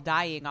recall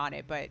dying on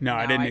it, but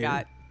I didn't I either.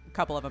 got a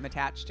couple of them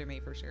attached to me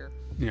for sure.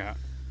 Yeah.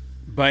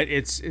 But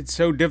it's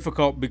so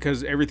difficult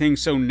because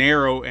everything's so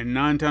narrow, and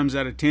 9 times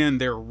out of 10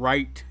 they're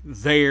right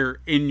there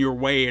in your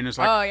way, and it's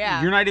like,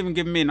 you're not even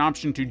giving me an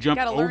option to jump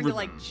over them. You gotta learn to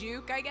like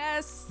juke, I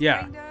guess.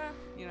 Yeah. Kinda,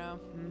 you know.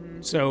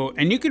 Mm-hmm. So,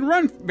 and you can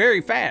run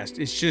very fast.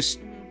 It's just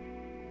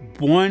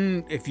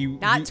one, if you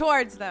not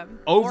towards them,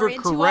 over or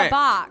into correct. a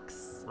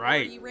box,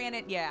 right? Or you ran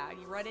it, you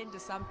run into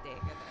something.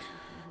 And then,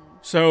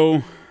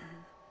 So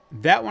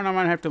that one I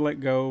might have to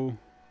let go.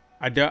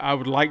 I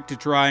would like to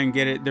try and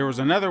get it. There was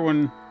another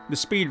one, the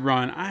speed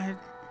run. I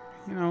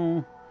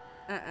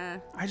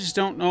just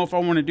don't know if I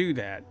want to do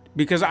that,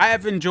 because I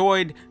have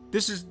enjoyed,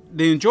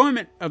 the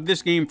enjoyment of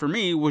this game for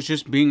me was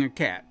just being a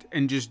cat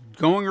and just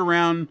going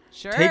around,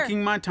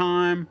 taking my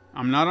time.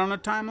 I'm not on a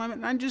time limit,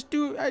 and I just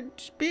be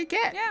a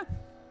cat. Yeah.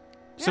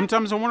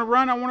 Sometimes I want to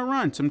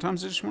run.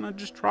 Sometimes I just want to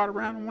just trot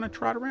around.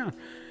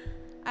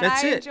 And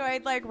That's I it.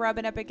 enjoyed like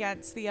rubbing up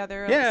against the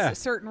other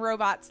certain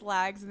robots'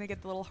 legs, and they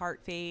get the little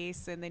heart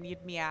face, and then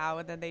you'd meow,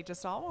 and then they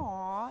just all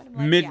aww. And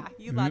I'm like,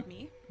 you love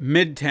me.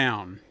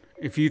 Midtown.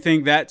 If you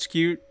think that's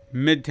cute,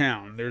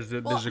 Midtown. There's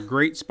a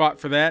great spot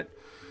for that.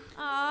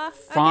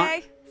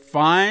 Okay.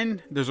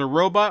 There's a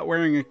robot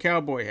wearing a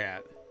cowboy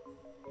hat,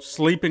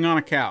 sleeping on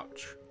a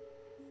couch.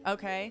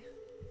 Okay.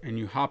 And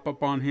you hop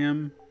up on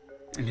him,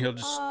 and he'll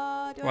just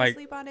do I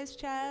sleep on his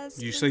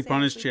chest? You sleep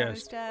on his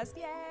chest.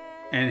 Yeah.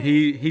 And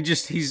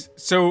he's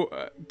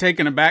so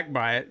taken aback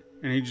by it,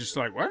 and he's just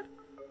like, what?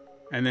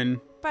 And then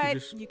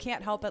you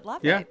can't help but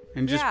love it. Yeah,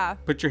 and just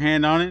put your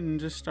hand on it and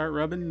just start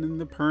rubbing,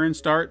 and the purring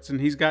starts, and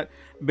he's got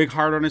a big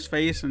heart on his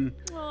face, and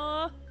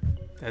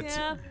that's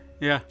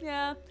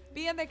yeah.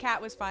 Being the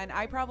cat was fun.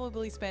 I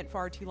probably spent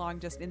far too long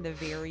just in the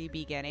very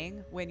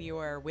beginning when you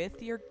were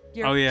with your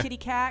kitty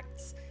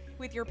cats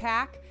with your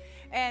pack.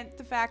 And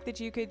the fact that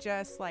you could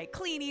just like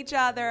clean each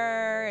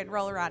other and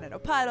roll around in a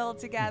puddle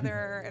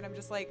together. And I'm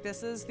just like,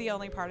 this is the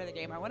only part of the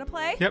game I want to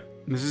play. Yep,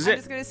 this is I'm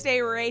just going to stay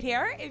right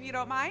here if you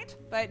don't mind.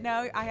 But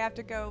no, I have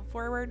to go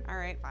forward. All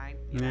right, fine.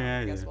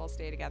 I guess we'll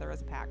stay together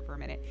as a pack for a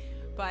minute.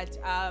 But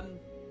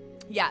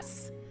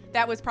yes,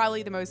 that was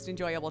probably the most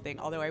enjoyable thing.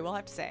 Although I will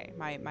have to say,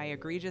 my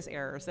egregious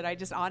errors that I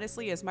just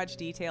honestly, as much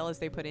detail as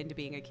they put into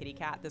being a kitty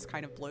cat, this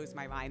kind of blows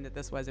my mind that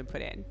this wasn't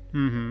put in.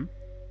 Mm-hmm.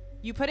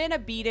 You put in a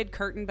beaded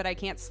curtain, but I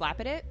can't slap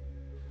at it?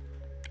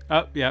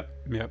 Oh, yep.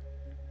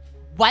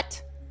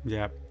 What?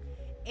 Yep.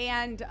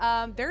 And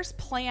there's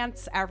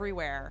plants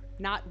everywhere.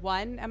 Not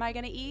one am I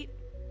going to eat?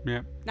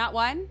 Yep. Not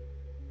one?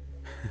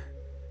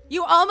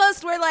 You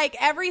almost were like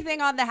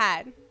everything on the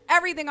head.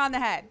 Everything on the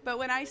head. But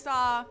when I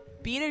saw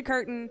beaded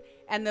curtain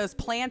and those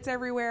plants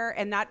everywhere,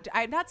 and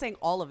I'm not saying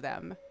all of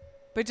them,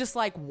 but just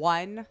like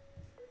one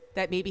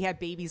that maybe had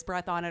baby's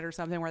breath on it or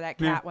something where that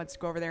cat wants to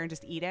go over there and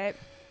just eat it.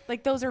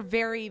 Like, those are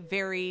very,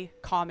 very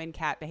common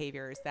cat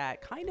behaviors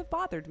that kind of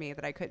bothered me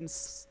that I couldn't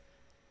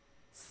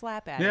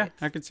slap at it. Yeah,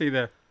 I could see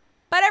that.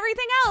 But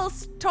everything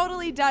else,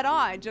 totally dead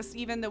on. Just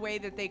even the way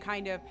that they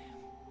kind of,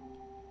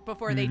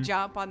 before they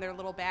jump on their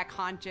little back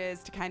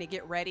haunches to kind of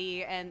get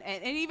ready. And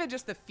even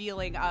just the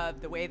feeling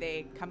of the way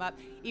they come up,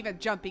 even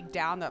jumping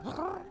down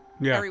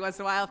every once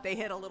in a while if they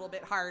hit a little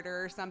bit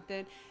harder or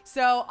something.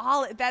 So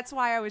that's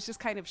why I was just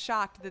kind of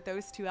shocked that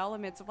those two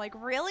elements of like,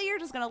 really? You're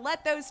just going to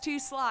let those two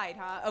slide,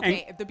 huh?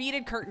 Okay, the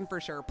beaded curtain for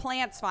sure.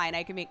 Plants, fine.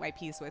 I can make my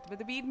peace with. But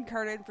the beaded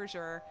curtain for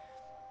sure.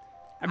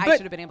 I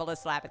should have been able to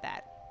slap at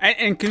that.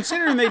 And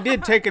considering they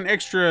did take an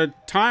extra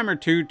time or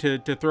two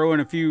to throw in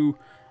a few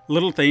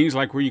little things,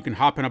 like where you can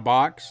hop in a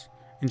box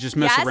and just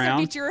mess around.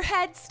 Yes, get your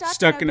head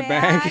stuck in a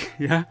bag.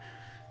 Yeah.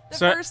 The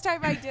So- first time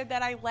I did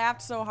that, I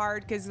laughed so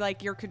hard because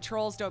like your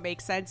controls don't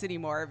make sense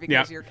anymore because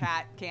Yep. your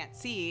cat can't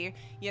see.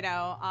 You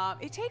know,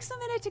 it takes a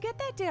minute to get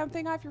that damn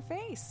thing off your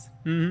face.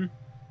 Mm-hmm. It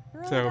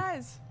really So,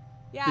 does.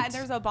 Yeah, and it's-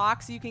 there's a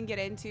box you can get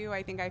into.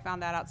 I think I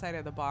found that outside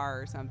of the bar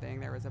or something.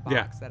 There was a box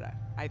Yeah. that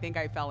I think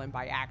I fell in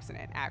by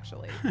accident,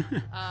 actually.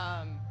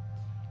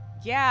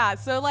 Yeah,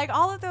 so like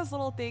all of those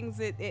little things,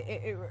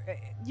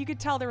 you could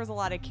tell there was a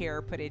lot of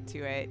care put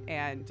into it,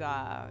 and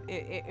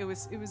it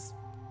was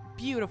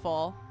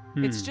beautiful.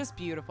 It's just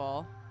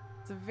beautiful.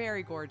 It's a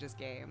very gorgeous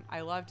game.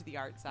 I loved the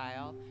art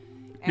style.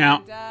 And,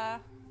 Now-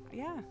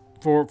 yeah.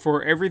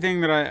 For everything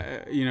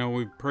that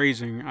we're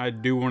praising, I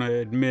do want to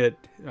admit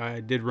I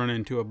did run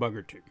into a bug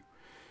or two.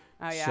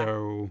 Oh yeah.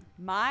 So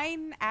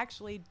Mine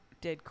actually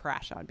did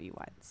crash on me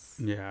once.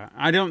 yeah,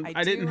 I I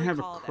do didn't have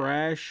a recall that.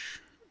 crash,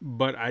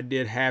 but I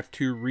did have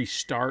to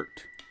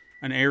restart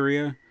an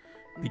area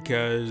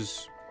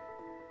because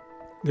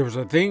there was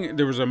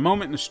a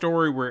moment in the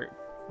story where it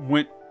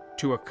went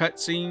to a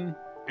cutscene,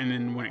 and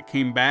then when it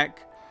came back,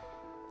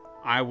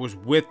 I was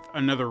with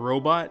another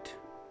robot.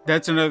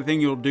 That's another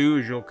thing you'll do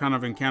is you'll kind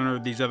of encounter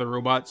these other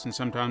robots and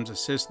sometimes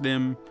assist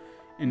them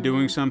in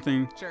doing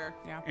something. Sure.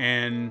 Yeah.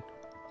 And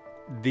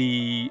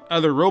the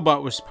other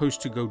robot was supposed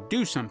to go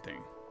do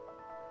something,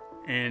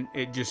 and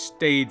it just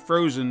stayed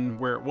frozen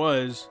where it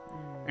was,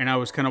 and I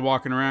was kind of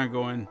walking around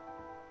going,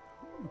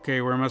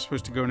 okay, where am I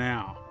supposed to go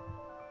now?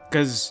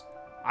 Because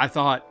I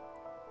thought,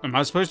 am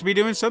I supposed to be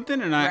doing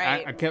something? And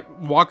Right. I kept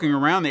walking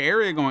around the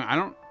area going, I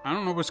don't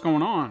know what's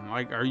going on.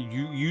 Like, are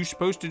you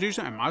supposed to do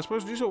something? Am I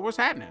supposed to do something? What's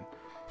happening?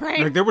 Right.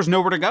 Like, there was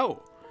nowhere to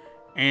go.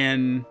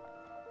 And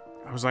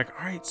I was like,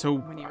 all right, so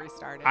When you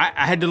restarted.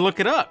 I had to look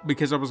it up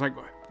because I was like,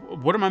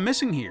 what am I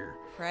missing here?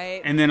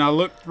 Right. And then I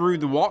looked through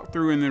the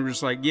walkthrough, and there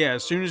was like, yeah,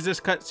 as soon as this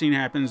cutscene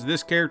happens,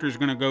 this character is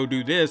going to go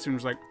do this. And it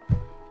was like,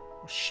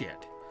 oh,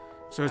 shit.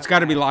 So it's got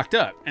to be locked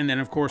up. And then,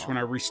 of course, when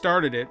I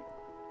restarted it,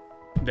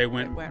 they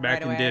went went back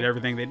right and did away.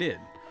 everything they did.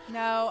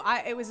 No,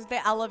 it was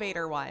the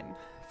elevator one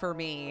for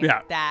me.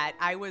 Yeah. That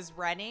I was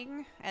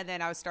running and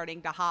then I was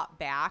starting to hop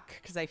back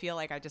because I feel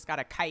like I just got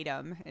to kite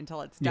them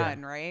until it's Yeah.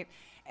 done, right?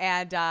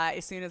 And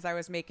as soon as I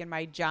was making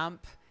my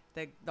jump,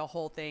 the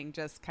whole thing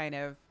just kind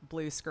of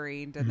blue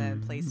screened, and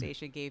then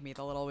PlayStation gave me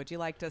the little, would you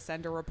like to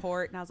send a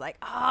report? And I was like,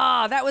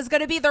 that was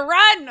going to be the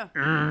run.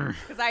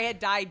 Because I had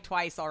died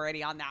twice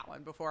already on that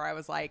one before I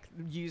was like,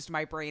 used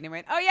my brain and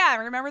went, oh yeah,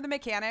 remember the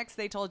mechanics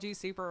they told you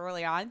super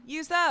early on?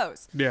 Use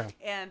those. Yeah.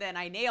 And then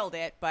I nailed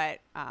it, but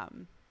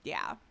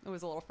yeah, it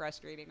was a little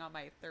frustrating on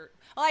my third.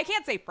 Well, I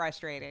can't say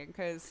frustrating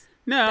because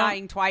No.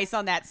 dying twice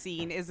on that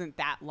scene isn't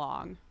that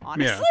long,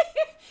 honestly.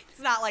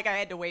 It's not like I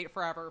had to wait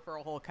forever for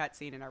a whole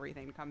cutscene and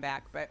everything to come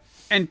back, but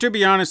And to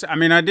be honest, I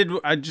mean,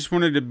 I just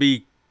wanted to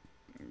be,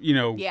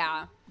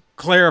 yeah.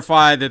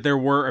 clarify that there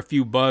were a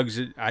few bugs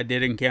that I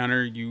did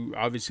encounter. You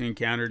obviously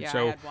encountered. Yeah, I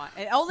so had one.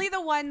 And only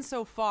the one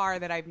so far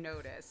that I've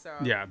noticed. So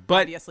Yeah,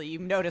 but- obviously you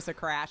notice a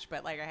crash,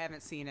 but like I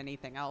haven't seen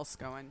anything else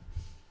going.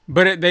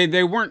 But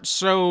they weren't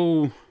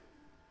so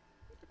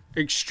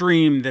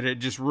extreme that it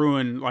just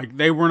ruined. Like,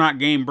 they were not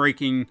game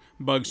breaking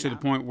bugs to the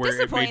point where it made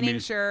Disappointing, me.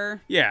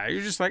 sure. Yeah,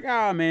 you're just like,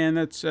 oh man,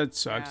 that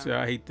sucks. Yeah.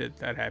 I hate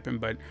that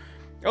happened. But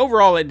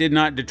overall, it did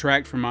not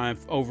detract from my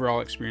overall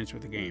experience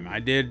with the game. I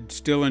did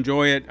still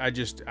enjoy it.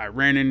 I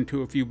ran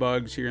into a few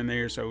bugs here and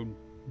there. So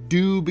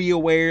do be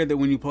aware that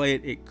when you play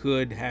it, it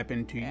could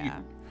happen to Yeah. you.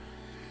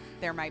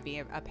 There might be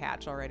a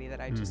patch already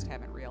that I Hmm. just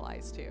haven't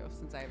realized too,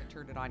 since I haven't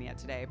turned it on yet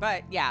today.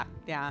 But yeah,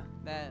 a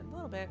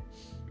little bit.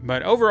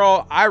 But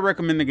overall, I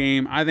recommend the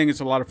game. I think it's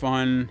a lot of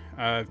fun.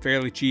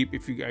 Fairly cheap.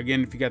 If you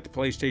got the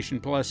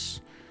PlayStation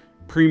Plus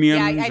premiums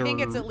Yeah, I think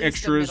or it's at least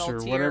extras a or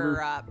middle tier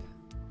whatever. up,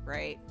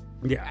 right?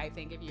 Yeah. I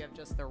think if you have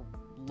just the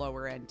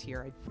lower end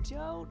tier, I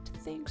don't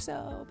think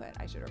so, but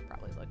I should have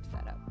probably looked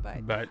that up.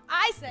 But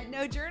I said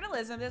no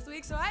journalism this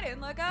week, so I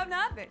didn't look up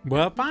nothing.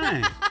 Well,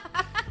 fine.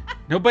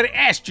 Nobody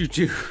asked you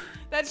to.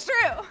 That's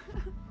true.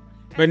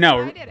 But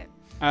no, I did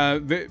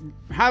it.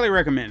 Highly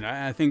recommend.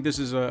 I think this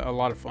is a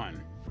lot of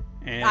fun.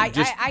 And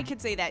I could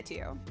say that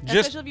too, just-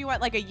 especially if you want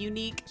like a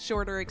unique,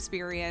 shorter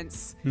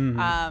experience.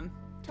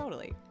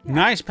 Totally. Yeah.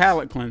 nice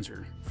palate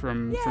cleanser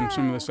from some of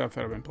Yeah. the stuff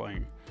that I've been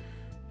playing.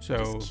 So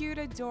Just cute,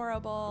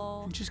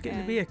 adorable. just getting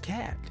to and be a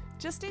cat.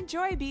 just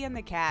enjoy being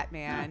the cat,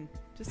 man.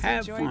 Just Have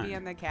enjoy fun.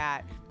 being the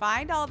cat.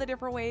 Find all the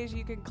different ways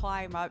you can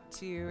climb up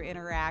to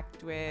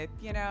interact with,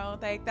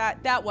 like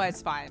that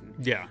was fun.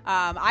 Yeah.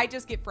 I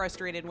just get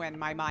frustrated when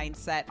my mind's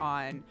set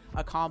on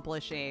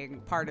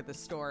accomplishing part of the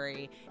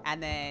story,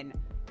 and then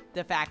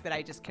the fact that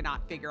I just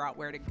cannot figure out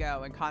where to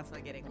go and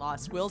constantly getting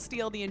lost will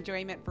steal the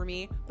enjoyment for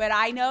me. But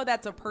I know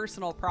that's a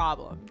personal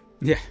problem.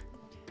 Yeah.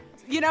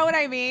 You know what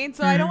I mean?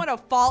 So I don't want to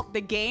fault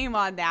the game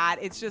on that.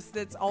 It's just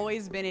that's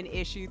always been an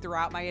issue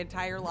throughout my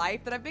entire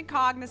life that I've been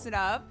cognizant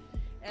of,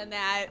 and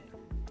that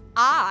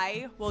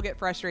I will get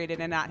frustrated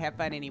and not have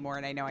fun anymore,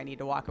 and I know I need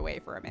to walk away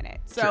for a minute.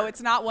 So Sure.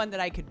 it's not one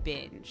that I could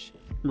binge,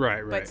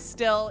 Right. but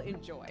still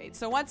enjoy it.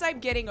 So once I'm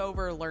getting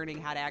over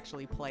learning how to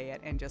actually play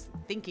it and just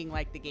thinking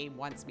like the game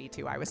wants me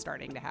to, I was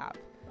starting to have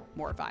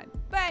more fun.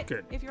 But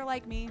Good. if you're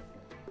like me,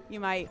 you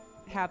might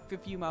have a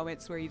few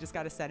moments where you just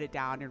got to set it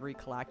down and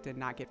recollect and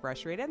not get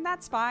frustrated, and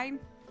that's fine.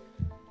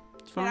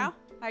 It's fun. You know,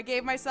 I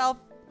gave myself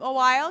a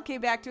while,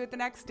 came back to it the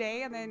next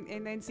day, and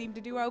then seemed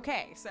to do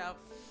okay. So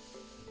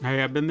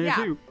Hey, I've been there Yeah.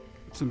 too.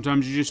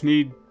 Sometimes you just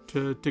need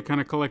to kind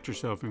of collect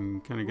yourself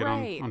and kind of get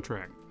Right. on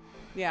track.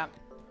 yeah,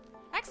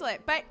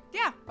 excellent. But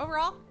yeah,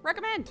 overall,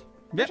 recommend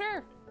for Yep.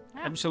 sure.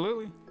 Yeah.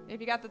 Absolutely. If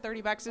you got the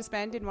 $30 to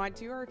spend and want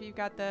to, or if you've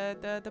got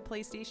the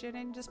PlayStation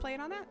and just playing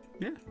on that.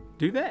 Yeah.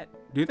 Do that.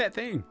 Do that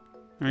thing.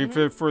 I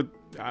mean,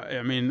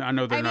 I mean, I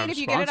know they're I not mean, a if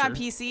you get it on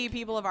sponsor. PC,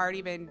 people have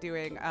already been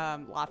doing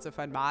lots of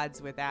fun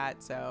mods with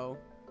that. So,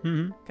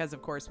 because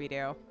of course we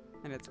do,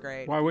 and it's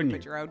great. Why wouldn't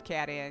Put you? your own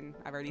cat in.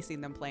 I've already seen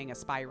them playing a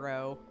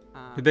Spyro.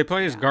 Did they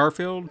play as yeah.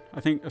 Garfield?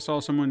 I think I saw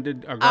someone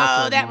did a Garfield.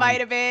 Oh, that mod. might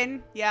have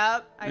been.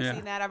 Yep, I've Yeah.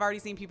 seen that. I've already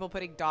seen people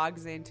putting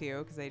dogs in too,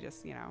 because they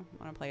just, want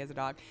to play as a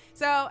dog.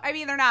 So, I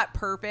mean, they're not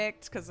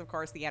perfect, because of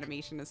course the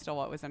animation is still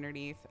what was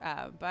underneath.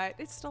 But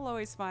it's still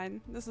always fun.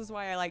 This is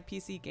why I like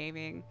PC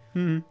gaming.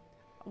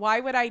 Why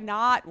would I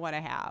not want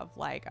to have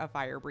like a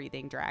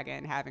fire-breathing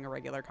dragon having a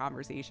regular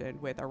conversation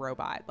with a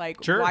robot?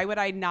 Like, Sure. why would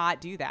I not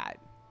do that?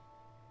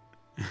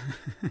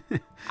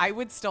 I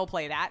would still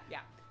play that. Yeah.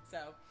 So,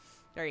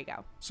 there you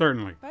go.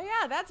 Certainly. But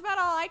yeah, that's about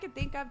all I could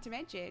think of to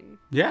mention.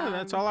 Yeah,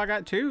 that's all I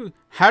got too.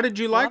 How did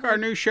you like our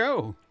lovely. new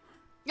show?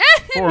 You're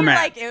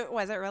Format. like,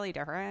 was it really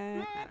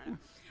different? I don't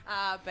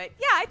know. But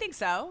yeah, I think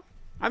so.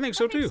 I think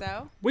so think too.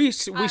 so. We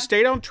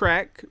stayed on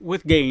track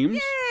with games,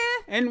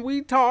 Yeah. and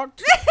we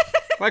talked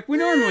like we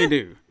normally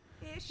do.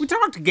 Ish. We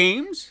talked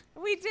games.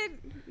 We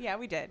did. Yeah,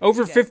 we did.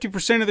 Over We did.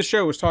 50% of the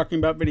show was talking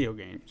about video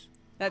games.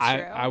 That's I-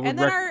 true. I would and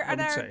then I would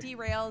our say.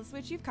 derails,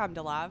 which you've come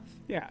to love.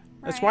 Yeah,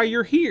 that's Right. why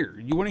you're here.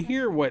 You want to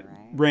hear what Right.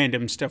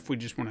 random stuff we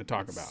just want to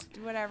talk about.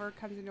 Whatever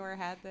comes into our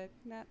head that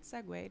not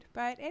segued.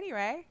 But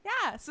anyway,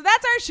 yeah. So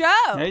that's our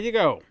show. There you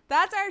go.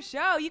 That's our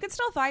show. You can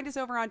still find us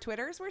over on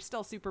Twitters. We're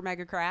still Super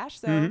Mega Crash,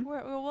 so Mm-hmm.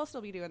 we'll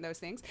still be doing those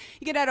things.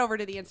 You can head over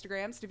to the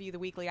Instagrams to view the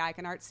weekly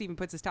icon art Steven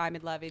puts his time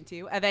and love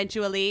into.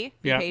 Eventually,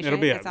 be Yeah, patient. it'll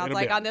be It up. sounds It'll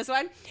like be up. on this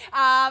one.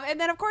 And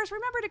then, of course,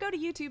 remember to go to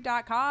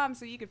YouTube.com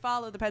so you can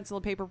follow the Pencil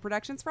and Paper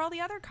Productions for all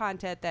the other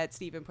content that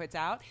Steven puts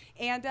out,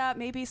 and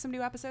maybe some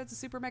new episodes of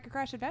Super Mega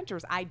Crash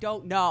Adventures. I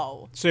don't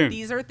know. Soon.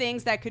 These are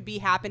things that could be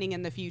happening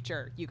in the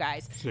future, you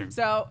guys. Soon.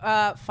 So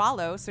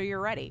follow so you're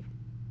ready.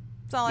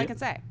 That's all I Yep. can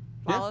say.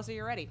 Yeah. Follow so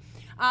you're ready.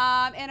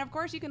 And of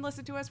course, you can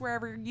listen to us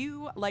wherever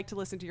you like to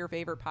listen to your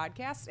favorite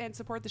podcasts and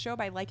support the show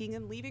by liking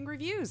and leaving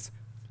reviews.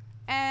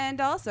 And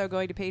also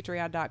going to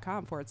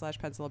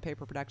patreon.com/pencil and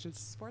paper productions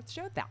to support the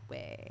show that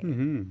way.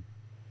 Mm-hmm.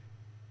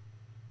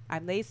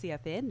 I'm Lacey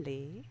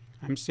Finley.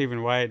 I'm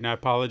Stephen White, and I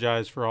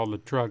apologize for all the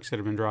trucks that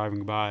have been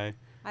driving by.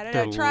 I don't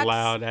They're know, trucks,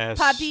 loud ass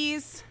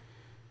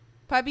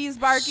puppies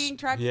barking,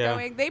 trucks Yeah.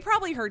 going. They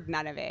probably heard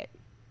none of it.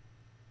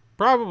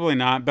 Probably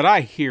not, but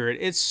I hear it.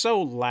 It's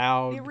so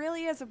loud. It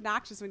really is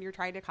obnoxious when you're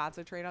trying to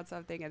concentrate on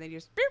something and then you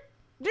just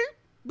boop, boop,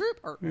 boop,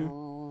 or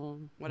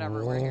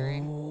whatever we're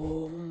hearing.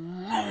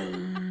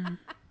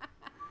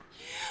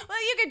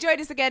 Well, you can join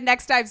us again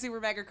next time, Super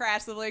Mega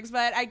Crash Siblings,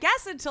 but I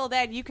guess until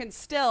then, you can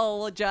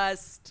still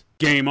just...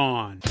 Game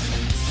on.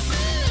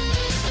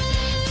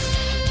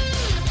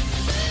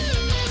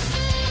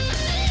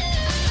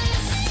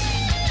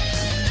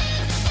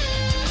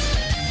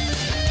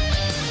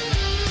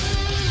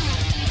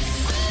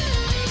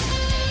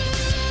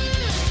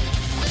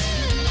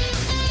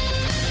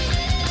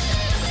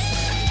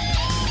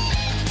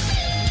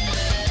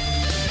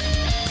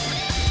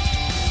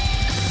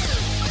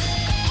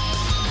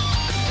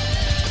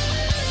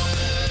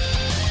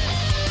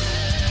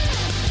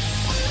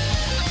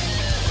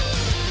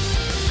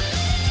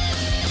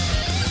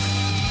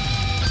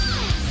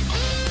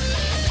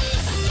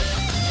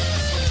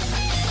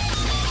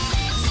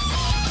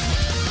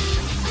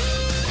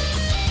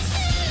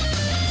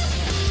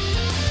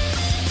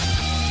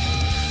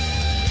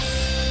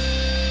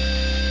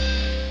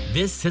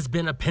 This has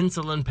been a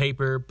Pencil and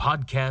Paper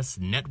Podcast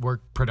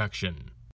Network production.